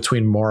watch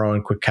between Morrow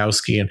and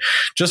Kwiatkowski. And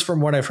just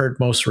from what I've heard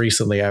most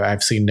recently,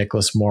 I've seen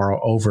Nicholas Morrow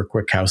over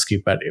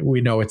Kwiatkowski, but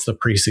we know it's the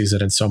preseason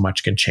and so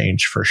much can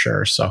change for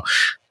sure. So,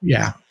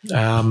 yeah.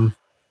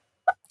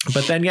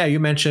 But then, yeah,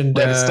 you mentioned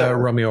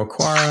Romeo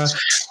Okwara.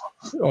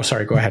 Oh,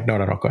 sorry. Go ahead. No,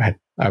 go ahead.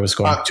 I was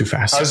going too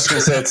fast. I was just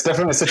going to say it's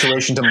definitely a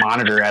situation to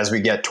monitor as we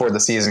get toward the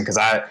season, because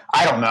I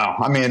don't know.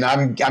 I mean,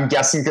 I'm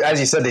guessing, as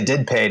you said, they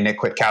did pay Nick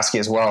Kwiatkowski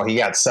as well. He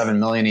got $7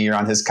 million a year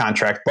on his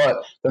contract, but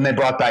then they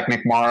brought back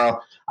Nick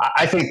Morrow.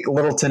 I think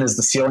Littleton is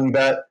the ceiling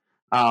bet.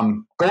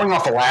 Going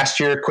off of last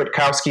year,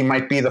 Kwiatkowski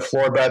might be the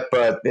floor bet,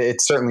 but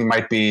it certainly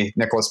might be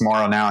Nicholas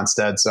Morrow now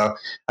instead. So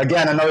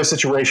again, another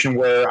situation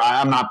where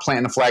I'm not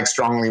planting a flag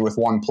strongly with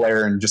one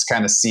player and just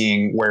kind of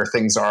seeing where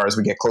things are as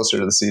we get closer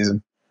to the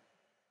season.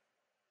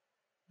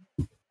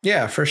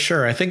 Yeah, for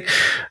sure. I think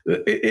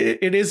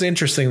it is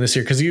interesting this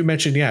year because you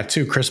mentioned,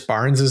 too, Chris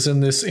Barnes is in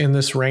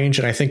this range,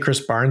 and I think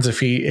Chris Barnes, if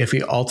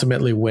he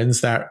ultimately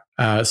wins that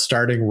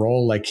starting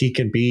role, like he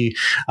can be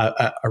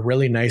a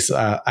really nice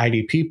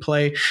IDP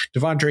play.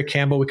 Devondre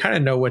Campbell, we kind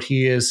of know what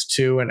he is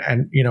too,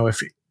 and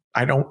if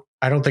I don't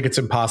think it's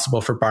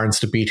impossible for Barnes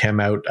to beat him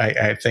out.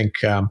 I think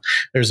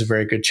there's a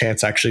very good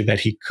chance actually that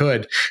he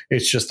could.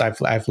 It's just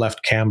I've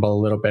left Campbell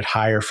a little bit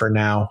higher for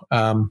now,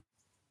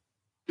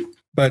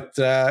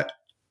 but.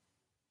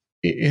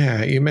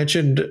 Yeah, you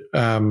mentioned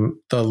the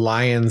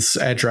Lions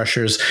edge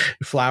rushers,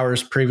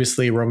 Flowers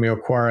previously, Romeo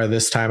Okwara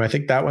this time. I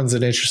think that one's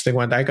an interesting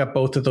one. I got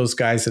both of those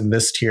guys in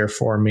this tier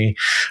for me,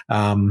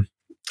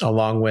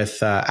 along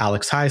with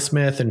Alex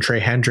Highsmith and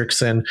Trey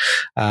Hendrickson.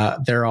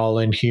 They're all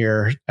in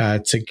here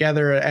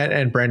together,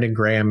 and Brendan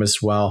Graham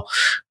as well.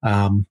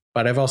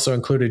 But I've also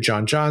included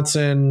John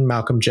Johnson,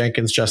 Malcolm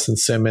Jenkins, Justin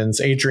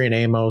Simmons, Adrian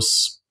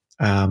Amos,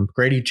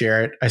 Grady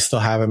Jarrett. I still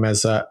have him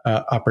as a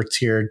upper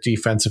tier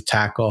defensive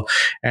tackle,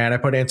 and I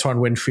put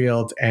Antoine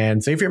Winfield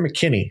and Xavier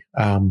McKinney.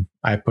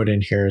 I put in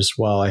here as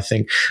well. I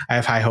think I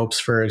have high hopes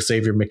for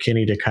Xavier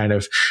McKinney to kind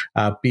of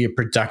be a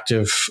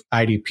productive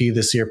IDP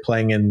this year,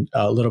 playing in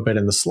a little bit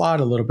in the slot,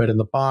 a little bit in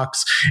the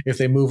box, if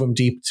they move him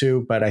deep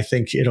too. But I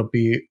think it'll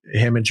be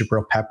him and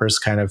Jabril Peppers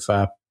kind of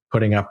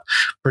putting up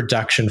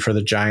production for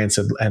the Giants,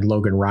 and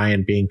Logan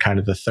Ryan being kind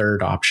of the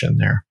third option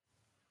there.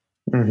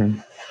 Mm-hmm.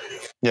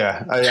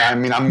 Yeah, I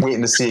mean, I'm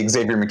waiting to see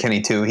Xavier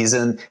McKinney too. He's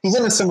in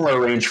a similar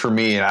range for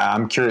me.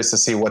 I'm curious to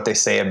see what they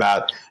say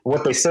about and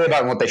what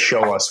they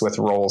show us with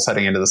roles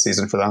heading into the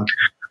season for them.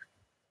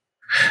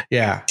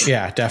 Yeah,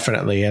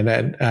 definitely.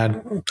 And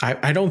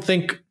I don't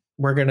think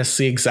we're going to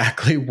see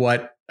exactly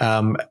what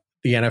the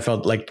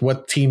NFL, like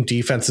what team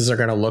defenses are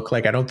going to look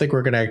like. I don't think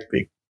we're going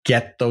to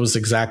get those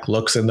exact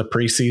looks in the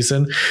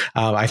preseason.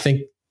 I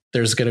think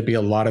there's going to be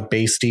a lot of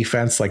base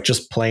defense, like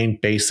just plain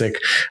basic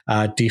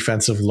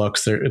defensive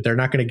looks. They're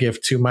not going to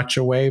give too much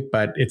away,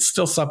 but it's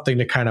still something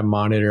to kind of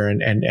monitor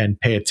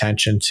and pay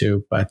attention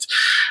to. But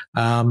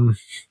Alex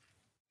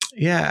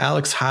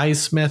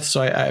Highsmith.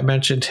 So I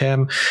mentioned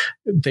him.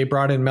 They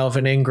brought in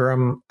Melvin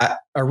Ingram.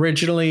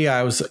 Originally,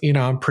 I was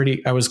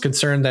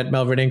concerned that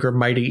Melvin Ingram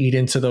might eat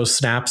into those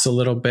snaps a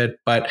little bit,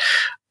 but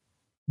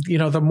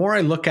the more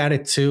I look at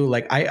it too,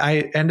 like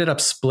I ended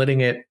up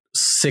splitting it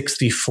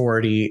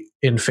 60-40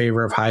 in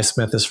favor of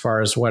Highsmith as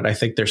far as what I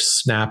think their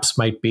snaps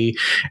might be.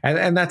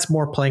 And that's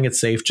more playing it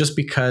safe, just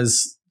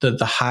because the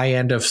high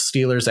end of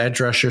Steelers edge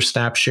rusher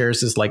snap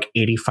shares is like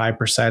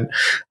 85%.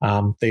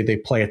 They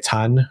play a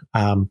ton.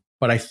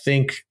 But I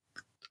think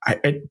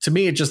to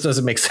me, it just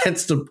doesn't make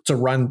sense to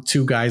run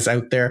two guys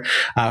out there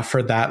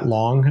for that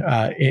long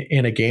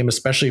in a game,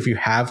 especially if you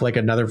have like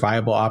another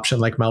viable option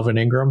like Melvin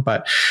Ingram.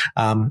 But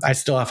I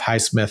still have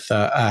Highsmith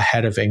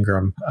ahead of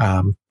Ingram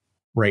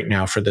right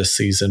now for this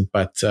season.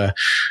 But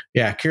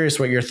curious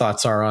what your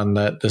thoughts are on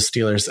the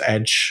Steelers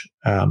edge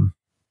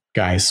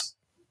guys.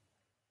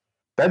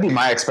 That'd be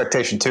my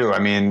expectation too. I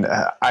mean,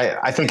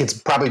 I think it's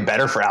probably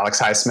better for Alex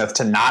Highsmith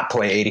to not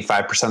play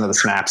 85% of the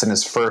snaps in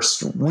his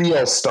first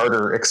real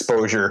starter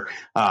exposure,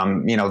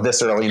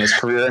 this early in his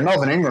career. And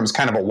Melvin Ingram's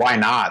kind of a why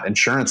not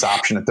insurance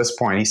option at this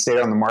point. He stayed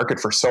on the market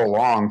for so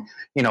long,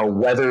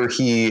 whether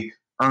he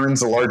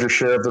earns a larger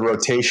share of the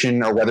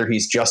rotation or whether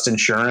he's just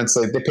insurance.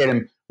 Like, they paid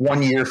him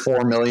 1 year,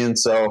 $4 million.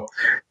 So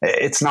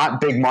it's not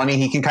big money.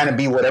 He can kind of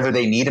be whatever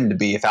they need him to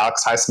be. If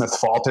Alex Highsmith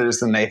falters,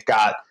 then they've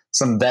got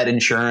some vet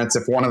insurance.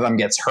 If one of them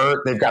gets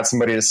hurt, they've got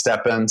somebody to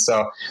step in.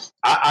 So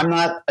I'm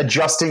not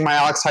adjusting my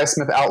Alex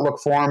Highsmith outlook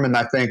for him. And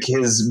I think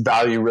his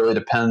value really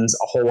depends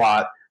a whole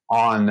lot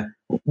on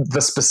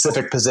the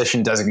specific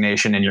position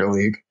designation in your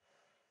league.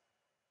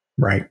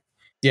 Right.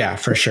 Yeah,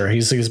 for sure.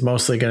 He's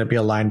mostly going to be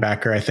a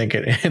linebacker, I think,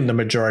 in the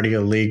majority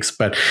of leagues.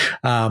 But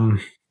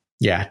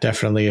yeah,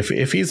 definitely.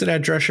 If he's an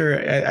edge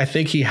rusher, I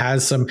think he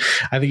has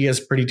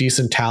pretty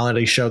decent talent.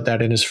 He showed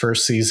that in his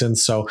first season.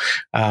 So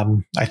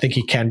I think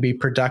he can be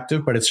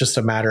productive, but it's just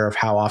a matter of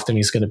how often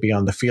he's going to be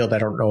on the field. I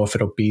don't know if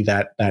it'll be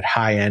that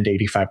high end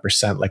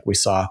 85% like we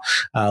saw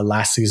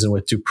last season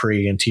with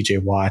Dupree and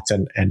TJ Watt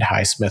and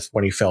Highsmith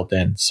when he filled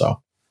in.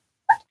 So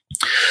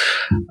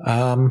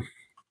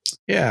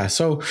yeah.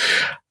 So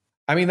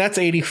I mean, that's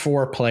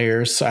 84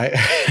 players.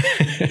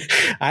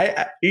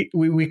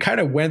 We kind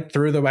of went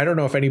through them. I don't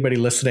know if anybody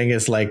listening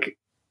is like,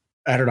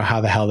 I don't know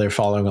how the hell they're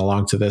following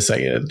along to this.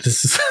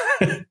 This is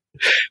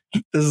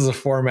this is a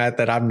format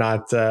that I'm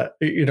not,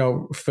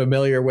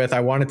 familiar with. I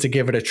wanted to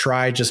give it a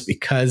try just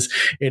because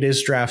it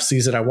is draft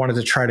season. I wanted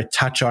to try to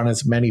touch on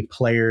as many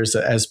players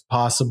as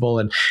possible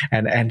and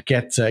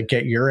get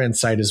your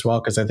insight as well,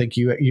 because I think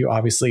you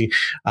obviously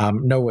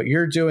know what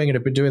you're doing and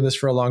have been doing this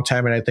for a long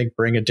time, and I think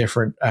bring a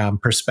different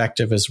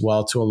perspective as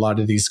well to a lot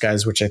of these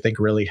guys, which I think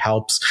really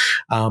helps.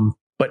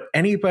 But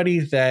anybody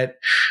that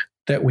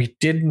we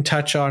didn't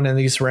touch on in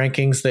these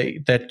rankings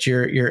that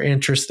you're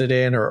interested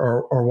in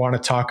or want to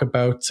talk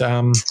about?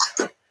 I'm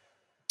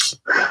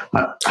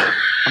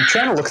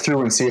trying to look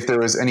through and see if there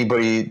was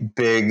anybody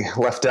big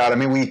left out. I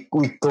mean,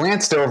 we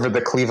glanced over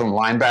the Cleveland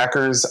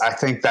linebackers. I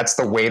think that's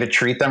the way to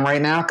treat them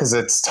right now, because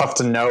it's tough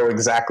to know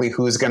exactly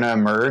who's going to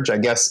emerge. I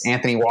guess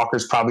Anthony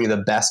Walker's probably the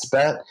best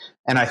bet.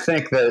 And I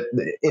think that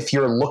if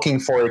you're looking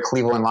for a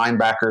Cleveland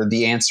linebacker,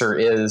 the answer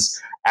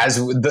is,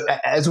 as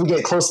we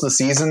get close to the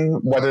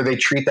season, whether they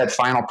treat that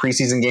final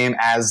preseason game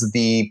as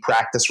the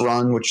practice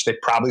run, which they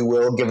probably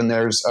will, given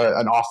there's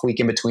an off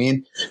week in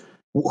between,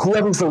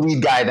 whoever's the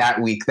lead guy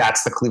that week,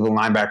 that's the Cleveland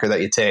linebacker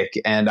that you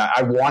take. And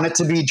I want it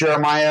to be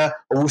Jeremiah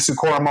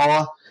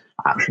Owusu-Koramoah.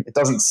 It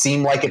doesn't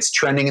seem like it's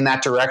trending in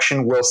that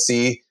direction. We'll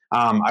see.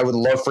 I would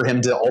love for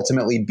him to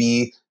ultimately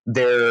be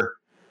their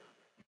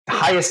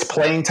highest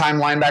playing time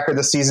linebacker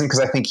this season, because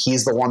I think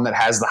he's the one that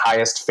has the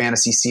highest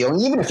fantasy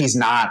ceiling, even if he's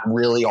not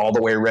really all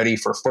the way ready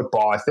for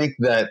football. I think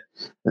that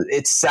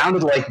it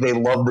sounded like they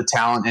love the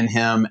talent in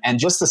him and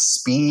just the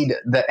speed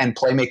and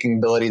playmaking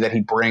ability that he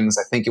brings.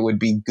 I think it would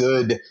be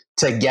good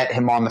to get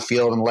him on the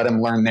field and let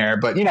him learn there.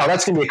 But,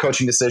 that's going to be a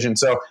coaching decision.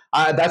 So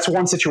that's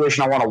one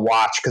situation I want to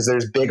watch, because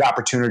there's big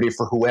opportunity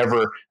for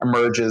whoever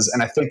emerges.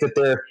 And I think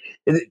that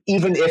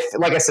even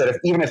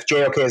if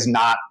JOK is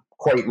not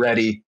quite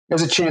ready,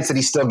 there's a chance that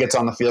he still gets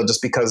on the field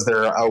just because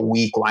they're a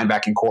weak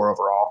linebacking core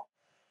overall.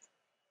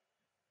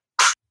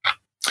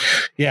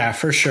 Yeah,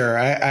 for sure.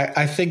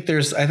 I think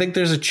there's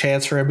a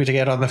chance for him to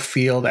get on the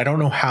field. I don't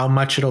know how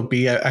much it'll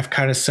be. I've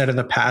kind of said in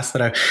the past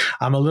that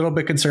I'm a little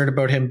bit concerned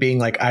about him being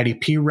like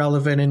IDP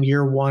relevant in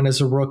year one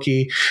as a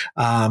rookie.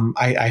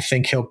 I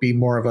think he'll be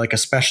more of like a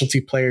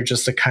specialty player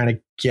just to kind of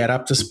get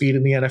up to speed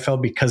in the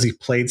NFL, because he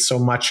played so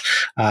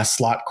much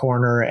slot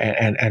corner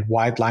and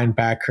wide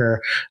linebacker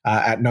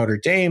at Notre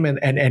Dame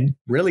and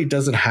really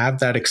doesn't have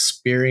that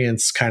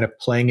experience kind of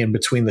playing in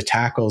between the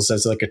tackles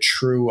as like a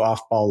true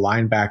off-ball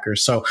linebacker.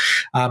 So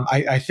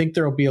I think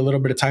there will be a little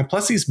bit of time.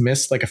 Plus, he's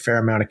missed like a fair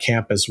amount of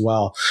camp as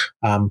well.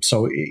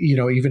 So,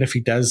 even if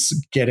he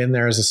does get in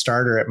there as a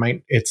starter,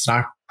 it's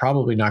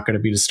probably not going to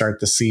be to start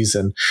the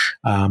season.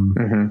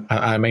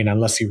 I mean,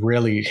 unless he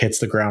really hits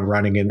the ground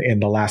running in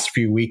the last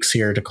few weeks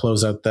here to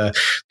close out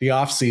the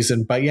off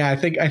season. But yeah, I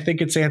think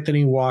it's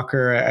Anthony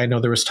Walker. I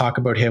know there was talk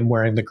about him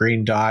wearing the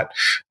green dot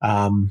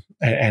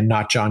and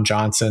not John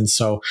Johnson.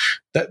 So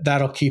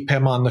that'll keep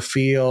him on the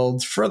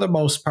field for the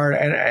most part.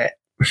 And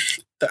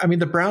I mean,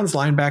 the Browns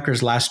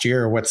linebackers last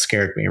year are what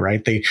scared me,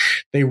 right?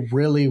 They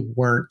really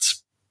weren't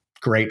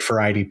great for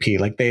IDP.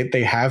 Like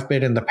they have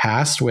been in the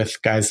past with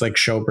guys like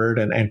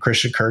Schobert and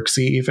Christian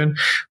Kirksey even.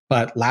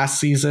 But last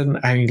season,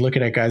 I mean,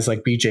 looking at guys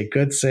like BJ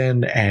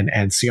Goodson and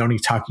Sione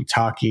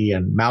Takitaki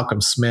and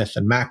Malcolm Smith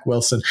and Mac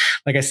Wilson,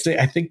 like I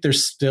think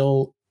there's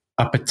still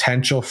a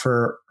potential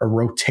for a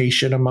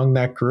rotation among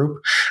that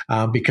group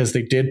because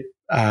they did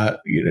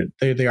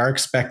they are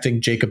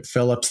expecting Jacob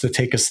Phillips to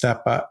take a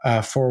step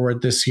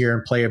forward this year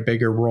and play a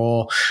bigger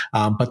role.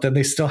 But then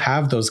they still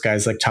have those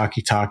guys like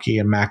Taki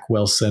and Mac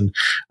Wilson,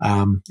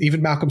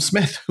 even Malcolm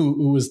Smith,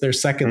 who was their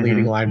second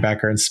leading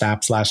linebacker in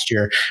snaps last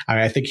year.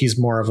 I think he's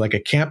more of like a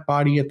camp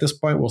body at this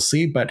point. We'll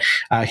see, but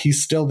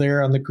he's still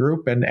there on the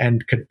group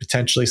and could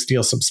potentially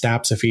steal some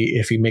snaps if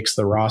he makes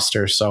the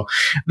roster. So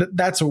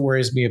that's what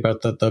worries me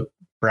about the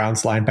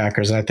Browns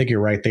linebackers. And I think you're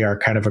right. They are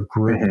kind of a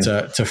group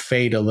to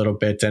fade a little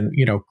bit and,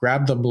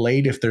 grab them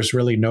late if there's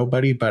really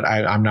nobody, but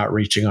I'm not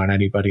reaching on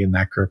anybody in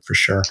that group for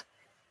sure.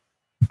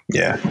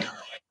 Yeah.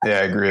 Yeah,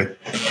 I agree.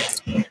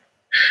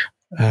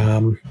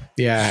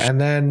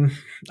 And then,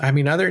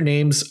 other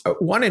names,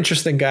 one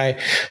interesting guy.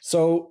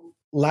 So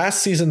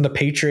last season, the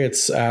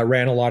Patriots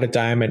ran a lot of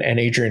dime, and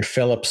Adrian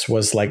Phillips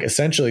was like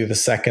essentially the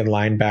second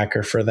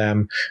linebacker for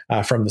them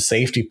from the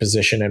safety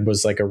position and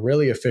was like a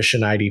really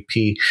efficient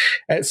IDP.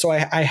 And so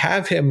I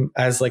have him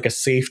as like a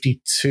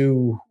safety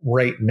 2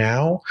 right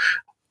now.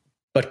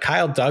 But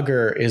Kyle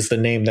Duggar is the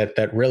name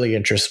that really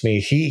interests me.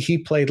 He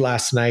played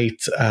last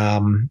night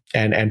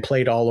and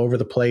played all over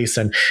the place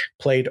and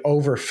played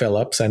over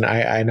Phillips. And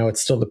I know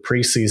it's still the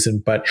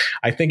preseason, but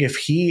I think if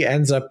he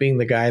ends up being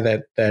the guy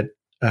that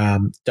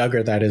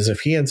Duggar, that is, if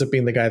he ends up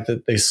being the guy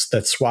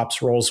that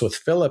swaps roles with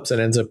Phillips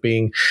and ends up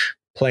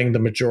playing the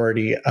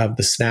majority of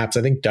the snaps,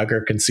 I think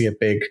Duggar can see a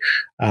big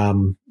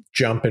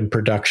jump in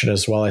production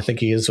as well. I think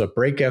he is a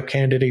breakout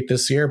candidate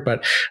this year,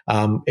 but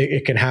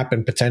it can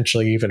happen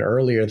potentially even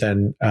earlier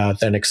than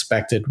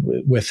expected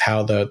with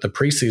how the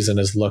preseason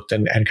has looked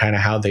and kind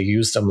of how they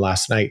used him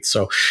last night.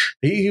 So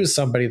he was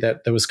somebody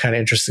that was kind of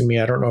interesting to me.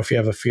 I don't know if you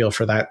have a feel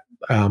for that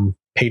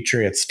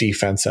Patriots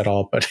defense at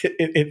all, but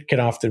it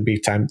can often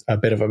be a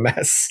bit of a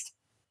mess.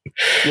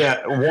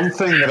 Yeah, one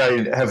thing that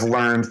I have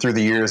learned through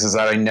the years is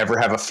that I never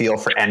have a feel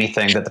for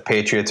anything that the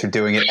Patriots are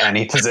doing at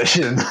any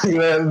position.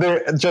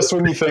 Just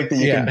when you think that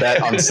you can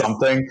bet on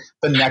something,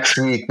 the next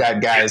week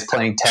that guy is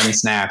playing 10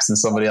 snaps and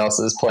somebody else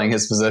is playing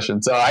his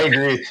position. So I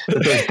agree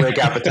that there's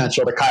breakout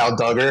potential to Kyle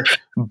Duggar,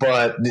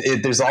 but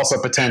there's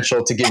also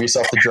potential to give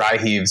yourself the dry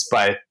heaves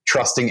by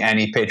trusting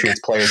any Patriots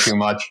player too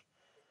much.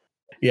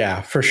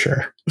 Yeah, for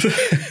sure.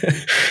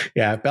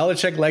 Yeah,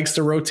 Belichick likes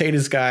to rotate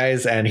his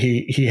guys, and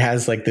he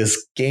has like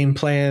this game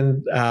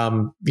plan,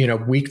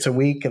 week to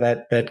week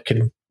that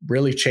can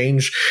really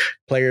change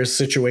players'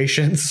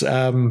 situations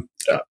on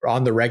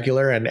the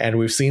regular, and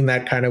we've seen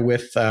that kind of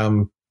with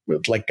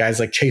like guys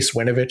like Chase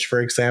Winovich,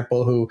 for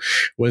example, who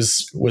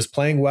was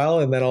playing well,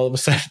 and then all of a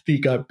sudden he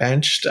got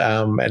benched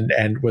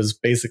and was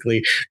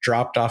basically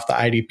dropped off the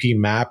IDP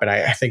map. And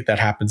I think that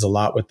happens a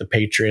lot with the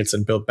Patriots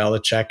and Bill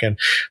Belichick. And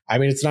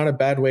it's not a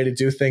bad way to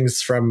do things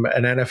from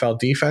an NFL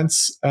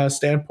defense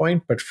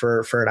standpoint, but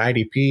for an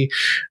IDP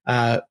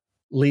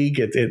league,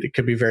 it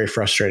could be very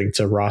frustrating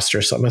to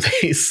roster some of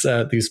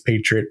these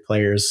Patriot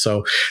players.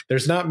 So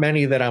there's not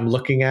many that I'm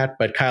looking at,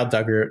 but Kyle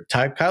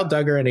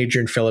Duggar and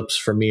Adrian Phillips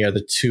for me are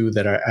the two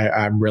that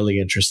I'm really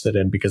interested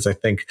in, because I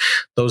think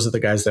those are the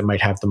guys that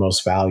might have the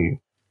most value.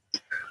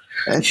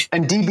 And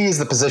DB is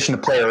the position to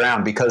play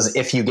around, because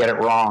if you get it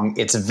wrong,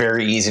 it's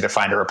very easy to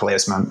find a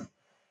replacement.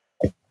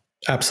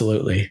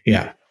 Absolutely.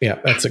 Yeah.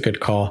 That's a good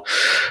call.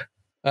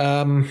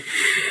 Other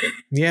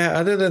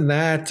than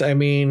that,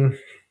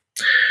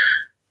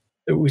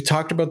 we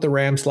talked about the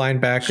Rams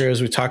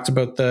linebackers. We talked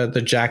about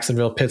the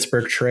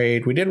Jacksonville-Pittsburgh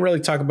trade. We didn't really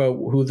talk about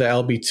who the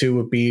LB2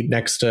 would be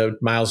next to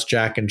Miles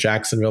Jack in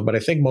Jacksonville, but I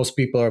think most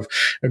people have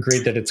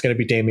agreed that it's going to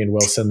be Damian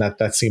Wilson.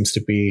 That seems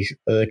to be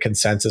the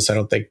consensus. I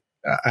don't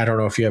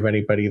know if you have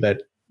anybody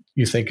that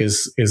you think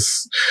is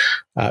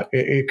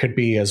it could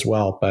be as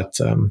well, but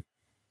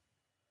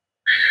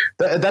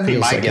that'd be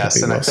my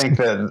guess. And I think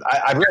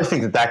I really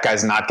think that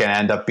guy's not going to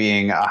end up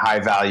being a high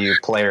value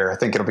player. I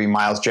think it'll be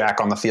Miles Jack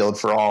on the field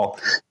for all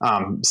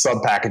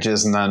sub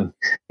packages. And then,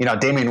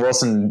 Damian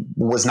Wilson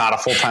was not a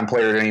full-time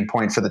player at any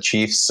point for the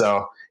Chiefs.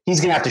 So he's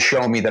going to have to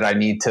show me that I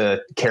need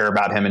to care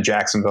about him in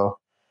Jacksonville.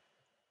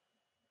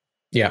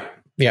 Yeah,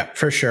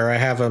 for sure. I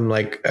have him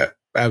like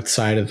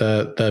outside of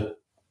the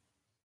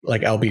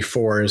like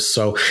LB4s.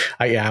 So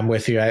I'm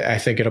with you. I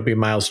think it'll be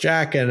Miles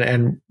Jack,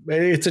 and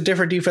it's a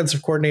different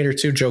defensive coordinator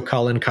too. Joe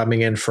Cullen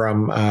coming in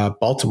from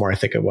Baltimore, I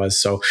think it was.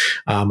 So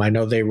I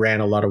know they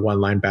ran a lot of one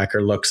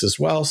linebacker looks as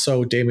well.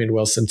 So Damian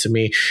Wilson, to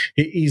me,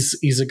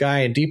 he's a guy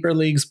in deeper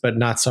leagues, but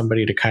not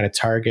somebody to kind of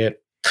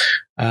target.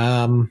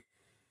 I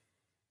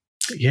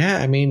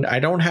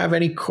don't have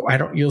any,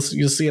 you'll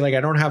see, like,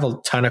 I don't have a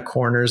ton of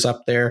corners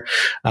up there,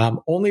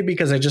 only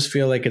because I just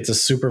feel like it's a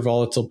super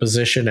volatile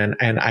position, and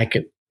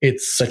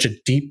it's such a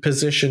deep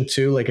position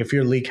too. Like, if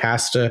your league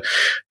has to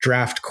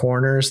draft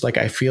corners, like,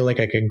 I feel like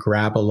I can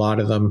grab a lot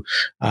of them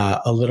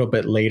a little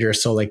bit later.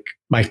 So like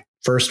my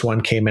first one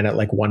came in at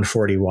like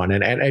 141,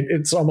 and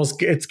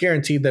it's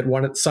guaranteed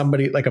that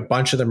somebody, like a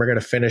bunch of them, are going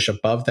to finish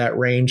above that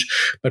range,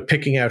 but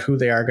picking out who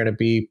they are going to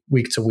be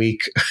week to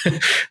week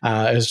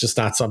is just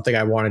not something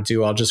I want to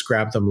do. I'll just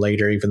grab them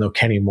later, even though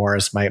Kenny Moore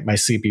is my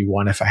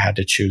CB1 if I had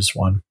to choose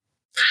one.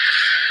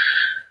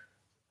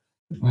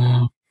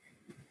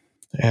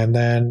 And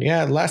then,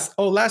 last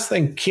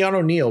thing,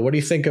 Keanu Neal. What do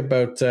you think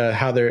about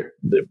how they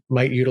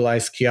might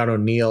utilize Keanu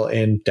Neal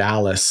in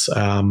Dallas?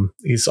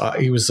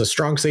 He was a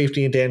strong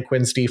safety in Dan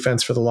Quinn's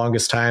defense for the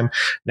longest time.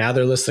 Now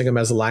they're listing him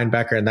as a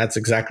linebacker, and that's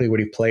exactly what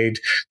he played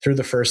through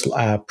the first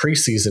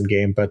preseason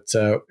game. But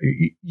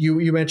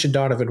you mentioned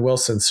Donovan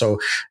Wilson, so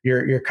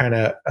you're kind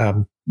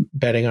of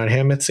betting on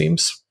him, it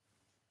seems.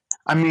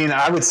 I mean,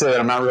 I would say that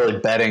I'm not really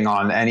betting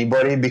on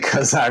anybody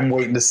because I'm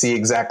waiting to see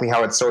exactly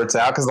how it sorts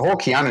out, because the whole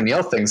Keanu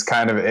Neal thing's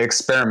kind of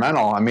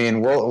experimental. I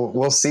mean,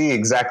 we'll see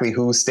exactly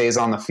who stays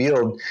on the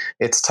field.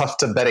 It's tough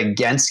to bet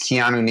against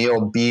Keanu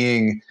Neal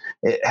being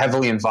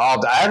heavily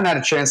involved. I haven't had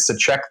a chance to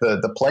check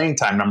the playing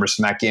time numbers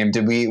from that game.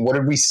 What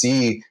did we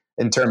see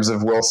in terms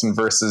of Wilson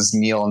versus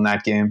Neal in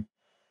that game?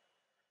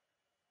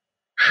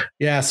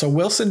 Yeah, so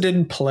Wilson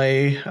didn't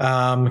play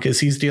because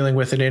he's dealing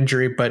with an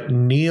injury, but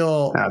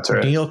Neal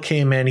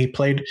came in. He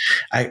played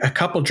a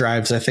couple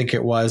drives, I think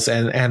it was,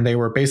 and they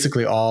were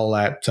basically all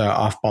at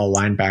off-ball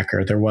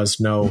linebacker. There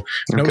was no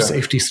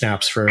safety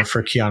snaps for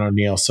Keanu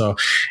Neal. So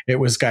it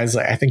was guys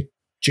like, I think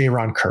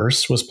Jaron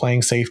Kearse was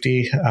playing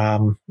safety.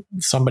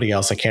 Somebody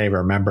else, I can't even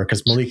remember,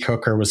 because Malik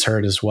Hooker was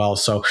hurt as well.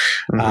 So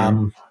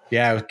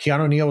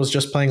Keanu Neal was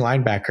just playing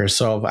linebacker.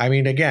 So, I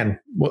mean, again,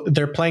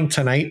 they're playing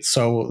tonight,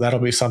 so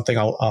that'll be something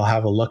I'll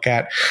have a look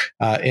at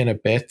in a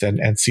bit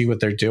and see what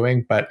they're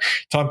doing. But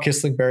Tom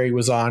Kislingberry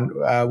was on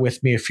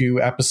with me a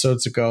few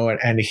episodes ago,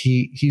 and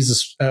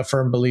he's a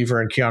firm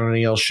believer in Keanu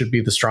Neal should be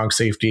the strong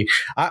safety.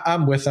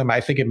 I'm with him. I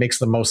think it makes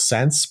the most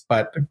sense,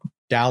 but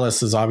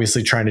Dallas is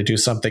obviously trying to do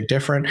something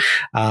different,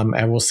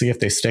 and we'll see if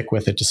they stick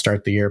with it to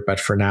start the year.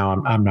 But for now,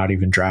 I'm not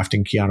even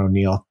drafting Keanu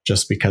Neal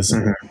just because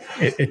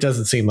it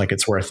doesn't seem like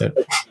it's worth it.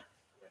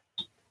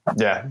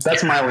 Yeah,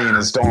 that's my lean: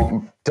 is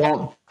don't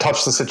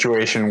touch the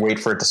situation, wait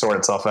for it to sort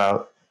itself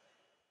out.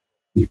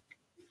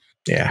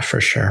 Yeah,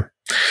 for sure.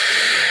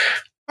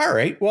 All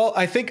right. Well,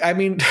 I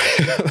mean,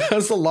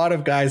 there's a lot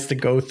of guys to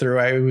go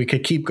through. We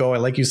could keep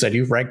going. Like you said,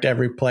 you've ranked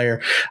every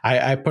player.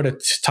 I put a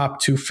top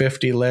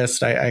 250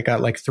 list. I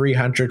got like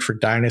 300 for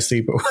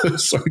Dynasty, but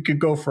so we could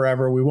go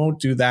forever. We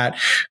won't do that.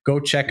 Go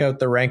check out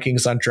the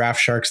rankings on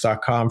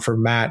draftsharks.com for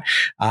Matt.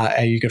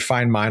 And you could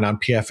find mine on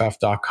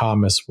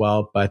pff.com as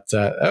well. But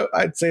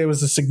I'd say it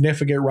was a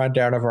significant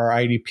rundown of our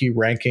IDP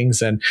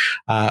rankings, and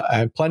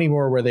plenty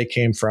more where they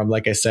came from.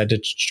 Like I said,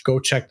 to go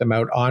check them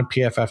out on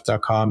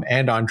pff.com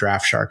and on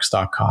draftsharks.com.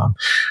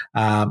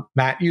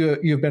 Matt,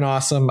 you've been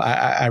awesome.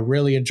 I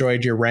really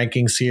enjoyed your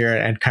rankings here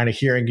and kind of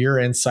hearing your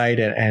insight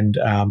and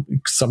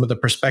some of the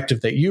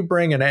perspective that you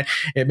bring. And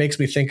it makes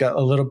me think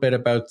a little bit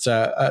about,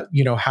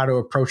 how to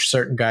approach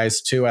certain guys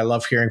too. I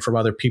love hearing from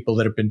other people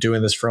that have been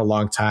doing this for a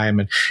long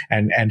time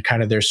and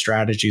kind of their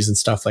strategies and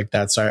stuff like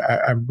that. So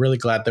I'm really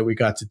glad that we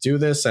got to do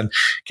this, and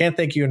can't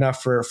thank you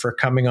enough for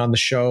coming on the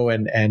show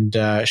and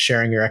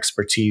sharing your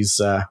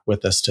expertise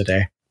with us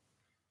today.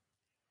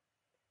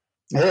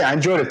 Hey, I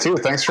enjoyed it too.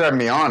 Thanks for having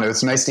me on. It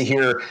was nice to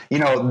hear,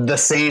 the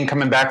same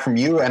coming back from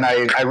you. And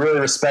I really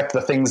respect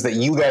the things that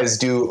you guys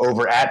do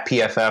over at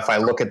PFF. I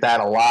look at that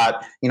a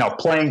lot,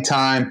 playing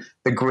time,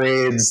 the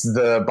grades,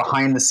 the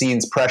behind the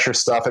scenes pressure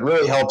stuff. It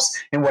really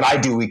helps in what I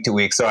do week to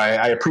week. So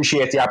I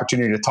appreciate the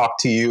opportunity to talk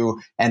to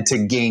you and to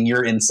gain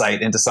your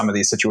insight into some of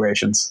these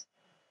situations.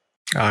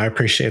 I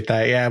appreciate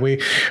that. Yeah, we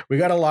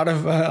got a lot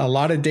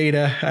of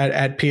data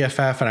at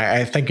PFF, and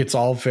I think it's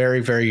all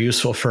very, very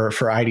useful for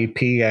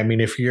IDP. I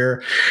mean, if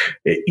you're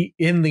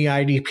in the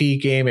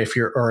IDP game, if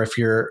you're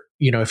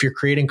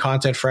creating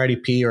content for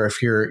IDP, or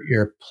if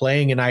you're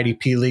playing in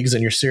IDP leagues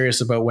and you're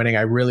serious about winning,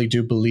 I really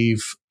do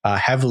believe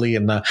heavily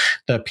in the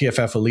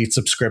PFF Elite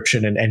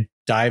subscription and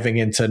diving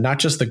into not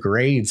just the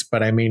grades,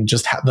 but I mean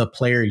just the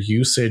player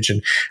usage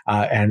and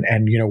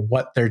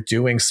what they're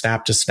doing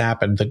snap to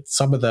snap, and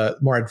some of the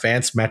more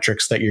advanced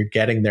metrics that you're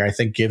getting there, I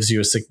think gives you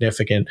a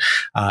significant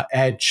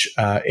edge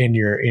in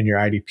your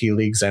IDP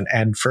leagues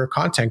and for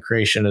content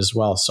creation as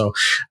well. So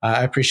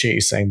I appreciate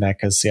you saying that,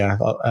 because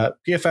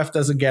PFF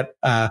doesn't get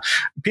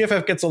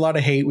PFF gets a lot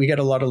of hate. We get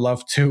a lot of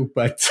love too,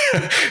 but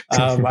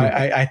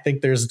I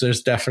think there's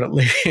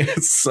definitely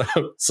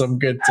some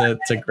good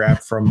to grab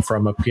from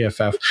a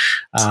PFF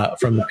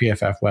from the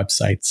PFF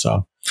website.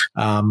 So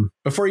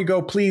before you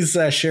go, please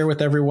share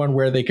with everyone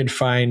where they can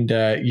find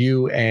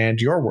you and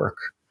your work.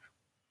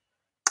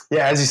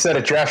 Yeah, as you said,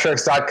 at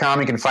draftsharks.com,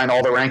 you can find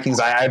all the rankings.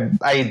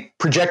 I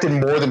projected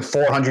more than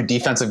 400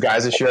 defensive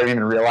guys this year. I didn't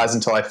even realize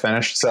until I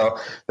finished. So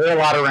there are a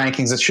lot of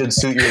rankings that should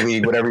suit your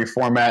league, whatever your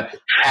format.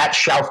 At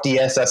Schauf,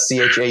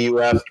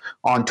 DSSCHAUF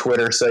on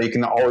Twitter. So you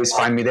can always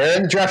find me there.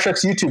 And the Draft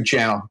Sharks YouTube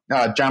channel.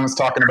 John was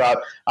talking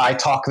about, I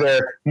talk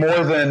there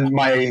more than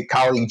my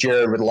colleague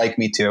Jared would like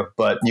me to.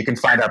 But you can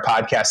find our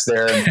podcast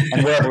there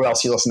and wherever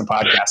else you listen to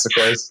podcasts, of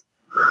course.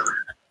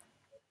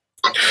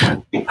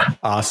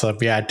 Awesome.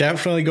 Yeah,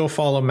 definitely go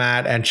follow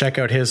Matt and check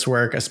out his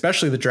work,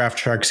 especially the Draft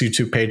Sharks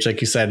YouTube page.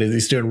 Like you said,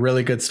 he's doing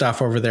really good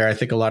stuff over there. I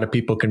think a lot of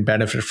people can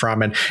benefit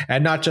from it,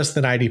 and not just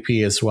an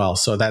IDP as well.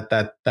 So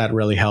that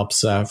really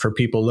helps for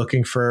people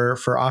looking for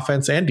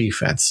offense and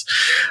defense.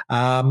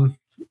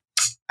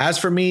 As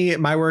for me,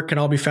 my work can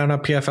all be found on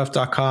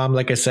pff.com.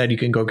 Like I said, you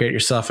can go get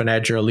yourself an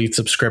Edge or Elite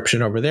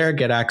subscription over there,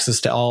 get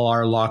access to all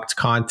our locked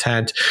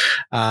content.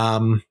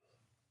 And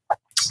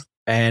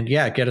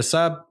yeah, get a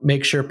sub.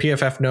 Make sure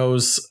PFF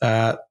knows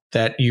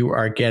that you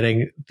are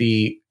getting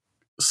the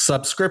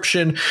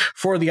subscription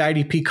for the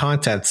IDP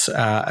contents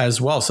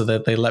as well, so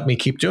that they let me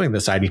keep doing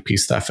this IDP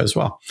stuff as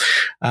well.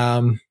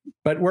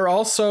 But we're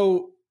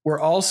also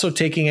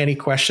taking any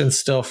questions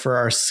still for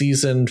our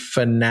season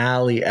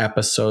finale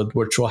episode,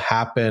 which will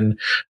happen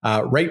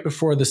right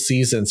before the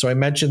season. So I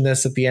mentioned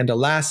this at the end of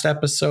last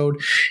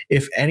episode.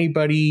 If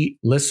anybody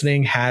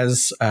listening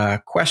has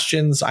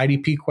questions,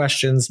 IDP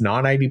questions,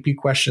 non-IDP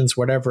questions,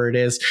 whatever it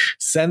is,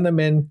 send them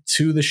in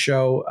to the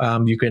show.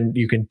 You can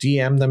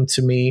DM them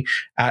to me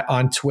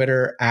on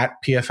Twitter at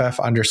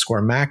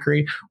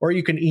PFF_Macri, or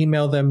you can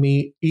email them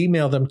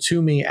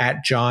to me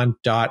at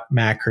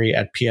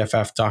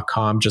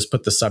john.macri@pff.com. Just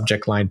put the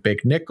subject line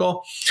Big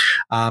Nickel.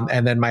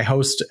 And then my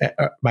co-host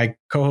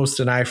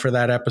and I for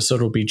that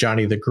episode will be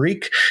Johnny the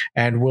Greek,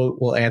 and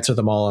we'll answer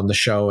them all on the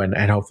show and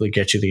hopefully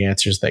get you the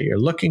answers that you're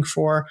looking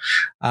for.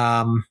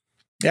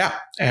 Yeah.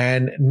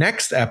 And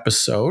next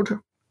episode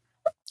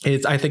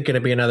is, I think, going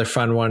to be another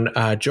fun one.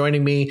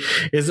 Joining me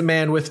is a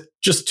man with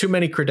just too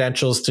many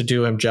credentials to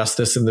do him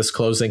justice in this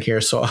closing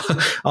here, so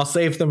I'll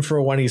save them for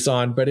when he's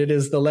on. But it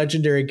is the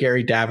legendary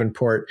Gary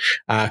Davenport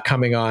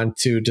coming on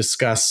to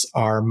discuss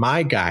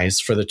my guys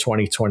for the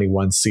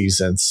 2021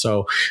 season.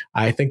 So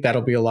I think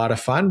that'll be a lot of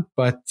fun.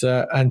 But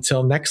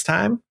until next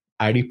time,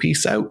 IDP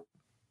out.